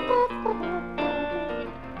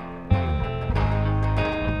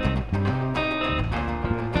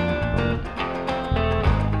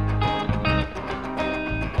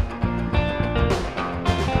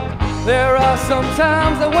 There are some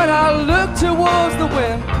times that when I look towards the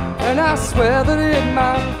wind, and I swear that it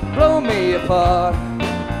might blow me apart.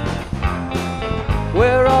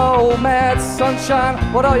 We're all mad sunshine,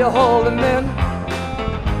 what are you holding in?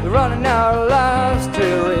 We're running our lives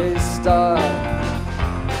to restart.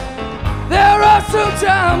 There are some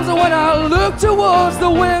times that when I look towards the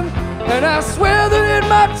wind, and I swear that it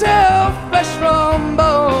might tear flesh from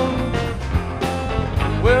bone.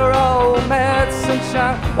 We're all mad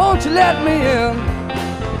sunshine, won't you let me in?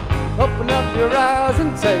 Open up your eyes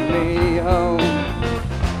and take me home.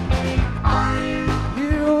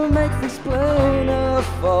 You make things plainer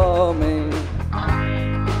for me.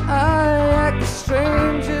 I act a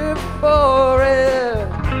stranger for it.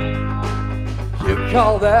 You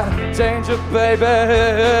call that danger, baby?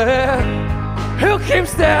 Who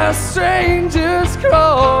keeps their strangers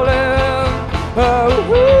crawling?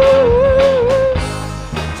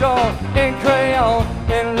 Drawn in crayon,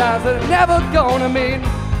 in lines that are never gonna meet.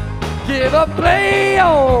 Give a play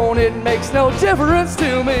on, it makes no difference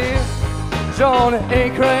to me. Drawn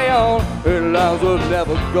in crayon, in lines that are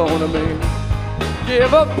never gonna meet.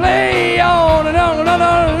 Give a play on, no, no, no,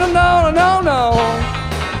 no, no, no, no, no.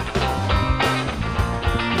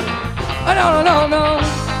 No, no, no, no.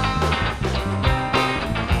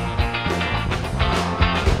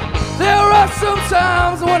 are some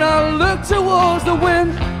times when I look towards the wind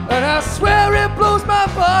and I swear it blows my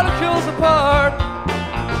particles apart.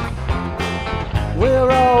 We're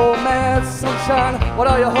all mad, sunshine, what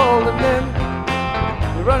are you holding in?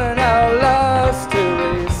 We're running out of lives to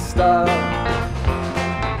restart.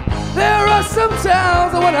 There are some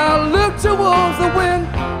times when I look towards the wind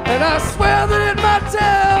and I swear that it might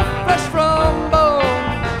tear flesh from bone.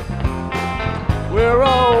 We're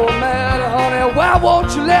all mad, honey, why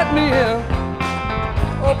won't you let me in?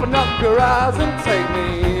 Open up your eyes and take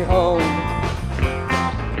me home.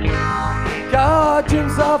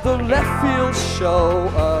 Guardians of the left field show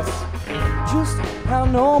us just how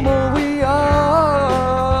normal we are.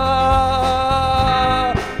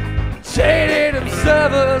 Jaded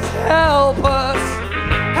observers help us.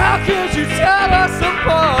 How could you tear us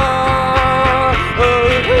apart?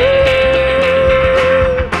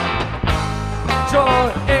 Drawn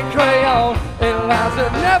in crayon in lines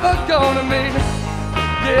that never gonna meet.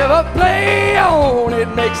 Give a play on, it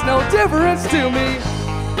makes no difference to me.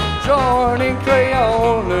 Drawn in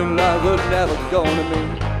crayon in lines that never gonna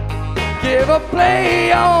meet. Give a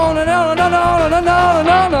play on, no, no, no, no, no, no,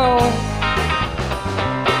 no, no.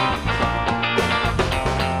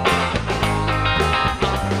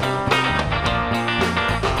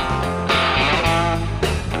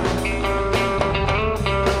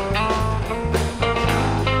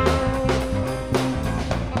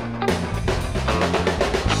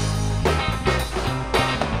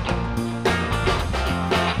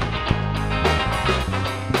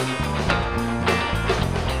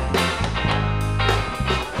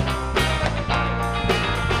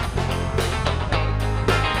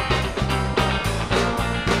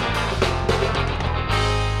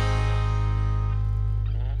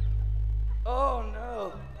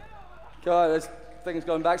 God, this thing's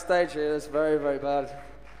going backstage here. It's very, very bad.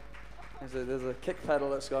 There's a kick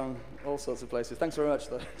pedal that's gone all sorts of places. Thanks very much,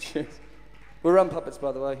 though. Cheers. We're Rum Puppets,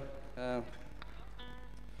 by the way. Our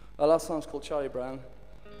last song's called Charlie Brown.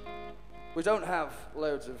 We don't have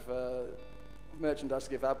loads of merchandise to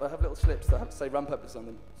give out, but I have little slips that have to say Rum Puppets on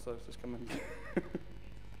them. So just come in.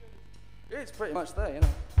 It's pretty much there, you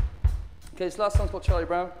know. Okay, this last song's called Charlie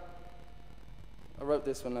Brown. I wrote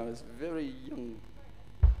this when I was very young.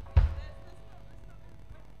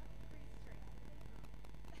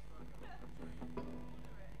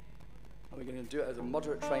 We're going to do it as a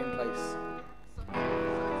moderate train pace.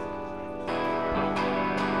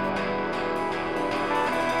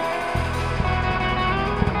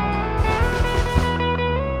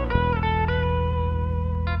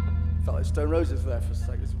 Felt like Stone Roses there for a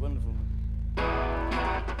sec. It's wonderful.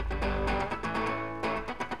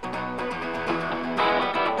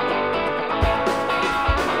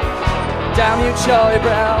 Damn you, Charlie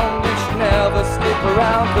Brown, you should never sleep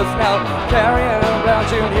around, 'cause now carrying around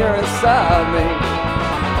you here inside me.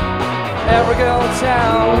 Every girl in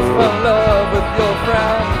town fell in love with your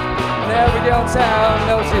friend, and every girl in town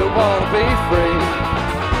knows you wanna be free.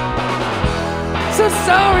 So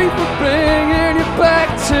sorry for bringing you back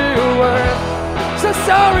to earth. So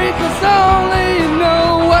sorry 'cause only you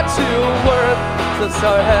know what you're worth. So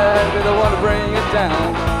sorry, I don't wanna bring you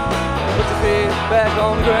down. Put your feet back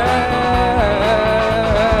on the ground.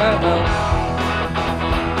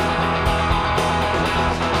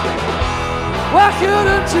 Why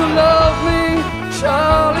couldn't you love me,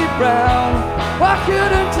 Charlie Brown? Why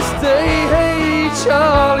couldn't you stay, hey,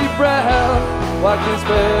 Charlie Brown? Why can't you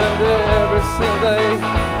spend every single day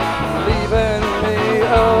leaving me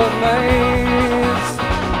amazed?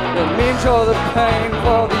 Let me enjoy the pain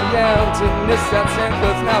for the emptiness that's in,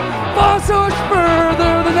 'cause now far so much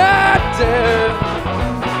further than I did.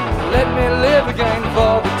 Let me live again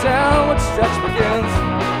for the downward stretch begins.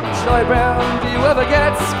 Charlie Brown, do you ever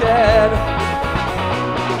get scared?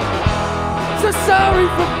 So sorry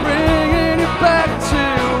for bringing you back to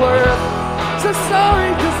earth. So sorry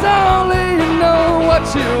 'cause only you know what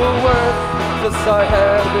you're worth. So sorry, I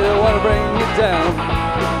didn't want to bring you down.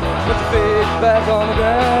 Put your feet back on the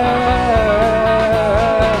ground.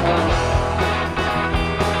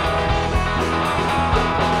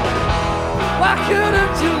 Why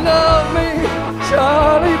couldn't you love me,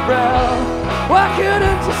 Charlie Brown? Why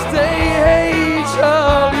couldn't you stay, hey,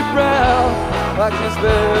 Charlie Brown? Why can't you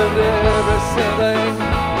spend every single day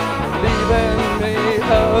leaving me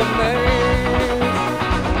amazed?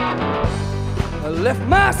 I left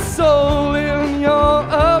my soul in your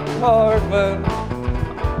apartment.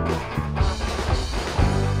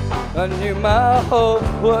 I knew my hope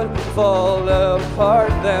would fall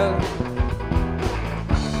apart then.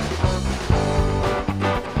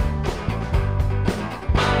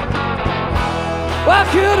 Why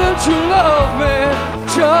couldn't you love me,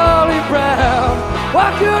 Charlie Brown?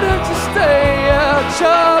 Why couldn't you stay out,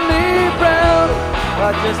 Charlie Brown?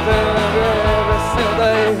 I just spend every single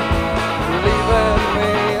day leaving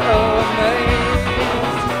me amazed.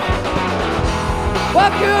 Why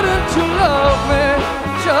couldn't you love me,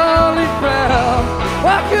 Charlie Brown?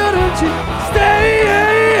 Why couldn't you stay?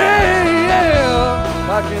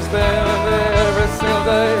 I can spend every single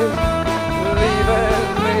day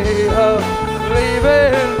leaving me,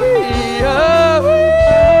 leaving me.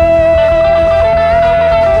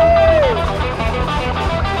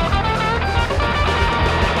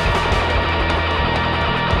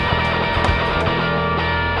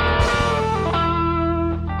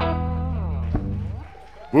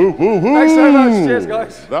 Woo, woo, woo. Thanks so much. Cheers,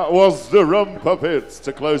 guys. That was the Rum Puppets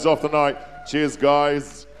to close off the night. Cheers,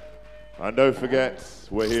 guys. And don't forget,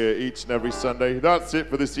 we're here each and every Sunday. That's it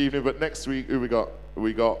for this evening. But next week, who we got?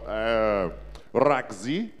 We got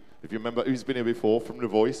Ragzi. If you remember, who's been here before from The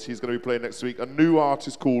Voice. He's going to be playing next week. A new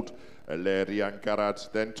artist called Lerian Garad.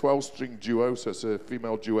 Then 12-string duo, so it's a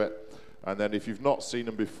female duet. And then if you've not seen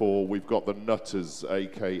them before, we've got the Nutters,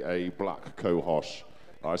 a.k.a. Black Cohosh.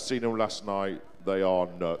 I seen them last night. They are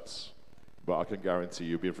nuts. But I can guarantee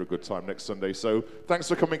you'll be in for a good time next Sunday. So thanks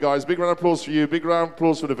for coming, guys. Big round of applause for you. Big round of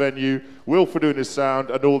applause for the venue. Will for doing this sound.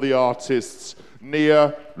 And all the artists.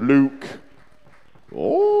 Nia, Luke.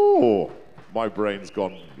 Oh, my brain's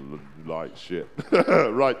gone like shit.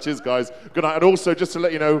 Right, cheers, guys. Good night. And also, just to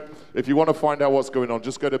let you know, if you want to find out what's going on,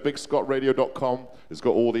 just go to bigscottradio.com. It's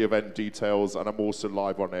got all the event details. And I'm also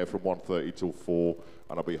live on air from 1:30 till 4.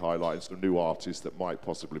 And I'll be highlighting some new artists that might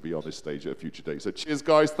possibly be on this stage at a future date. So cheers,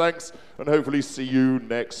 guys. Thanks. And hopefully see you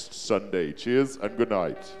next Sunday. Cheers and good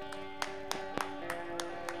night.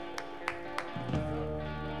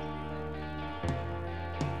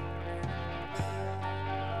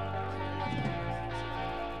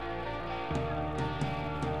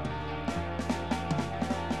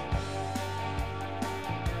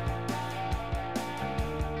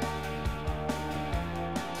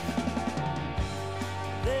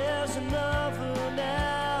 There's another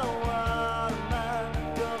now. What am I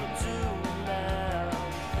gonna do now?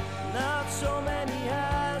 Not so many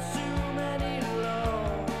highs, too many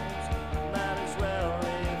lows. Might as well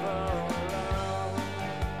live alone.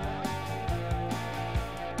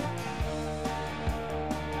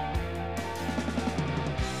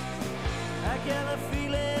 I get a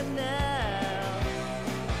feeling now.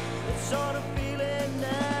 It's sort of